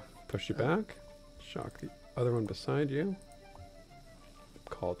you. Push you back. Shock the other one beside you.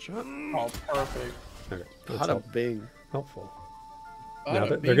 Call shot. Oh, perfect. Okay. That's Bada bing. helpful. Bada Now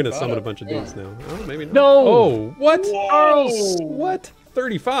they're bing, going to summon a bada bunch of boom. dudes now. Oh, maybe not. No! Oh, what? Whoa! Charles! What?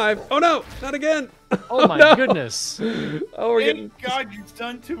 35? Oh, no! Not again! Oh my no! goodness. Oh, we're getting Thank God you've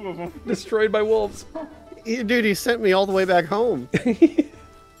done 2 of them. destroyed by wolves. Dude, he sent me all the way back home.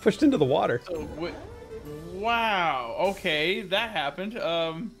 Pushed into the water. So, wow. Okay, that happened.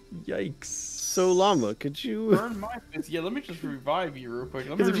 Yikes. So, Llama, could you? Burn my fist. Yeah, let me just revive you real quick.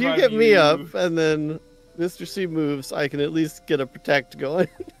 Let me Because if you revive get me you. up and then Mr. C moves, I can at least get a protect going.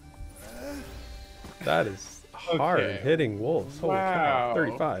 That is hard Okay. hitting wolves. Holy cow. Wow.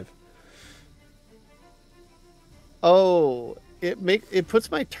 35. Oh, it puts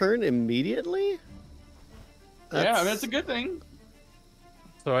my turn immediately. Yeah, I mean, it's a good thing.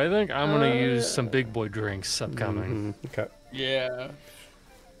 So I think I'm going to use some big boy drinks upcoming. Mhm. Okay. Yeah.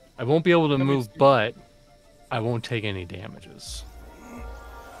 I won't be able to Let me move, see. but I won't take any damages.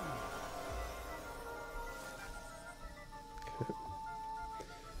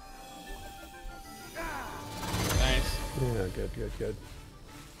 Nice. Yeah, good.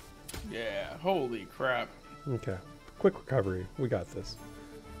 Yeah. Holy crap. Okay. Quick recovery. We got this.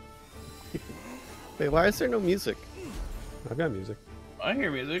 Wait, why is there no music? I've got music. I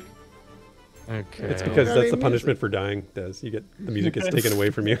hear music. Okay. It's because got that's any the punishment for dying, Des. You get the music gets taken away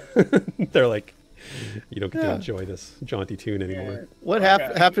from you. They're like, You don't get to enjoy this jaunty tune anymore. What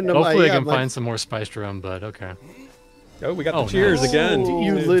happened to Hopefully my... I can find some more spiced rum, but okay. Oh, we got the cheers again.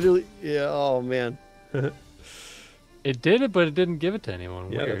 You literally... Yeah, oh, man. It did it, but it didn't give it to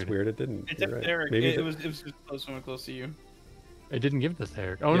anyone. Yeah, Weird. that's weird. It didn't. It's You're right. Therek. Maybe It was just close, someone close to you. It didn't give it to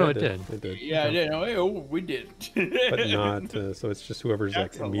Therek. Oh, yeah, no, it did. It did. Yeah, I did. Oh, we did. But not. So it's just whoever's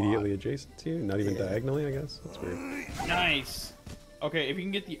That's like a immediately adjacent to you, not even diagonally, I guess. That's weird. Nice. Okay, if you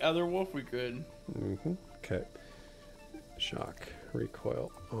can get the other wolf, we could. Okay. Shock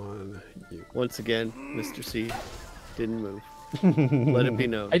recoil on you. Once again, Mr. C didn't move. Let it be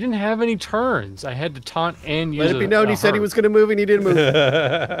known. I didn't have any turns. I had to taunt and use Let it be known he said he was going to move and he didn't move.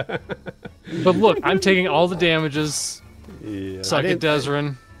 But look, I'm taking all the damages. Yeah. Suck it,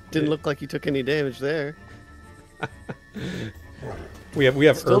 Desryn. Didn't look like you took any damage there. We have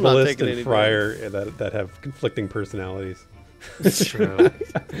Still not herbalist taking and any friar that have conflicting personalities. It's true.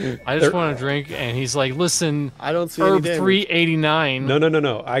 I just want to drink, and he's like, "Listen, I don't see herb any damage. 389."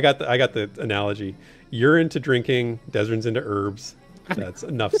 No. I got the analogy. You're into drinking. Desryn's into herbs. That's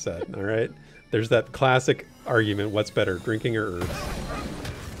enough said. All right. There's that classic argument. What's better, drinking or herbs?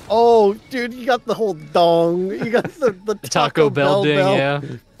 Oh, dude, you got the whole dong. You got the Taco Bell ding, yeah.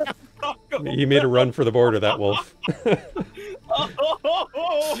 He made a run for the border. That wolf.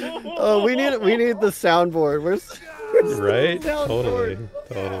 Oh, we need the soundboard. Where's Right? the soundboard? Totally.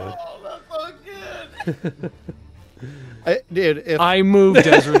 Oh, that's so good. Dude, if I moved,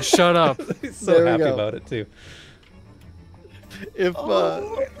 Desryn. Shut up. He's There so we happy go. about it too.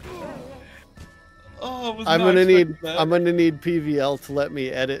 I'm gonna need PVL to let me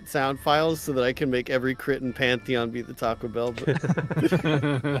edit sound files so that I can make every crit in Pantheon be the Taco Bell.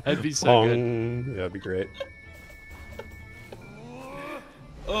 That'd be so good. Yeah, that'd be great.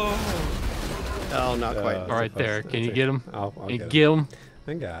 Oh, not quite. All right, there. Can you Okay. get him? I'll Can you get him. get him?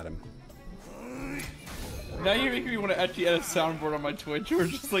 I got him. Now you're making me want to actually add a soundboard on my Twitch or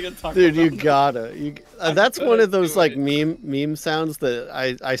just like a Taco Dude, Bell. you gotta. That's one of those like meme sounds that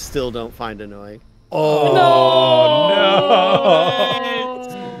I still don't find annoying. Oh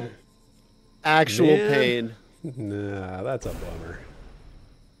no! Actual Man. pain. Nah, that's a bummer.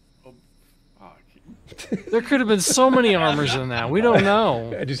 There could have been so many armors in that. We don't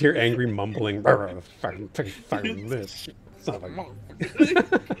know. I just hear angry mumbling. Fucking this. Son of a-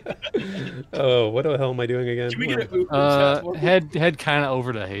 Oh, what the hell am I doing again? Can we get a oop chat for- Head kind of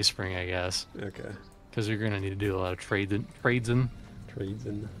over to Hayspring, I guess, Okay. because you're gonna need to do a lot of trades in. Trades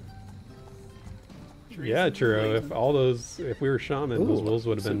in. Yeah, Churro. If we were shaman, those wolves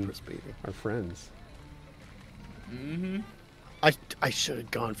would have been super speedy. our friends. I should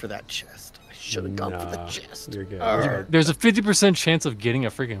have gone for that chest. I should have gone for the Nah, chest. You're good. Arr. There's a 50% chance of getting a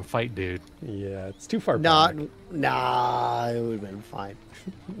freaking fight, dude. Yeah, it's too far Not, back. nah, it would have been fine.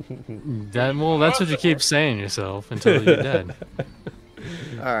 That's what you keep saying yourself until you're dead.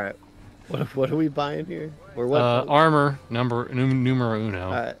 All right, what are we buying here? Or what? Armor numero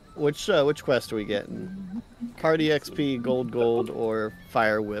uno. Which quest are we getting? Party XP, gold, or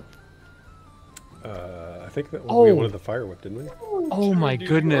fire whip? I think that we wanted the fire whip, didn't we? Oh my Dude,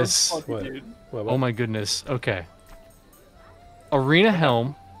 goodness. What? dude. What? Oh my goodness. Okay. Arena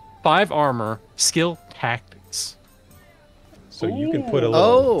helm, 5 armor, skill tactics. So you can put a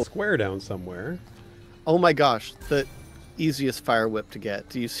little Oh. square down somewhere. Oh my gosh, the easiest fire whip to get.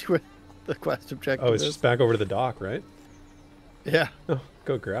 Do you see what the quest objective Oh, it's is? just back over to the dock, right? Yeah. Oh,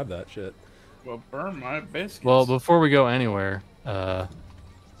 go grab that shit. Well, burn my biscuits. Well, before we go anywhere,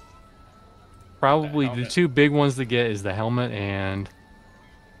 probably the 2 big ones to get is the helmet and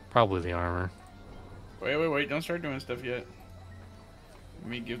probably the armor. Wait. Don't start doing stuff yet. Let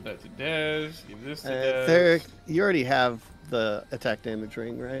me give that to Des. Give this to Des. Therek, you already have the attack damage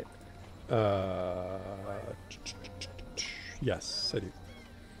ring, right? Yes, I do.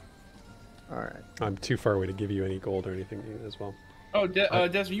 All right. I'm too far away to give you any gold or anything as well. Oh, Des,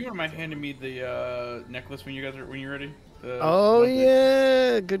 you wouldn't mind handing me the necklace when you're ready? Oh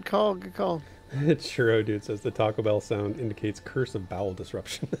yeah, good call. Churro dude says the Taco Bell sound indicates curse of bowel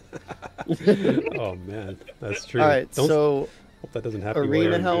disruption. Oh man, that's true. All right, Don't- so hope that doesn't happen. while arena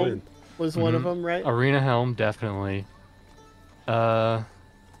you're helm doing- was one of them, right? Arena helm, definitely.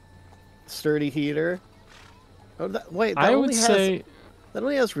 Sturdy heater. Oh, wait, that I only would has say, that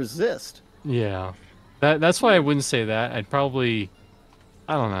only has resist. yeah. That's why I wouldn't say that. I'd probably,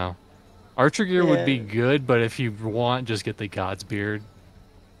 I don't know. Archer gear would be Yeah. good, but if you want, just get the God's Beard.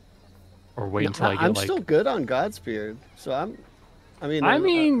 Or wait until I get I'm like. still good on Godspeed, so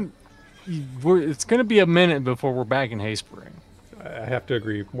It's gonna be a minute before we're back in Hayspring. I have to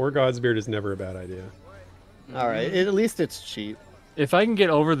agree. More Godsbeard is never a bad idea. all right. At least it's cheap. If I can get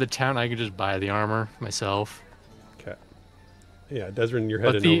over the town, I can just buy the armor myself. Okay. Yeah, Desryn, you're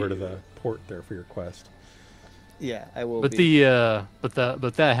heading over to the port there for your quest. Yeah, I will. But be. but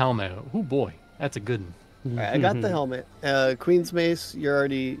that helmet. Oh boy, that's a good one. All right, I got the helmet. Queen's mace.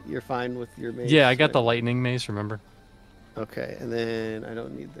 You're fine with your mace. Yeah, I got right? the lightning mace. Remember? Okay, and then I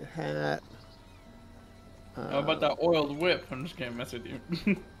don't need the hat. How about that oiled whip? I'm just gonna mess with you.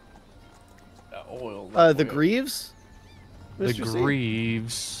 That oiled. The whip. greaves. The Mr. C?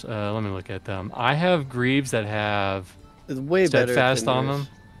 greaves. Let me look at them. I have greaves that have It's way better. steadfast than on yours. them.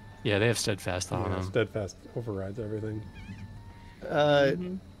 Yeah, they have steadfast on them. Steadfast overrides everything.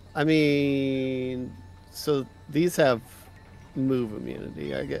 I mean, so these have move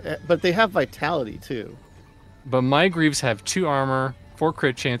immunity, I get, but they have vitality too. But my greaves have 2 armor, 4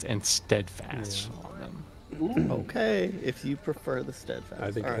 crit chance, and steadfast on them. Okay, if you prefer the steadfast. I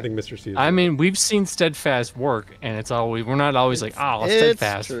think All I right. think Mr. C. Is I right. mean, we've seen steadfast work, and we're not always like, oh,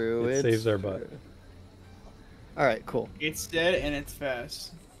 steadfast. It's true. it it's saves our true. butt. All right, cool. It's dead and it's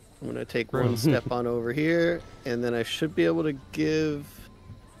fast. I'm gonna take one step on over here, and then I should be able to give.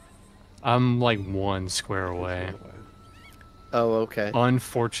 I'm like 1 square away. Oh, okay.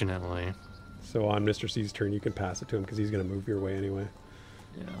 Unfortunately. So on Mr. C's turn, you can pass it to him because he's going to move your way anyway.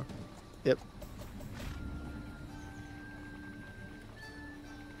 Yeah. Yep.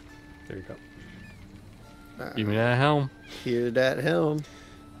 There you go. Give me that helm. Hear that helm.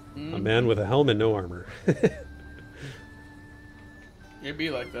 A man with a helmet, no armor. It'd be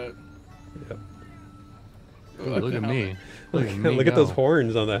like that. Yep. Ooh, look at me. Look at me. Look at go. those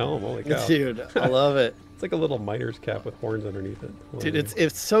horns on the helm. Holy cow. Dude, I love it. It's like a little miner's cap with horns underneath it. Dude,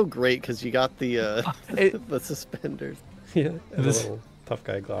 it's so great because you got the the suspenders. Yeah, and a This- little tough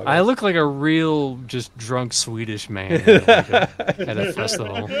guy goggles. I look like a real, just drunk Swedish man at a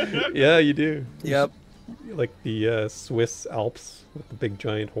festival. Yeah, you do. Yep. Like the Swiss Alps with the big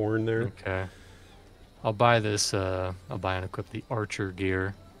giant horn there. Okay. I'll buy this. I'll buy and equip the archer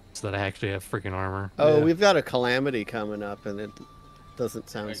gear so that I actually have freaking armor. Oh, Yeah. we've got a calamity coming up, and it doesn't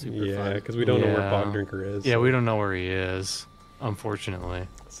sound super Yeah, fun. because we don't know where Yeah. Bog Drinker is. Yeah, so we don't know where he is, unfortunately.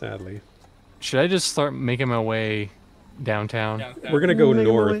 Sadly. Should I just start making my way downtown? Downtown. We're going to go Make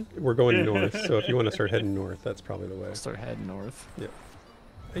 'em north. away. We're going north, so if you want to start heading north, that's probably the way. I'll start heading north.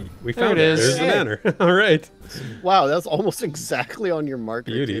 Hey, we There found it it. is. There's the Hey. banner. All right. Wow, that's almost exactly on your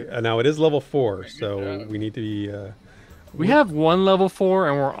marker. Beauty. too. Now it is level 4, so job. we need to be... We have 1 level 4,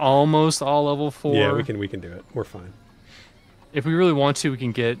 and we're almost all level 4. yeah, we can do it. We're fine. If we really want to, we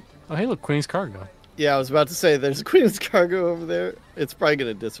can get... Oh, hey, look, Queen's Cargo. Yeah, I was about to say there's a Queen's Cargo over there. It's probably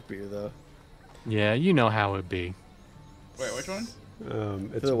gonna disappear though. Yeah, you know how it'd be. Wait, which one?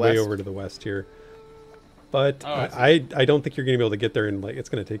 It's the way west? over to the west here. But Oh, I I don't think you're going to be able to get there, and like it's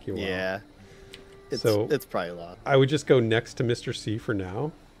going to take you a while. Yeah. So- It's probably a lot. I would just go next to Mr. C for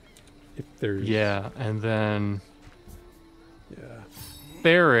now. If there's... Yeah, and then Yeah.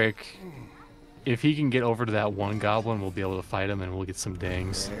 Therek, if he can get over to that one goblin, we'll be able to fight him, and we'll get some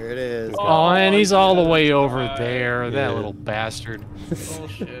dings. There it is. Oh, and he's all the way over right. there. That Yeah. little bastard.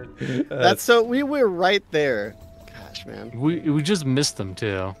 Bullshit. That's so we were right there. Gosh, man. We just missed them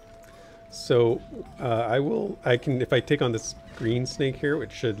too. So I can, if I take on this green snake here,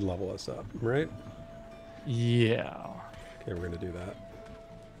 it should level us up, right? Yeah. Okay, we're going to do that.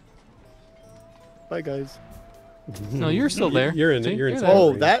 Bye, guys. No, you're still there. You're in- See? you're inside. there. Oh,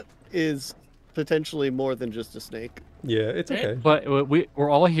 range. that is potentially more than just a snake. Yeah, it's okay. But we're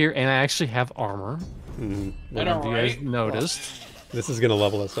all here, and I actually have armor. Mhm. I know, Have you guys right? noticed? This is going to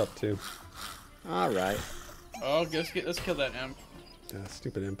level us up too. All right. Oh, let's kill that imp.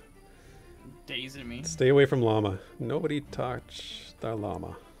 Stupid imp. Dazing me. Stay away from llama. Nobody touch the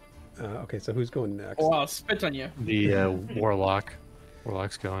llama. Okay, so who's going next? Oh, I'll spit on you. The warlock.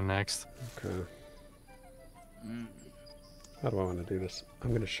 Warlock's going next. Okay. How do I want to do this? I'm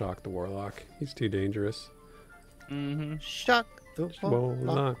going to shock the warlock. He's too dangerous. Mm-hmm. Shock the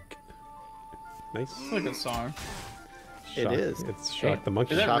Warlock. Nice. It's like a song. It Shock- is. It's shock the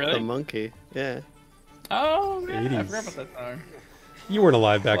monkey. Is that Shock the really? monkey. Yeah. Oh man, I 80s. forgot about that song. You weren't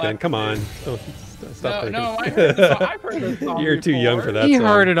alive back then. Black Come on. Don't, stop No, thinking. no, I heard the song. I've heard the song. You're too young before. for that He song.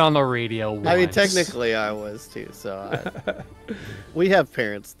 heard it on the radio once. I mean, technically, I was too. So we have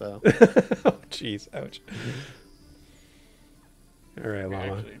parents, though. Oh, jeez. Ouch. All right,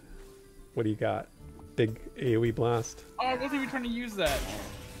 llama. Actually. What do you got? Big AoE blast. Oh, I wasn't even trying to use that.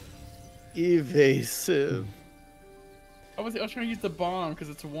 Evasive. I was trying to use the bomb because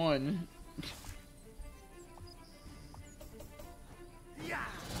it's 1.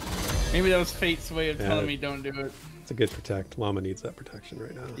 Maybe that was fate's way of Yeah. telling me don't do it. It's a good protect. Llama needs that protection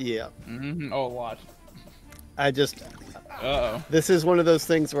right now. Yeah. Mm-hmm. Oh, a lot. I just. Uh-oh. This is one of those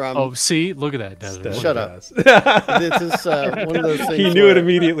things where I'm. Oh, see, look at that, Desryn. Shut up. Yes. This is one of those things. He knew where it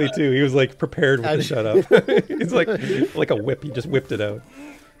immediately too. He was like prepared with the shut up. He's like a whip. He just whipped it out.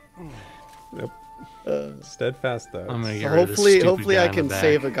 Nope. Steadfast though. I'm gonna get rid of this stupid Hopefully guy I in the can back.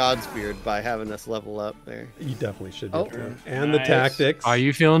 save a Godsbeard by having us level up there. You definitely should. Oh. And the Nice. tactics. Are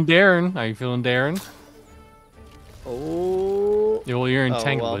you feeling Darren? Are you feeling Darren? Oh. Yeah, well, you're Oh,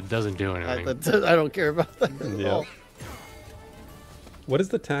 entangled. well. It doesn't do anything. I don't care about that. At Yeah. all. What does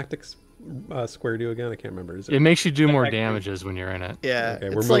the tactics square do again? I can't remember. Is It makes you do more Attack damages when you're in it. Yeah. Okay,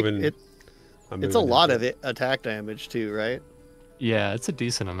 we're it's like, moving. it's a lot of attack damage too, right? Yeah, it's a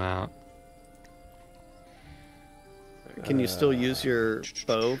decent amount. Can you still use your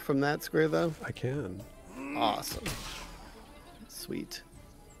bow from that square though? I can. Awesome. Sweet.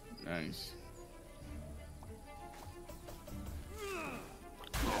 Nice.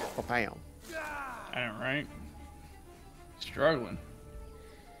 Oh, bam. All right. Struggling.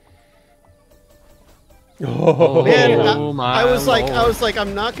 Oh, Man, my I was lord. like,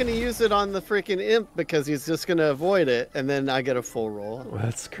 I'm not gonna use it on the freaking imp because he's just gonna avoid it, and then I get a full roll.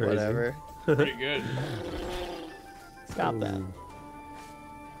 that's crazy. Whatever. Pretty good. Stop that. Ooh.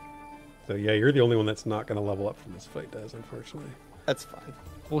 So yeah, you're the only one that's not going to level up from this fight, Des, unfortunately. That's fine.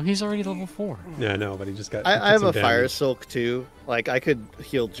 Well, he's already level 4. Yeah, I know, but he just got. I have some a fire damage. silk too. Like I could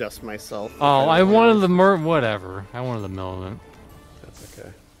heal just myself. if Oh, I don't wanted want the whatever. I wanted the militant. That's okay.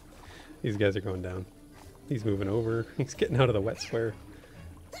 These guys are going down. He's moving over. He's getting out of the wet square.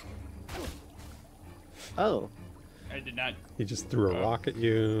 to. Oh, I did not. He just threw a rock at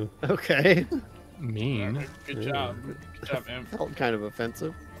you. okay. Mean. Good Yeah. job. Good job, Imp. Felt kind of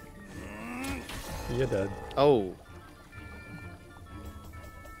offensive. You're dead. Oh.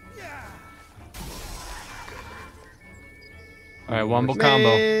 All right, wombo combo.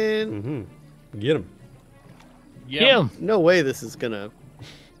 Man, Mm-hmm. Get him. Yeah. no way this is gonna.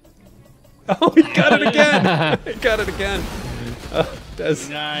 Oh, he got it again! He got it again. Oh, Des.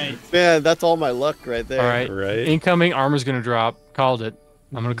 Nice. Man, that's all my luck right there. All right. Right. Incoming armor's gonna drop. Called it.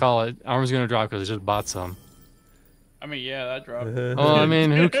 I'm gonna call it. Armor's gonna drop because I just bought some. I mean, yeah, that dropped. Well, I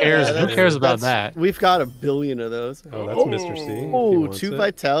mean, who cares? Yeah, Who cares about that's- that? We've got 1 billion of those. Oh, that's Mr. C. if he Oh, wants 2 it.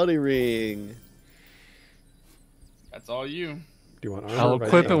 vitality ring. That's all you. Do you want armor? I'll or equip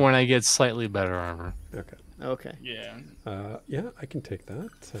it vitality? when I get slightly better armor. Okay. Okay. Yeah. Yeah, I can take that.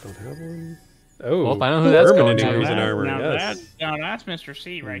 I don't have one. Oh, Well, I know who that's going to. permanent Now in armor. Now, Yes. that's Mr.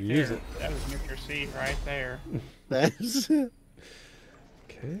 C right Use there. it. That was Mr. C right there. That's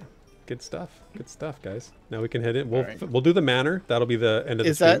Okay. Good stuff. Good stuff, guys. Now we can head in. We'll Alright. we'll do the manor. That'll be the end of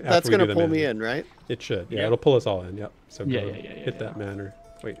the is stream. that that's after we do gonna the pull me manor. in, right? It should. Yeah, Yep. it'll pull us all in. Yep. So Yeah, go yeah, hit that manor.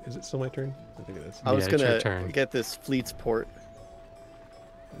 Wait, is it still my turn? I think it is. I was Yeah, it's your gonna turn. get this fleet's port.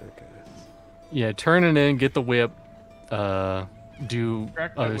 Okay. Yeah, turn it in, get the whip, do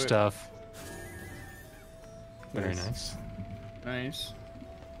Crack that other whip. stuff. Very Nice. nice. Nice.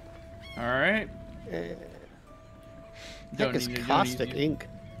 All right. Heck Don't is need to- don't caustic need to- ink.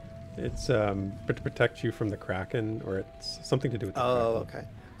 It's to protect you from the kraken, or it's something to do with the Oh, kraken. okay.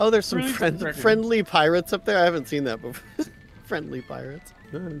 Oh, there's some Really? Reckon. friendly pirates up there. I haven't seen that before. Friendly pirates.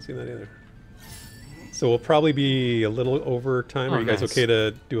 No, I haven't seen that either. So we'll probably be a little over time. Oh, Are you guys nice. okay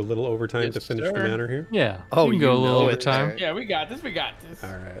to do a little overtime Yes, to finish the sir. manor here? Yeah. Oh, we can go a you little know it, overtime. Derek. Yeah, we got this. We got this. All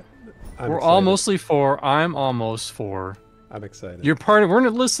right. We're almost 4. I'm almost 4. I'm excited. You're part of. We're gonna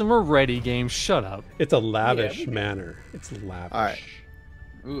listen. We're ready. Game. Shut up. It's a lavish we did. manor. It's lavish. All right.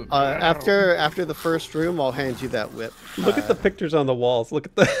 Ooh, After the first room, I'll hand you that whip. Look at the pictures on the walls. Look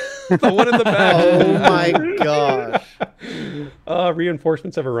at the the one in the back. Oh my gosh.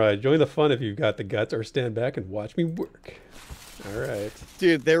 Reinforcements have arrived. Join the fun if you've got the guts, or stand back and watch me work. All right.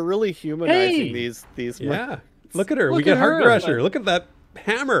 Dude, they're really humanizing Hey! these. Yeah. Look at her. we Look get at Heart her. Crusher. Look at that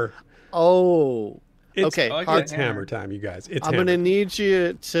hammer. Oh. It's, Okay, I like Heart- It's hammer time, you guys. It's I'm hammer. gonna need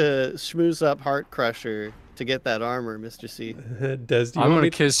you to schmooze up Heart Crusher to get that armor, Mr. C. Des, do you I'm want gonna me?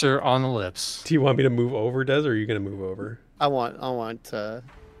 kiss her on the lips. Do you want me to move over, Des, or are you gonna move over? I want.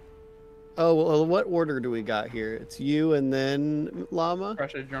 Oh, well, what order do we got here? It's you and then Llama.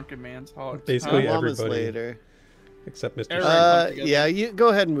 Crush a drunken man's heart. Basically, Llama's everybody. later. Except Mr. Everyone. C. together. Yeah, you go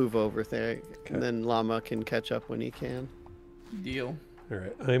ahead and move over there, Okay. and then Llama can catch up when he can. Deal. All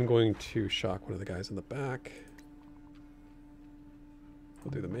right, I'm going to shock one of the guys in the back.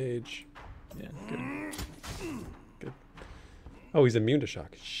 We'll do the mage. Yeah. Good. Oh, he's immune to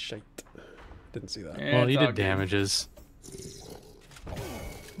shock. Shite. Didn't see that. Yeah, Well, he it's all did good. damages.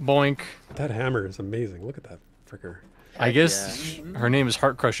 Boink. That hammer is amazing. Look at that fricker. I guess her name is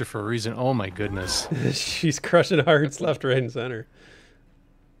Heart Crusher for a reason. Oh my goodness. She's crushing hearts left, right, and center.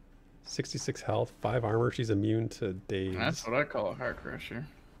 66 health, 5 armor. She's immune to daze. That's what I call a heart crusher.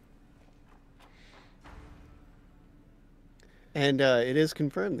 And it is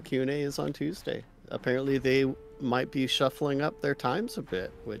confirmed the Q&A is on Tuesday. Apparently they might be shuffling up their times a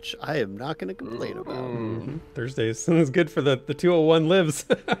bit, which I am not going to complain about. Thursdays is good for the 201 lives.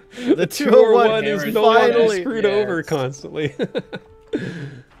 The 201 is is no longer finally screwed over constantly.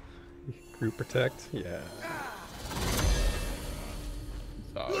 Group protect, yeah.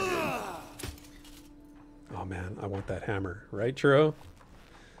 It's all good. Oh man, I want that hammer, right, Churro?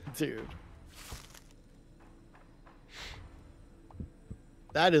 Dude.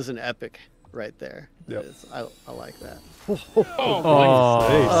 That is an epic right there. Yep. I like that. Oh,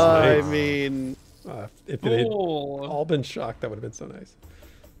 Nice, I nice. mean, If they'd Oh. all been shocked, that would have been so nice.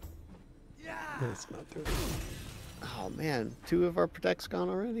 Let's not do it. oh man, 2 of our protects gone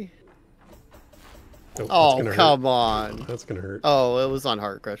already? Nope, that's Oh, gonna come hurt. on. That's gonna hurt. Oh, it was on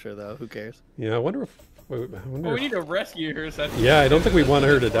Heart Crusher though. Who cares? Yeah, I wonder if. I wonder Oh, we if- need to rescue her. So Yeah, I don't think we want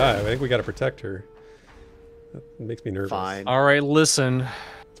her to die. I think we got to protect her. That makes me nervous. Fine. All right, listen,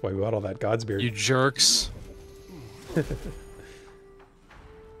 That's why we got all that God's beard. you jerks.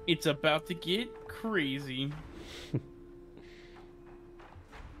 it's about to get crazy.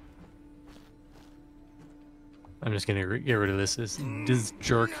 I'm just gonna get rid of this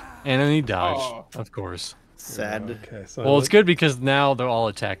jerk, and then he dies, Oh. of course. Sad. Okay, so Well, it's good because now they'll all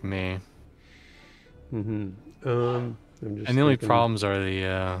attack me, I'm just and the only thinking- problems are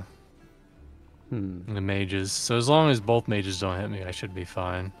the mages. So as long as both mages don't hit me, I should be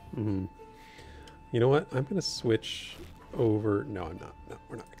fine. You know what? I'm gonna switch over. No, I'm not. No,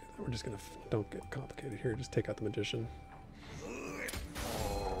 we're not gonna do that. We're just gonna. Don't get complicated here. Just take out the magician.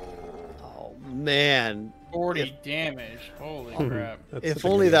 Oh man. 40 damage. Holy crap. That's If such a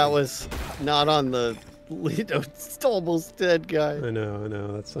only good that idea. was not on the it's almost dead guy. I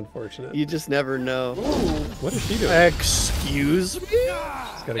know. That's unfortunate. You just never know. What is she doing? Excuse me? She's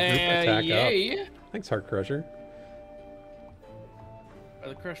got a group attack yay. up. Thanks, Heart Crusher.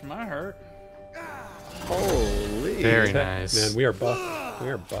 That'll crush my heart. Holy. Very Attack- nice. Man, we are buffed. We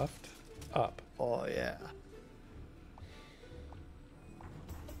are buffed up. Oh yeah.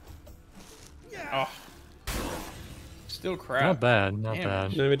 Oh. Still crap. Not bad, not Damn.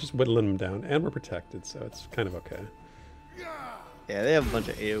 bad. No, we're just whittling them down, and we're protected, so it's kind of okay. Yeah, they have a bunch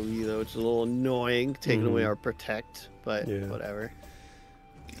of AoE though, which is a little annoying, taking away our protect, but Yeah. whatever.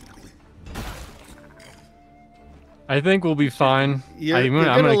 I think we'll be fine. You're I'm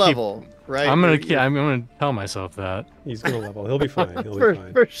gonna keep- level, right? I'm gonna You're- keep. I'm gonna tell myself that. He's gonna level. He'll be fine. He'll for, be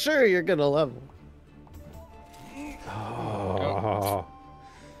fine. for sure you're gonna level. Oh,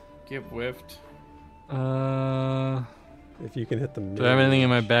 Get whiffed. if you can hit the. Do I have anything in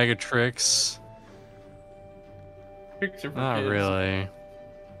my bag of tricks? Picture for Not kids. really. I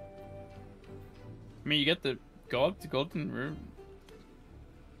mean, you get the golden room.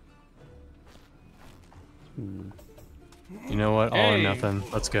 You know what? All or Hey. nothing.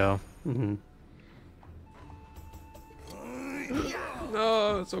 Let's go.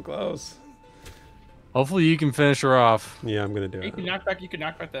 No, so close. Hopefully you can finish her off. Yeah, I'm gonna do You it. can knock back. You can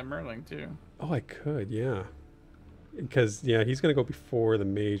knock back that Merling too. Oh, I could, yeah. Because yeah, he's gonna go before the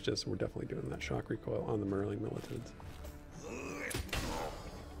mage does, so we're definitely doing that shock recoil on the Merling militants.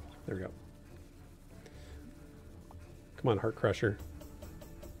 There we go. Come on, Heart Crusher.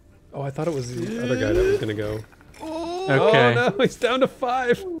 Oh, I thought it was the other guy that was gonna go. Okay. Oh no, he's down to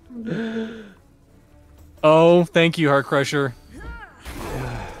 5. Oh, thank you, Heart Crusher.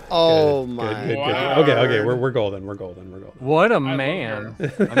 Oh Good, my. good, good, good. Wow. Okay, we're golden. We're golden. We're golden. What a love man.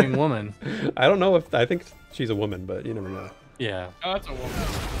 I mean, woman. I don't know if I think she's a woman, but you never know. Yeah. Oh, that's a woman.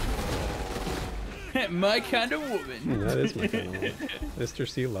 My kind of woman. That is my kind of woman. Mr.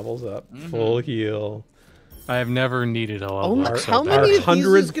 C levels up, full heal. I have never needed a Oh level my, up so how bad. many of these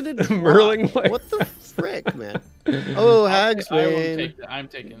is 100th gonna drop? Merling life What the frick, man? Oh, Hags I won't win. take that. I'm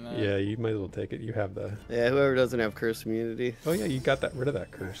taking that. Yeah, you might as well take it. You have the. Yeah, whoever doesn't have curse immunity. Oh yeah, you got rid of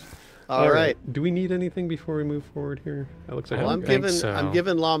that curse. All right. Do we need anything before we move forward here? That looks like I Well, don't we're think good. so. I'm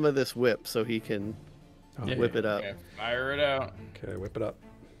giving Llama this whip so he can Oh, whip it up. Okay, fire it out. Okay, whip it up.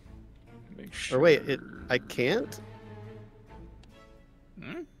 Make sure. Or wait, I can't.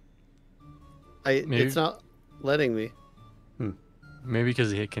 Hmm? Maybe. It's not letting me. Maybe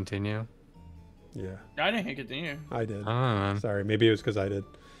because he hit continue. Yeah, I didn't hit continue. I did. I don't know, man. Sorry, maybe it was because I did.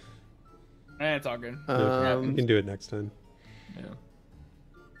 It's all good. You can do it next time. Yeah.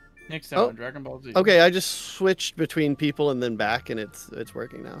 Next time, Oh. on Dragon Ball Z. Okay, I just switched between people and then back, and it's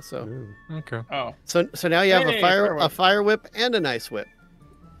working now. So Ooh. Okay. Oh. so now you have Hey, a fire whip and a nice whip.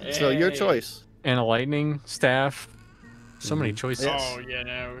 So your Hey. choice. And a lightning staff. So many choices. Oh yeah,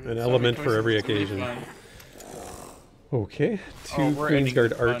 no. An so element many for every choices, it's really occasion. fun. Okay, Oh, 2 we're ending Queensguard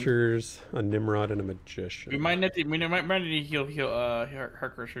this fun. archers, a Nimrod, and a magician. We might need to heal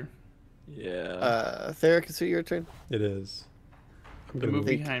Heart Crusher. Yeah. Therek, is it your turn? It is. I'm The gonna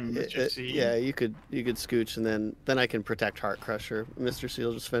movie move. behind Mr. C. Yeah, you could scooch, and then I can protect Heart Crusher. Mr. C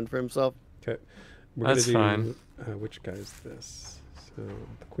will just fend for himself. Okay, we're That's gonna do. fine. Which guy is this? So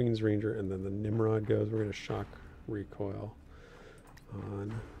the Queen's Ranger, and then the Nimrod goes. We're gonna shock recoil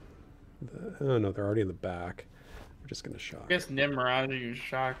on the. Oh no, they're already in the back. We're just gonna shock. I guess Nimrod you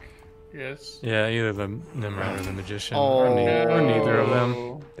shock. Yes. Yeah, either the Nimrod or the Magician. Oh. Or neither of them.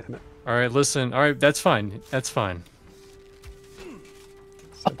 Oh. Damn it. All right, listen. All right, that's fine. That's fine.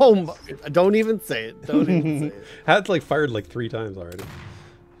 Oh, don't even say it. Don't even say it. Had like fired like 3 times already.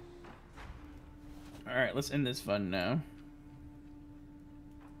 All right, let's end this fun now.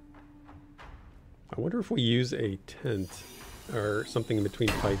 I wonder if we use a tent or something in between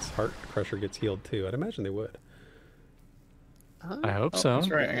fights, Heart Crusher gets healed too. I'd imagine they would. I hope so. That's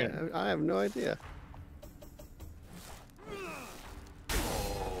right. I have no idea.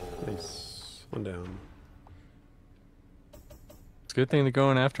 Nice. One down. It's a good thing they're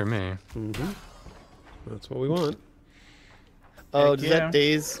going after me. Mm-hmm. That's what we want. Oh, Heck does yeah. that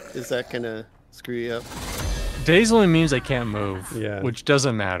daze? Is that gonna screw you up? Days only means I can't move. Yeah. Which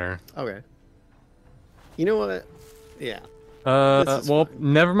doesn't matter. Okay. You know what? Yeah. This is Well,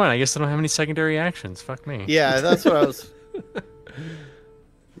 fine. never mind. I guess I don't have any secondary actions. Fuck me. Yeah, that's what I was.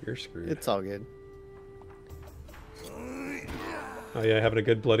 You're screwed. It's all good. Oh yeah, having a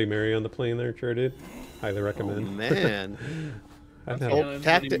good Bloody Mary on the plane there, sure dude. Highly Oh, recommend. man. I've Okay. had Oh,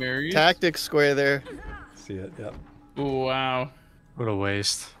 Bloody Marys? tactics square there. see it. Yep. Oh wow. What a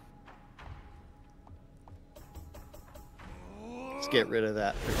waste. Let's get rid of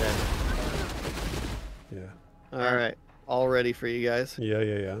that for then. Yeah. All right. All ready for you guys. Yeah.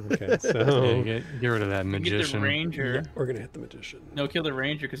 Okay. Yeah, So get rid of that Get the magician. Ranger. yeah, we're gonna hit the magician. No, kill the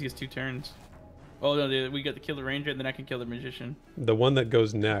Ranger because he has 2 turns. Oh no, we got to kill the Ranger and then I can kill the Magician. The one that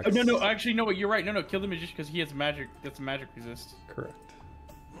goes next. Oh no, actually no, you're right. No, kill the Magician because he has magic. That's magic resist. Correct.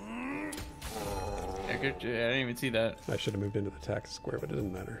 I didn't even see that. I should have moved into the tax square, but it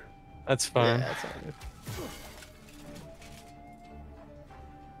doesn't matter. That's fine. Yeah, that's all good.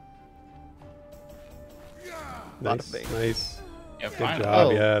 Lot of Nice. bait. Nice. Yeah, Good finally. job.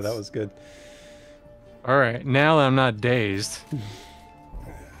 Oh. Yeah, that was good. All right, now that I'm not dazed.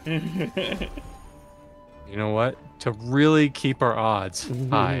 You know what? To really keep our odds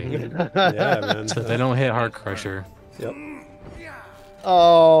high, Yeah, man. so they don't hit Heart Crusher. Yep.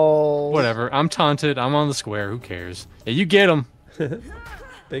 Oh. Whatever. I'm taunted. I'm on the square. Who cares? Yeah, you get him.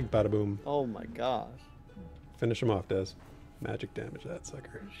 Big bada boom. Oh my gosh. Finish him off, Des. Magic damage that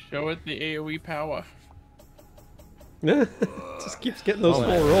sucker. Show it the AOE power. Just keeps getting those Oh,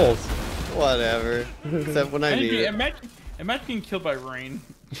 full rolls. Whatever. Except when I need it. Imagine getting killed by rain.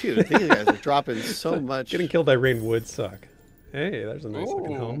 Dude, these guys are dropping so much. Getting killed by rain would suck. Hey, there's a nice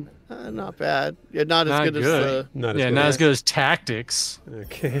looking Ooh. helm. Not bad. Yeah, not as Not good as good. the. Not as Yeah, good not as- as good as tactics.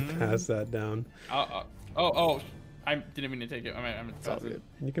 Okay, pass that down. I didn't mean to take it. I'm It's all good.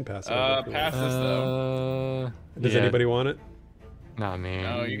 You can pass it. over if you pass want. this though. Does yeah, anybody want it? Not me.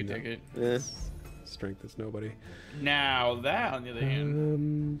 No, you can no. take it. Eh. Strength is nobody. Now that, on the other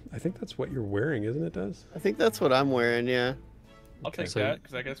hand, I think that's what you're wearing, isn't it, Des? I think that's what I'm wearing, yeah. I'll take So- that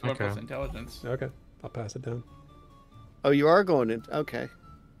because I guess 1 okay. plus intelligence. Okay, I'll pass it down. Oh, you are going in. Okay.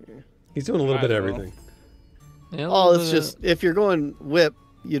 He's doing a little Might bit of as well. everything. Yeah, Oh, it's just, if you're going whip,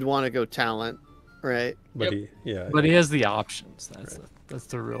 you'd want to go talent, right? But Yep. But he has the options. That's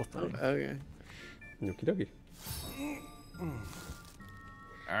the real thing. Okay. Okie dokie. All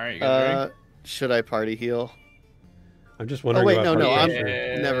right, you guys ready? Should I party heal? I'm just wondering. wait, about no, Heart I'm-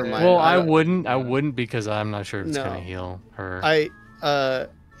 Crusher. Never mind. Well, I I don't- wouldn't. I wouldn't because I'm not sure if it's No. gonna heal her.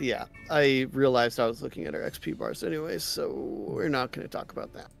 Yeah, I realized I was looking at our XP bars anyways, so we're not going to talk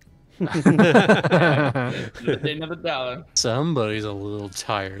about that. Another dollar. Somebody's a little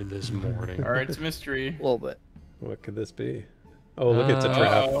tired this morning. All right, it's mystery. A little bit. What could this be? Oh, look, it's a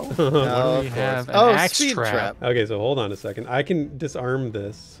trap. Uh-oh. What do we of course. have? An Oh, axe speed trap. trap. Okay, so hold on a second. I can disarm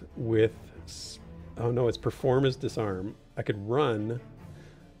this with. Oh no, it's perform as disarm. I could run.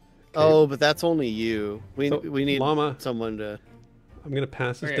 Oh, but that's only you. We So, need Llama. someone to. I'm gonna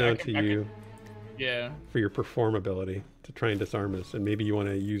pass this Okay, I down can- to I you Yeah. for your perform ability to try and disarm this, and maybe you want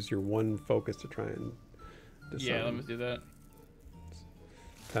to use your one focus to try and disarm. Yeah, let me do that.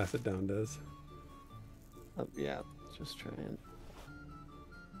 Pass it down, Des. Yeah, just try and.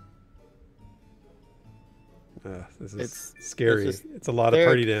 This is It's- scary. it's It's, just- a lot of Therek-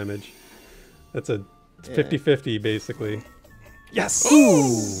 party damage. That's a It's 50-50 basically. Yes. Ooh.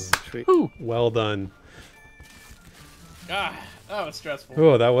 Sweet. Well done. Ah, that was stressful.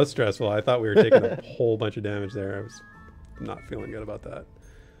 Oh, that was stressful. I thought we were taking a whole bunch of damage there. I was not feeling good about that.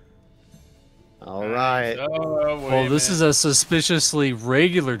 All right. Oh, Well, this is a suspiciously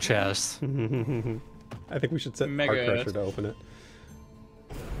regular chest. I think we should set Mega Heart Crusher ass. to open it.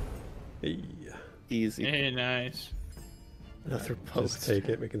 Hey. Easy. Hey, nice. Another Just post. take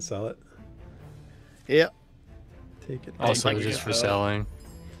it. We can sell it. Yep. Take it. Also, I can just get for that. selling.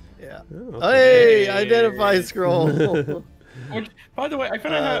 Yeah. Oh, Hey, Hey. identify scroll. Which, by the way, I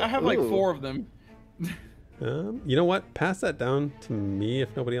found I have like ooh. 4 of them. you know what? Pass that down to me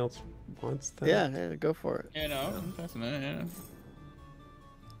if nobody else wants that. yeah, go for it. You know, I'm passing it. Yeah.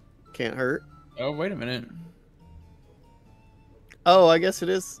 Can't hurt. Oh, wait a minute. Oh, I guess it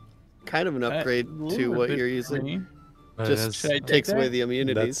is kind of an That upgrade to lure what bit you're for using. me. But Just it's- Should I take takes away that? the That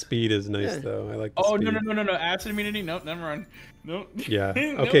immunities. speed is nice Yeah. though. I like the Oh, speed. no. Acid immunity? Nope, never mind. Nope. Yeah.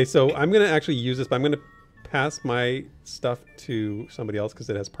 Nope. Okay, so I'm gonna actually use this, but I'm gonna pass my stuff to somebody else because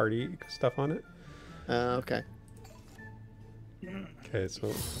it has party stuff on it. Okay. Okay,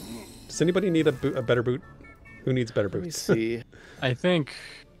 so does anybody need a better boot? Who needs better Let me boots? see. I think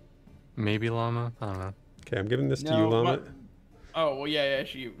maybe Llama. I don't know. Okay, I'm giving this to you, No, Llama. Oh, well, yeah,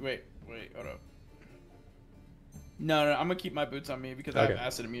 wait, hold up. No, I'm gonna keep my boots on me because I have Okay.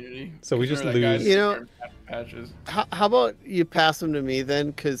 acid immunity. So we 'Cause just remember that guy's lose- You know- wearing patches. How about you pass them to me then?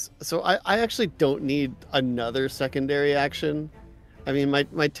 Because I actually don't need another secondary action. I mean,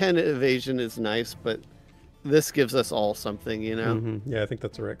 my 10 evasion is nice, but this gives us all something, you know? Mhm. Yeah, I think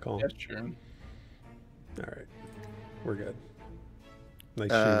that's the right call. That's true. All right, we're good.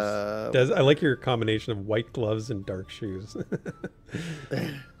 Nice Uh, shoes. Des, I like your combination of white gloves and dark shoes. Are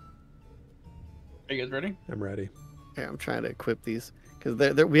you guys ready? I'm ready. Here, I'm trying to equip these because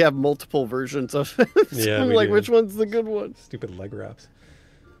we have multiple versions of it. So Yeah, I'm we like, do. which one's the good one? Stupid leg wraps.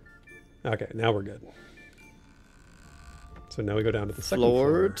 Okay, now we're good. So now we go down to the second Floor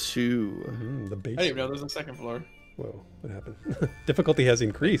floor. 2. The base. I didn't even know there's a second floor. Whoa, what happened? Difficulty has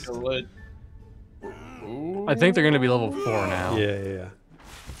increased. The lid. I think they're going to be level 4 now. Yeah.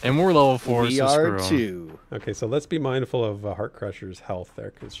 And we're level 4, We so are screw 'em. 2. Okay, so let's be mindful of Heart Crusher's health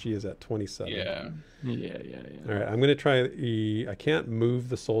there because she is at 27. Yeah. Yeah. All right, I'm going to try I can't move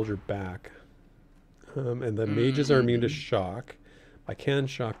the soldier back. And the mages are immune to shock. I can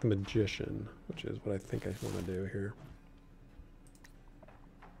shock the magician, which is what I think I want to do here.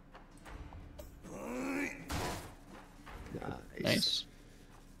 Nice.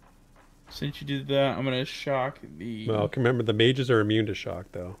 Since you did that, I'm gonna shock the. Well, remember the mages are immune to shock,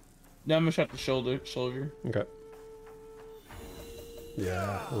 though. No, I'm gonna shock the soldier. Okay.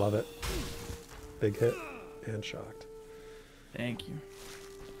 Yeah, I love it. Big hit and shocked. Thank you.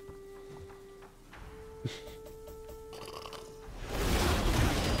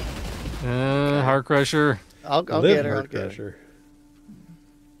 Heart Crusher. I'll Live get her. I'll Heart get her. Crusher.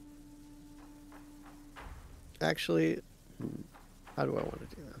 Actually, how do I want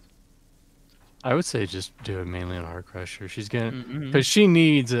to do that? I would say just do it mainly on Heart Crusher. She's gonna, Mm-hmm. because she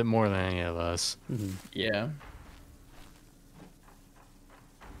needs it more than any of us. Yeah.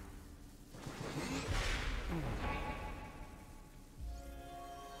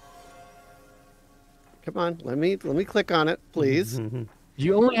 Come on, let me click on it, please.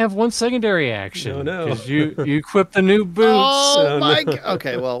 You only have one secondary action. No, no. Because you equip the new boots. Oh Oh, my! no.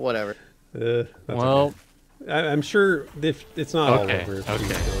 Okay, well, whatever. That's Well, okay. I'm sure if it's not Okay, all over. If okay.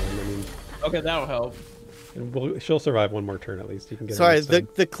 she's going. I mean, Okay, that'll help. and she'll survive one more turn at least. You can get her Sorry, next time.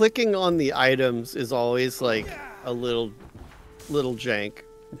 the clicking on the items is always like a little jank.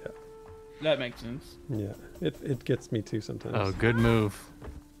 That makes sense. Yeah, it gets me too sometimes. oh, good move.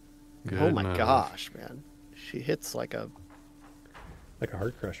 Good Oh my move. gosh, man! She hits like a Like a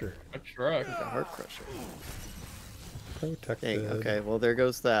Heart Crusher. A truck. heart crusher. Protected. Dang. Okay, well there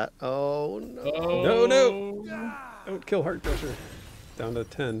goes that. Oh no! Oh No. Don't kill Heart Crusher. Down to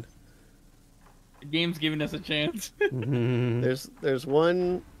 10. The game's giving us a chance. There's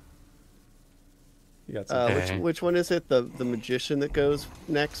one. You got some. Okay. Which one is it? The magician that goes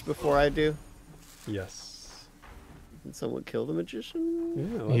next before I do? Yes. Can someone kill the magician?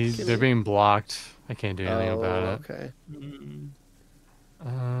 Yeah. Let's, They're being blocked. I can't do anything Oh, about it. okay.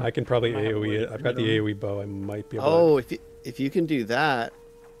 I can probably Might have AoE to it. I've got the AoE bow. I might be able Oh, if you can do that,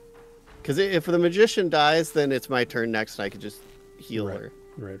 because if the magician dies, then it's my turn next, and I can just heal Right. her. to.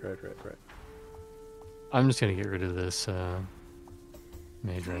 Right. I'm just going to get rid of this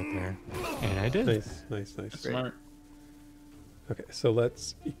mage right there. And I did. Nice. Smart. Okay, so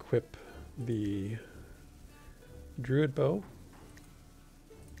let's equip the druid bow.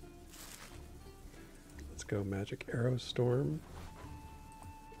 go magic arrow storm.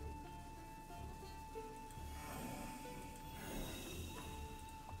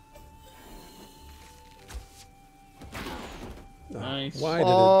 Nice. Why did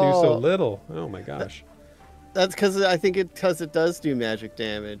it do so little? Oh my gosh. That's because I think it does do magic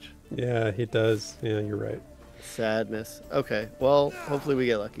damage. Yeah, it does. Yeah, you're right. Sadness. Okay, well, hopefully we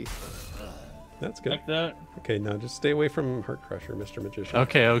get lucky. That's good. Like that. Okay, now just stay away from Heart Crusher, Mr. Magician.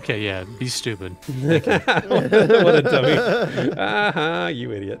 Okay, yeah. Be stupid. What a dummy. Aha,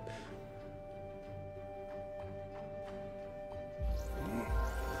 you idiot.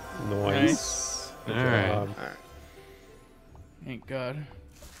 Nice. Good All right. job. Thank God.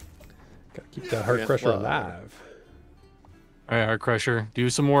 Gotta keep that Heart Yeah, Crusher well, alive. All right, Heart Crusher, do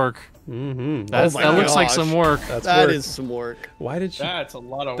some work. Mm-hmm. That looks like some work. That's That work. is some work. Why did she? That's a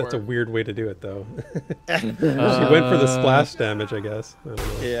lot of work. That's a weird way to do it, though. She went for the splash damage, I guess. I don't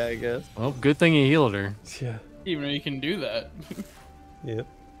know. Yeah, I guess. Well, good thing you healed her. Yeah. Even though you can do that. Yep.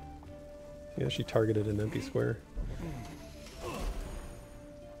 Yeah, she targeted an empty square.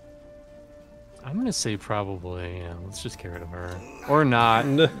 I'm gonna say probably. Yeah, let's just get rid of her, or not.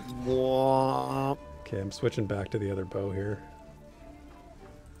 Womp. Okay, I'm switching back to the other bow here.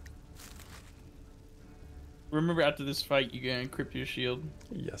 Remember, after this fight, you can encrypt your shield.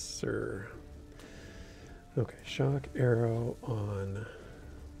 Yes, sir. Okay, shock arrow on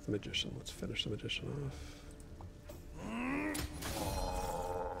the magician. Let's finish the magician off.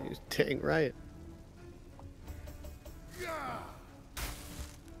 You're dang right.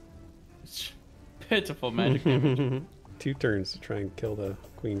 It's pitiful magic damage. 2 turns to try and kill the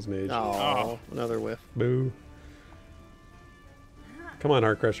Queen's Mage. Oh, another whiff. Boo. Come on,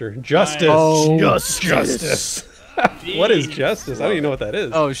 Heart Crusher. Justice! Oh, Justice! What is justice? I don't even know what that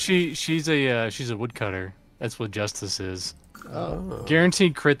is. Oh, she's a woodcutter. That's what justice is. Oh,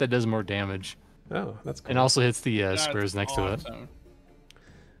 Guaranteed crit that does more damage, oh that's cool. and also hits the That's squares next to awesome. it.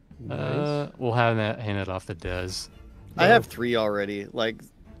 Nice. We'll have that handed off that does. I have 3 already. Like,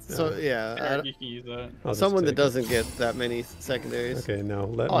 so yeah. Therek, you can use that. I'll just Someone that take it. doesn't get that many secondaries. Okay, now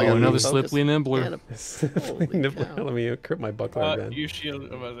let Oh, me... yeah, another focus. slippery nibbler. And Holy Holy cow. Let me equip my buckler again. Your shield.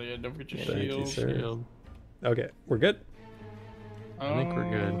 Oh, yeah, don't forget your Thank you, shield. sir. Shield. Okay, we're good? I think we're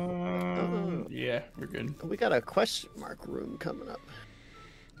good. Yeah, we're good. we got a question mark room coming up.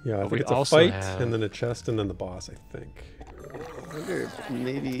 Yeah, I But think we it's a also fight, have- and then a chest, and then the boss, I think. I wonder if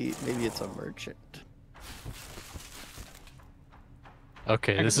maybe it's a merchant.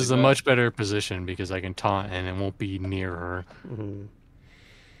 Okay, can this is believe a that. much better position because I can taunt and it won't be near her. Hmm.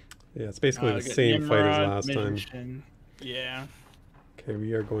 Yeah, it's basically the Get same fight as Nimrod, last time. Magician. Yeah. Okay,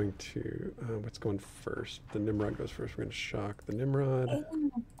 we are going to... what's going first? The Nimrod goes first. We're going to shock the Nimrod.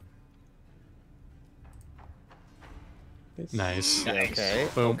 Nice. Nice. Okay.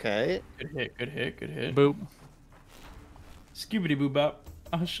 Boom. Okay. Good hit. Good hit. Good hit. Boop. Scooby boo bop.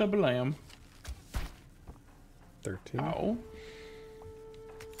 Shabalam. 13. Ow.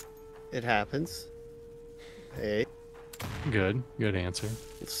 It happens. Hey. Good. Good answer.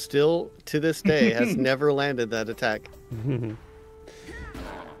 Still to this day has never landed that attack. Okay.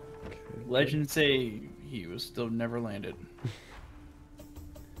 Legends say he was still never landed.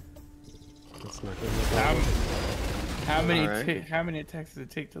 That's not gonna look How many Alright. how many attacks does it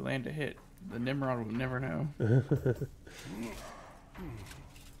take to land a hit? The Nimrod will never know.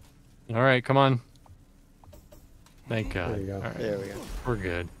 All right, come on. Thank God. There you go. All right, There we go. we're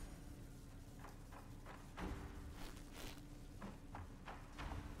good.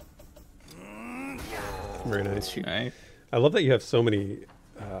 Very nice. Nice. I love that you have so many...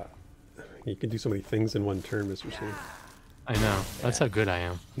 you can do so many things in one turn, Mr. C. I know. That's how good I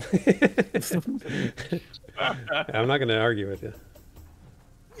am. I'm not going to argue with you.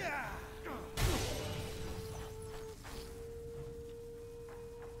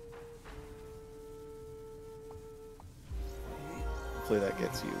 Hopefully that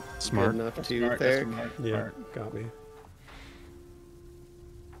gets you Smart. good enough That's to smart, that's there. smart, Yeah, smart. got me.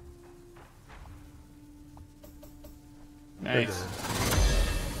 Nice.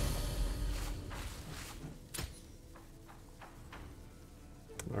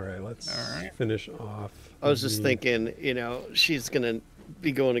 All right, let's All right. finish off. I was just the- thinking, she's gonna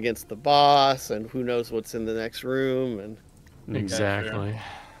be going against the boss, and who knows what's in the next room, and Exactly.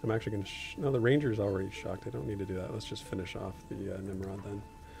 I'm actually going to... no, the ranger's already shocked. I don't need to do that. Let's just finish off the Nimrod then.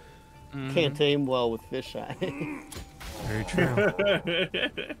 Mm-hmm. can't aim well with fisheye. Very true.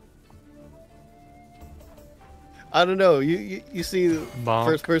 I don't know. You see Bonk.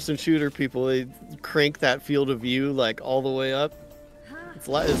 first-person shooter people, they crank that field of view like all the way up. It's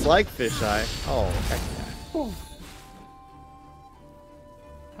like fisheye. Oh, heck yeah.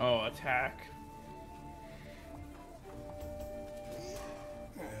 Oh, attack.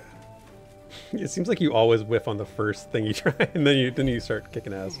 It seems like you always whiff on the first thing you try, and then you start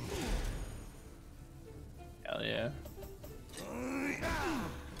kicking ass. Hell yeah.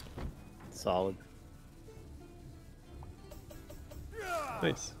 Solid.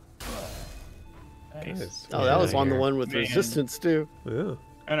 Nice. Nice. Oh, that was on the here. one with Man. resistance too. Yeah.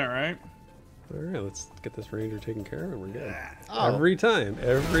 I know, right? All right, let's get this ranger taken care of, and we're good. Oh. Every time.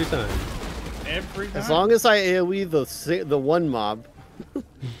 Every time. As long as I AoE the one mob.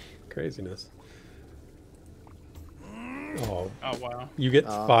 Craziness. Oh, Oh wow. you get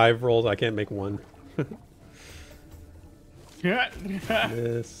 5 rolls. I can't make one. Yeah.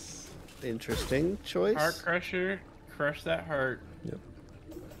 This. Interesting choice. Heart crusher. Crush that heart. Yep.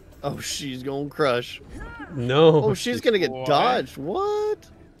 Oh, she's gonna crush. No. Oh, she's gonna get What? dodged. What?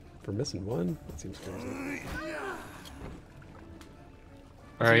 For missing one. That seems crazy.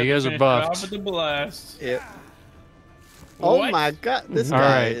 All right, you guys are buffed. With the blast. Yeah. Oh What? my god, this All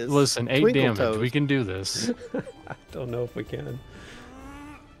guy right, is listen, 8 twinkle damage. toes. We can do this. I don't know if we can.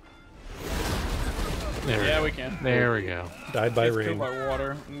 There, Yeah, we can. there we go. Died by Gets rain. killed by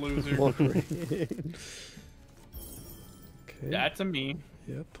water. Loser. Okay. That's a me.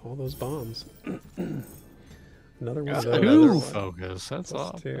 Yep, all those bombs. Another one of Got those. another Ooh, one. focus. That's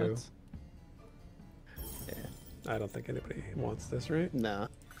Plus off. 2. That's... I don't think anybody wants this, right? Nah.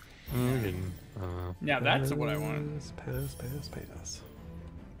 we can, Now that's what I want. Pass, pass, pass.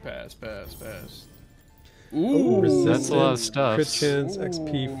 Pass, pass, pass. Ooh, Ooh. That's a lot of resistance, stuff. Crit chance,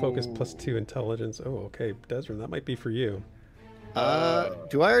 XP, focus Ooh. plus 2, intelligence. Oh, okay, Desryn, that might be for you. Do I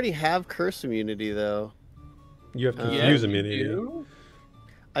already have curse immunity though? You have Yeah, confuse you immunity. do?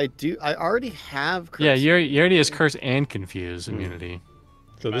 I do. I already have curse. yeah, you already has curse and confuse immunity.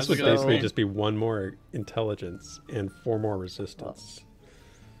 So Might this as would well go. basically just be 1 more intelligence and 4 more resistance.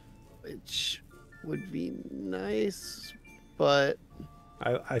 Which would be nice, but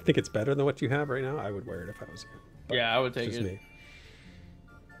I think it's better than what you have right now. I would wear it if I was you. But Yeah, I would it's take just it. me.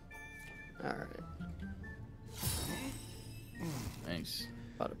 all right. Nice.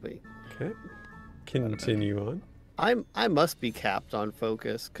 Bada bing. Okay. Continue on. I must be capped on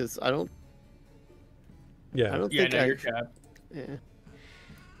focus because I don't Yeah. Yeah, think no, I. you're cap. Yeah.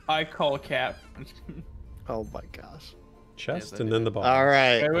 I call cap. Oh my gosh. Chest Yes, I and do. then the bottom. All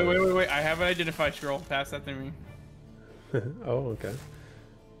right. Wait. I have an identify scroll. Pass that to me. Oh, okay.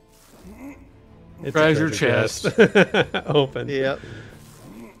 It's a Treasure chest. Open. Yep.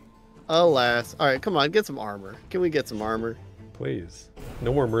 Alas. All right, come on, get some armor. Can we get some armor? Please.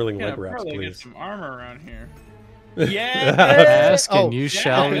 No more Merling Yeah, leg wraps, probably get please. some armor around here. Yeah. Ask and Oh, you yeah,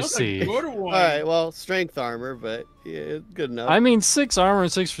 shall that's a receive. good one. All right, well, strength armor, but yeah, good enough. I mean, 6 armor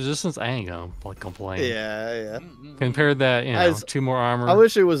and 6 resistance. I ain't gonna complain. Yeah, yeah. Compare that, you know, As- 2 more armor. I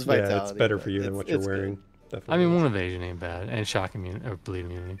wish it was vitality. Yeah, it's better but for you than what you're it's good. wearing. Definitely. I mean, is. one evasion ain't bad, and shock immunity or bleed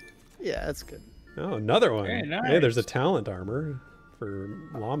immunity. Yeah, that's good. Oh, another one. Very Hey, there's a nice. talent armor for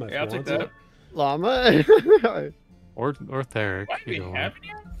Llama. If Yeah, I'll he take wants that. it. Llama. Or Therek. What do we either one. have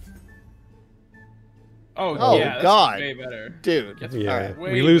here? Oh, Oh, yeah, that's God. way better. Dude. That's Yeah, Alright. we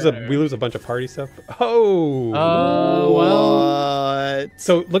way lose better. we lose a bunch of party stuff. Oh, Well, What?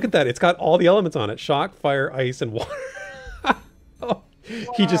 so look at that. It's got all the elements on it: shock, fire, ice, and water.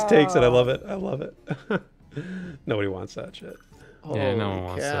 He just takes it. I love it. I love it. Nobody wants that shit, Yeah, no one Holy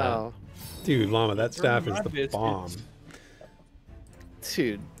wants that. cow. dude. Llama, that staff is my the biscuits. bomb.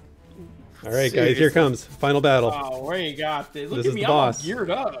 Dude. All right, guys, here comes final battle. Oh, where you got this? Look This at is me, the I'm all boss.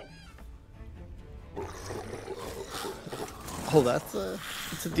 geared up. Oh,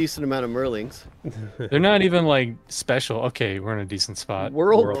 it's a decent amount of Merlings. They're not even like special. Okay, we're in a decent spot.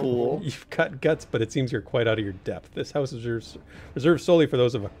 Whirlpool. You've got guts, but it seems you're quite out of your depth. This house is reserved solely for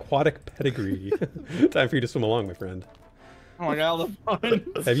those of aquatic pedigree. Time for you to swim along, my friend. Oh my god, all the fun.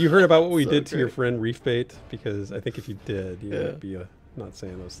 Have you heard about what we So did to your great. friend Reefbait? Because I think if you did, you Yeah. would be not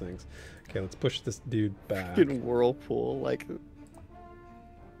saying those things. Okay, let's push this dude back. Fucking whirlpool, like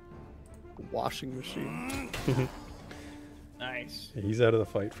washing machine. Nice. He's out of the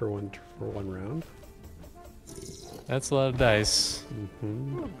fight for one round. That's a lot of dice.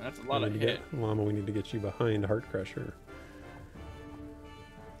 Mm-hmm. That's a lot of hit. Llama, we need to get you behind Heart Crusher.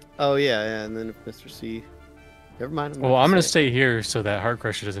 Oh yeah, and then if Mr. C. Never mind. Well, I'm gonna say. stay here so that Heart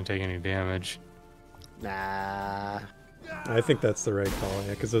Crusher doesn't take any damage. Nah. I think that's the right call,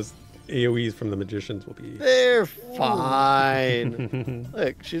 yeah, because those AoEs from the magicians will be. They're fine.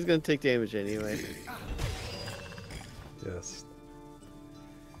 Look, she's gonna take damage anyway. Yes.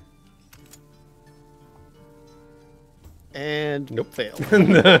 And Nope. fail.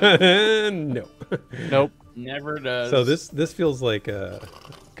 No. Nope. Never does. So this feels like a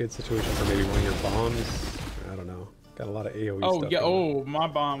good situation for maybe one of your bombs. I don't know. Got a lot of AoE Oh stuff. yeah. going on. Oh, my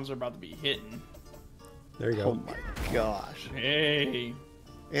bombs are about to be hitting. There you Oh go. my gosh. Hey.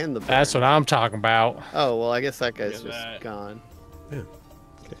 And the That's what I'm talking about. Oh, well, I guess that guy's Look just at that. gone. Yeah.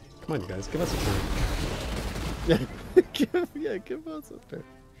 Okay. Come on, you guys. Give us a turn. give us a turn.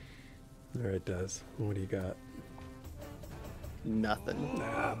 All right, Des. What do you got? Nothing.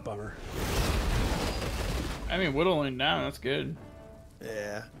 Ah, bummer. I mean, whittling down. That's good.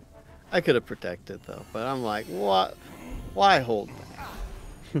 Yeah. I could have protected, though. But I'm like, what? Why hold back?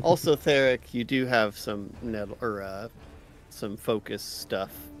 Also, Therek, you do have some some focus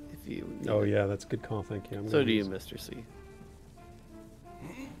stuff if you need Oh it. yeah, that's a good call. Thank you. I'm So gonna do you, use- Mr. C.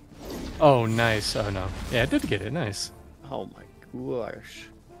 Oh, nice. Oh, no. Yeah, I did get it. Nice. Oh my gosh.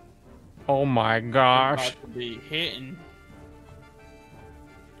 Oh, my gosh. About to be hitting.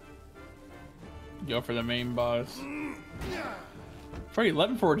 Go for the main boss. For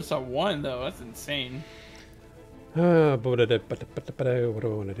 11 for just a 1 though. That's insane. But what do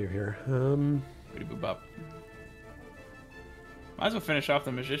I want to do here? Pretty boop up. Might as well finish off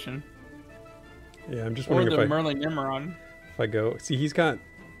the magician Yeah, I'm just or wondering the if Merlin Nimron. I go. See, he's got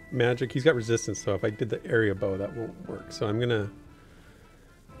magic. He's got resistance. So if I did the area bow, that won't work. So I'm gonna.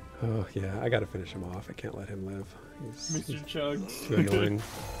 Oh yeah, I gotta finish him off. I can't let him live. He's Mr. Chugs. too annoying.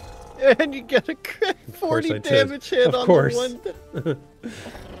 And you get a crit Of course 40 I did. damage hit Of on course. the one.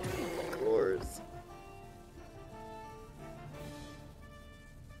 Of course.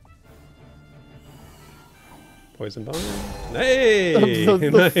 Poison bomb. Hey,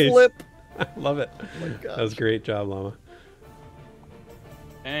 The nice. flip. I love it. Oh my That was gosh. great job, Llama.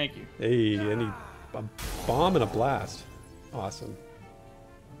 Thank you. Hey, a bomb and a blast. Awesome.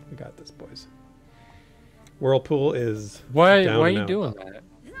 We got this, boys. Whirlpool is Why down are and you out. doing that?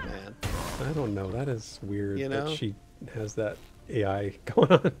 Man. I don't know. That is weird You know? that she has that AI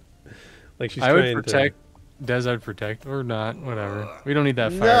going on. Like she's I would trying protect. Des, I'd protect. Or not. Whatever. We don't need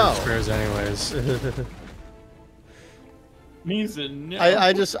that fire No. spares anyways. Means that no.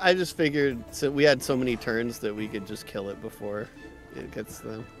 I just figured so we had so many turns that we could just kill it before it gets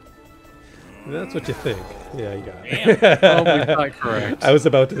them. That's what you think. Yeah, you got Damn. it. Probably not correct. I was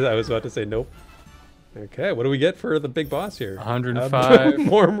about to say nope. Okay, what do we get for the big boss here? 105.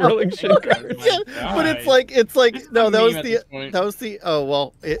 More Merlin shit cards. Yeah, but it's like no, a that was meme at the this point. oh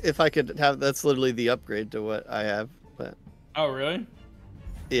well, if I could have that's literally the upgrade to what I have, but Oh really?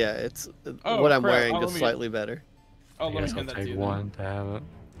 yeah, it's Oh, what I'm crap. wearing Oh, just let me- slightly better. Oh, I let me guess I'll send that to take you. one to have it.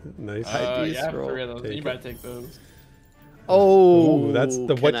 Nice. High beast Yeah, I have roll. 3 of those. Take You it. better take those. Oh, Ooh, that's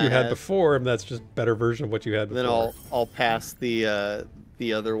the can what I you had have- before, and that's just better version of what you had before. Then I'll pass the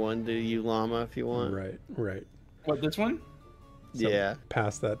other one to you, Llama, if you want. Right. What, this one? So Yeah,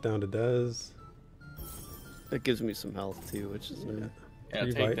 pass that down to Des. it gives me some health too, which is good. Yeah,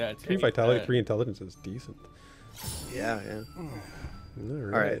 Three take that. 3 take vitality, that. 3 intelligence is decent. Yeah. All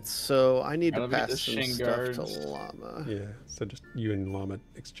All right, so I need to I'll get pass the some shin stuff to guards. Llama. Yeah, so just you and Llama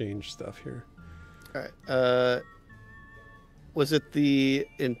exchange stuff here. All right. Was it the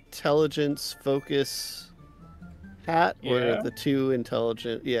intelligence focus hat or Yeah. the 2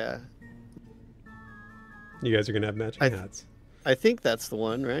 intelligent? Yeah, You guys are gonna have matching I- hats. I think that's the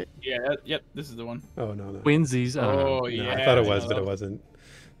one, right? Yeah, yep, this is the one. Oh no. Twinsies. Oh, Oh, no. No, yeah. I thought it was, no. but it wasn't.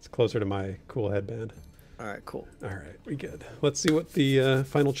 It's closer to my cool headband. All right, cool. All right, we good. Let's see what the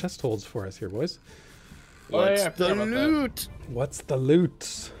final chest holds for us here, boys. Oh, yeah, I What's forgot the about that. loot? What's the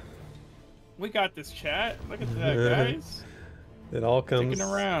loot? We got this, chat. Look at that, guys. It all comes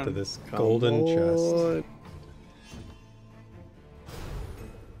Sticking around. to this Come golden chest. on.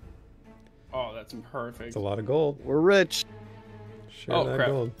 Oh, that's perfect. It's a lot of gold. We're rich. Share Oh, that crap.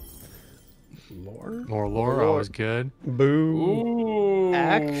 gold. Lore? More lore, always good. Boo. Ooh.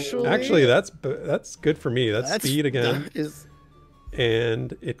 Actually, That's good for me. That's speed again, that is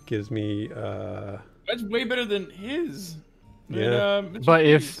and it gives me That's way better than his. Yeah. Mr. But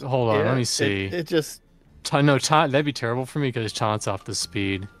if P's. hold on, yeah, let me see. It just No, taunt. That'd be terrible for me because taunt's off the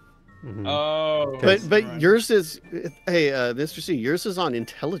speed. mhm. Oh. but right. yours is hey Mr. C, yours is on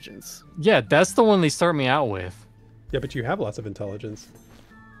intelligence. Yeah, that's the one they start me out with. Yeah, but you have lots of intelligence.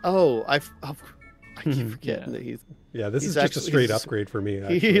 Oh, I keep forgetting Yeah. that he's Yeah, this He's is just a actually- straight he's- upgrade for me.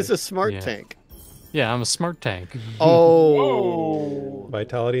 Actually. he's a smart Yeah. tank. Yeah, I'm a smart tank. Oh, Whoa.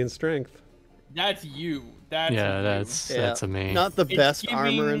 Vitality and strength. That's you. That's Yeah, you. that's a me. not the It's best armor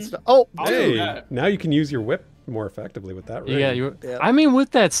and giving- stuff. Oh, I'll do Hey, that. now you can use your whip more effectively with that. Ring. Yeah, you. Yeah. I mean,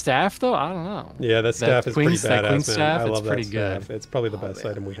 with that staff though, I don't know. Yeah, that staff is queen- pretty that badass, queen man. staff, I it's love pretty that staff. good. It's probably the Oh, best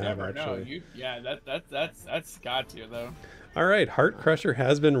man. item we You have never know. actually. That's got to though. All right, Heart Crusher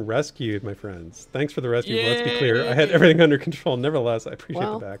has been rescued, my friends. Thanks for the rescue. Well, let's be clear. I had everything under control. Nevertheless, I appreciate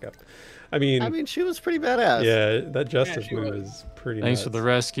the backup. I mean, she was pretty badass. Yeah, that justice move is pretty Thanks nuts. for the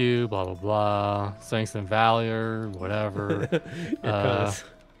rescue, blah, blah, blah. Thanks and valor, whatever.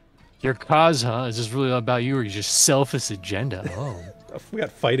 Your cause, huh? Is this really about you or your just selfish agenda? Oh. We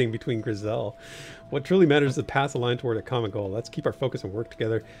got fighting between Grizel. What truly matters is to pass a line toward a common goal. Let's keep our focus and work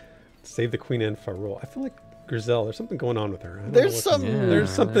together to save the Queen and Farol. I feel like Grizel, there's something going on with her. There's something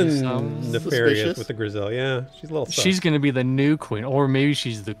nefarious suspicious with the Grizel. Yeah, she's a little sus. She's going to be the new queen, or maybe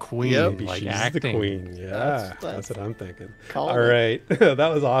she's the queen. Maybe like she's acting. the queen. Yeah, that's what I'm thinking. All right.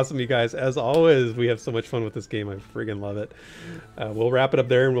 That was awesome, you guys. As always, we have so much fun with this game. I friggin' love it. We'll wrap it up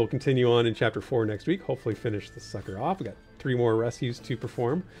there, and we'll continue on in Chapter 4 next week. Hopefully finish the sucker off. We got 3 more rescues to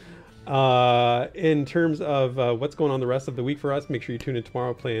perform. In terms of what's going on the rest of the week for us, make sure you tune in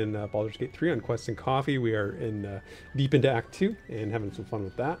tomorrow playing Baldur's Gate 3 on Quest and Coffee. We are in deep into Act 2 and having some fun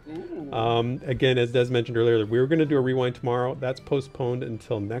with that. Again, as Des mentioned earlier, we were going to do a rewind tomorrow. That's postponed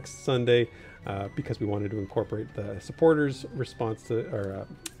until next Sunday because we wanted to incorporate the supporters' response to or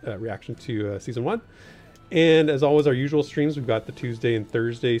reaction to Season 1. And as always, our usual streams, we've got the Tuesday and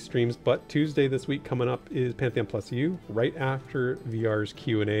Thursday streams, but Tuesday this week coming up is Pantheon Plus U, right after VR's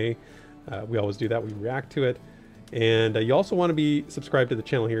Q&A. We always do that. We react to it. And you also want to be subscribed to the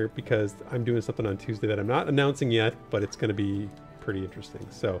channel here because I'm doing something on Tuesday that I'm not announcing yet, but it's going to be pretty interesting.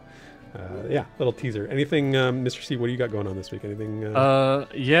 So, yeah, little teaser. Anything, Mr. C, what do you got going on this week? Anything?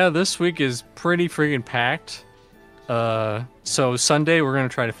 Yeah, this week is pretty freaking packed. So Sunday we're going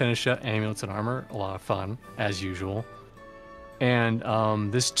to try to finish up Amulets and Armor. A lot of fun, as usual.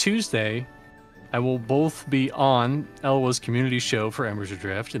 And this Tuesday, I will both be on Elwa's community show for Embers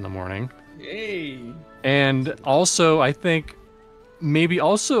Adrift in the morning. Hey. And also, I think, maybe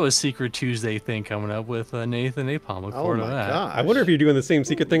also a Secret Tuesday thing coming up with Nathan Napalm. Look forward to that. gosh. I wonder if you're doing the same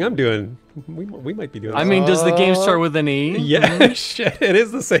secret thing I'm doing. We might be doing I mean, does the game start with an E? Yeah, shit, it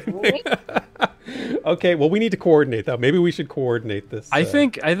is the same thing. Okay, well, we need to coordinate that. Maybe we should coordinate this. I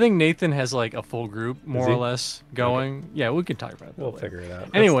think Nathan has like a full group, more he? or less, going. Okay. Yeah, we can talk about that. We'll later. figure it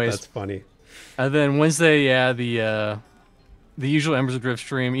out. Anyways, that's funny. And then Wednesday, yeah, the usual Embers Adrift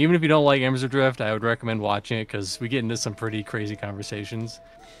stream. Even if you don't like Embers Adrift, I would recommend watching it because we get into some pretty crazy conversations.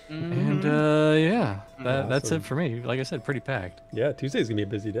 And yeah, that's it for me. Like I said, pretty packed. Yeah, Tuesday's gonna be a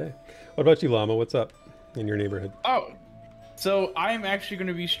busy day. What about you, Llama? What's up in your neighborhood? Oh, so I'm actually going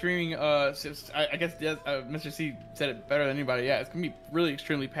to be streaming. I guess Mr. C said it better than anybody. Yeah, it's gonna be really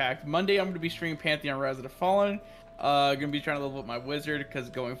extremely packed. Monday, I'm going to be streaming Pantheon Rise of the Fallen. Gonna be trying to level up my wizard because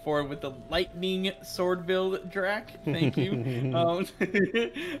going forward with the lightning sword build Drac. Thank you.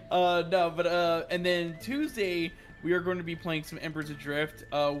 And then Tuesday we are going to be playing some Embers Adrift.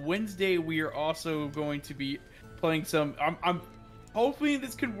 Wednesday we are also going to be playing some. I'm hopefully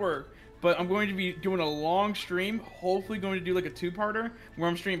this could work, but I'm going to be doing a long stream. Hopefully going to do like a 2-parter where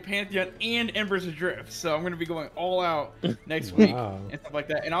I'm streaming Pantheon and Embers Adrift. So I'm going to be going all out next week and stuff like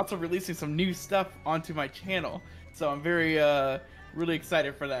that, and also releasing some new stuff onto my channel. So I'm very, really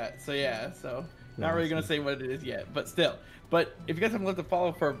excited for that. So yeah, so not really gonna say what it is yet, but still. But if you guys haven't left a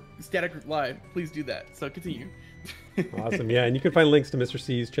follow for Static Group Live, please do that. So continue. Awesome, yeah, and you can find links to Mr.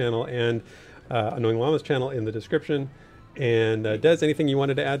 C's channel and Annoying Llama's channel in the description. And Des, anything you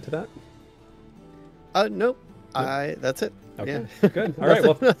wanted to add to that? Nope. That's it. Okay, Yeah. good. All right,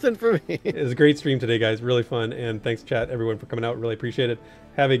 well, nothing for me. it was a great stream today, guys. Really fun, and thanks, chat, everyone, for coming out. Really appreciate it.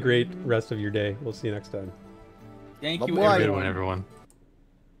 Have a great rest of your day. We'll see you next time. Thank you, Bye-bye. Good one, everyone.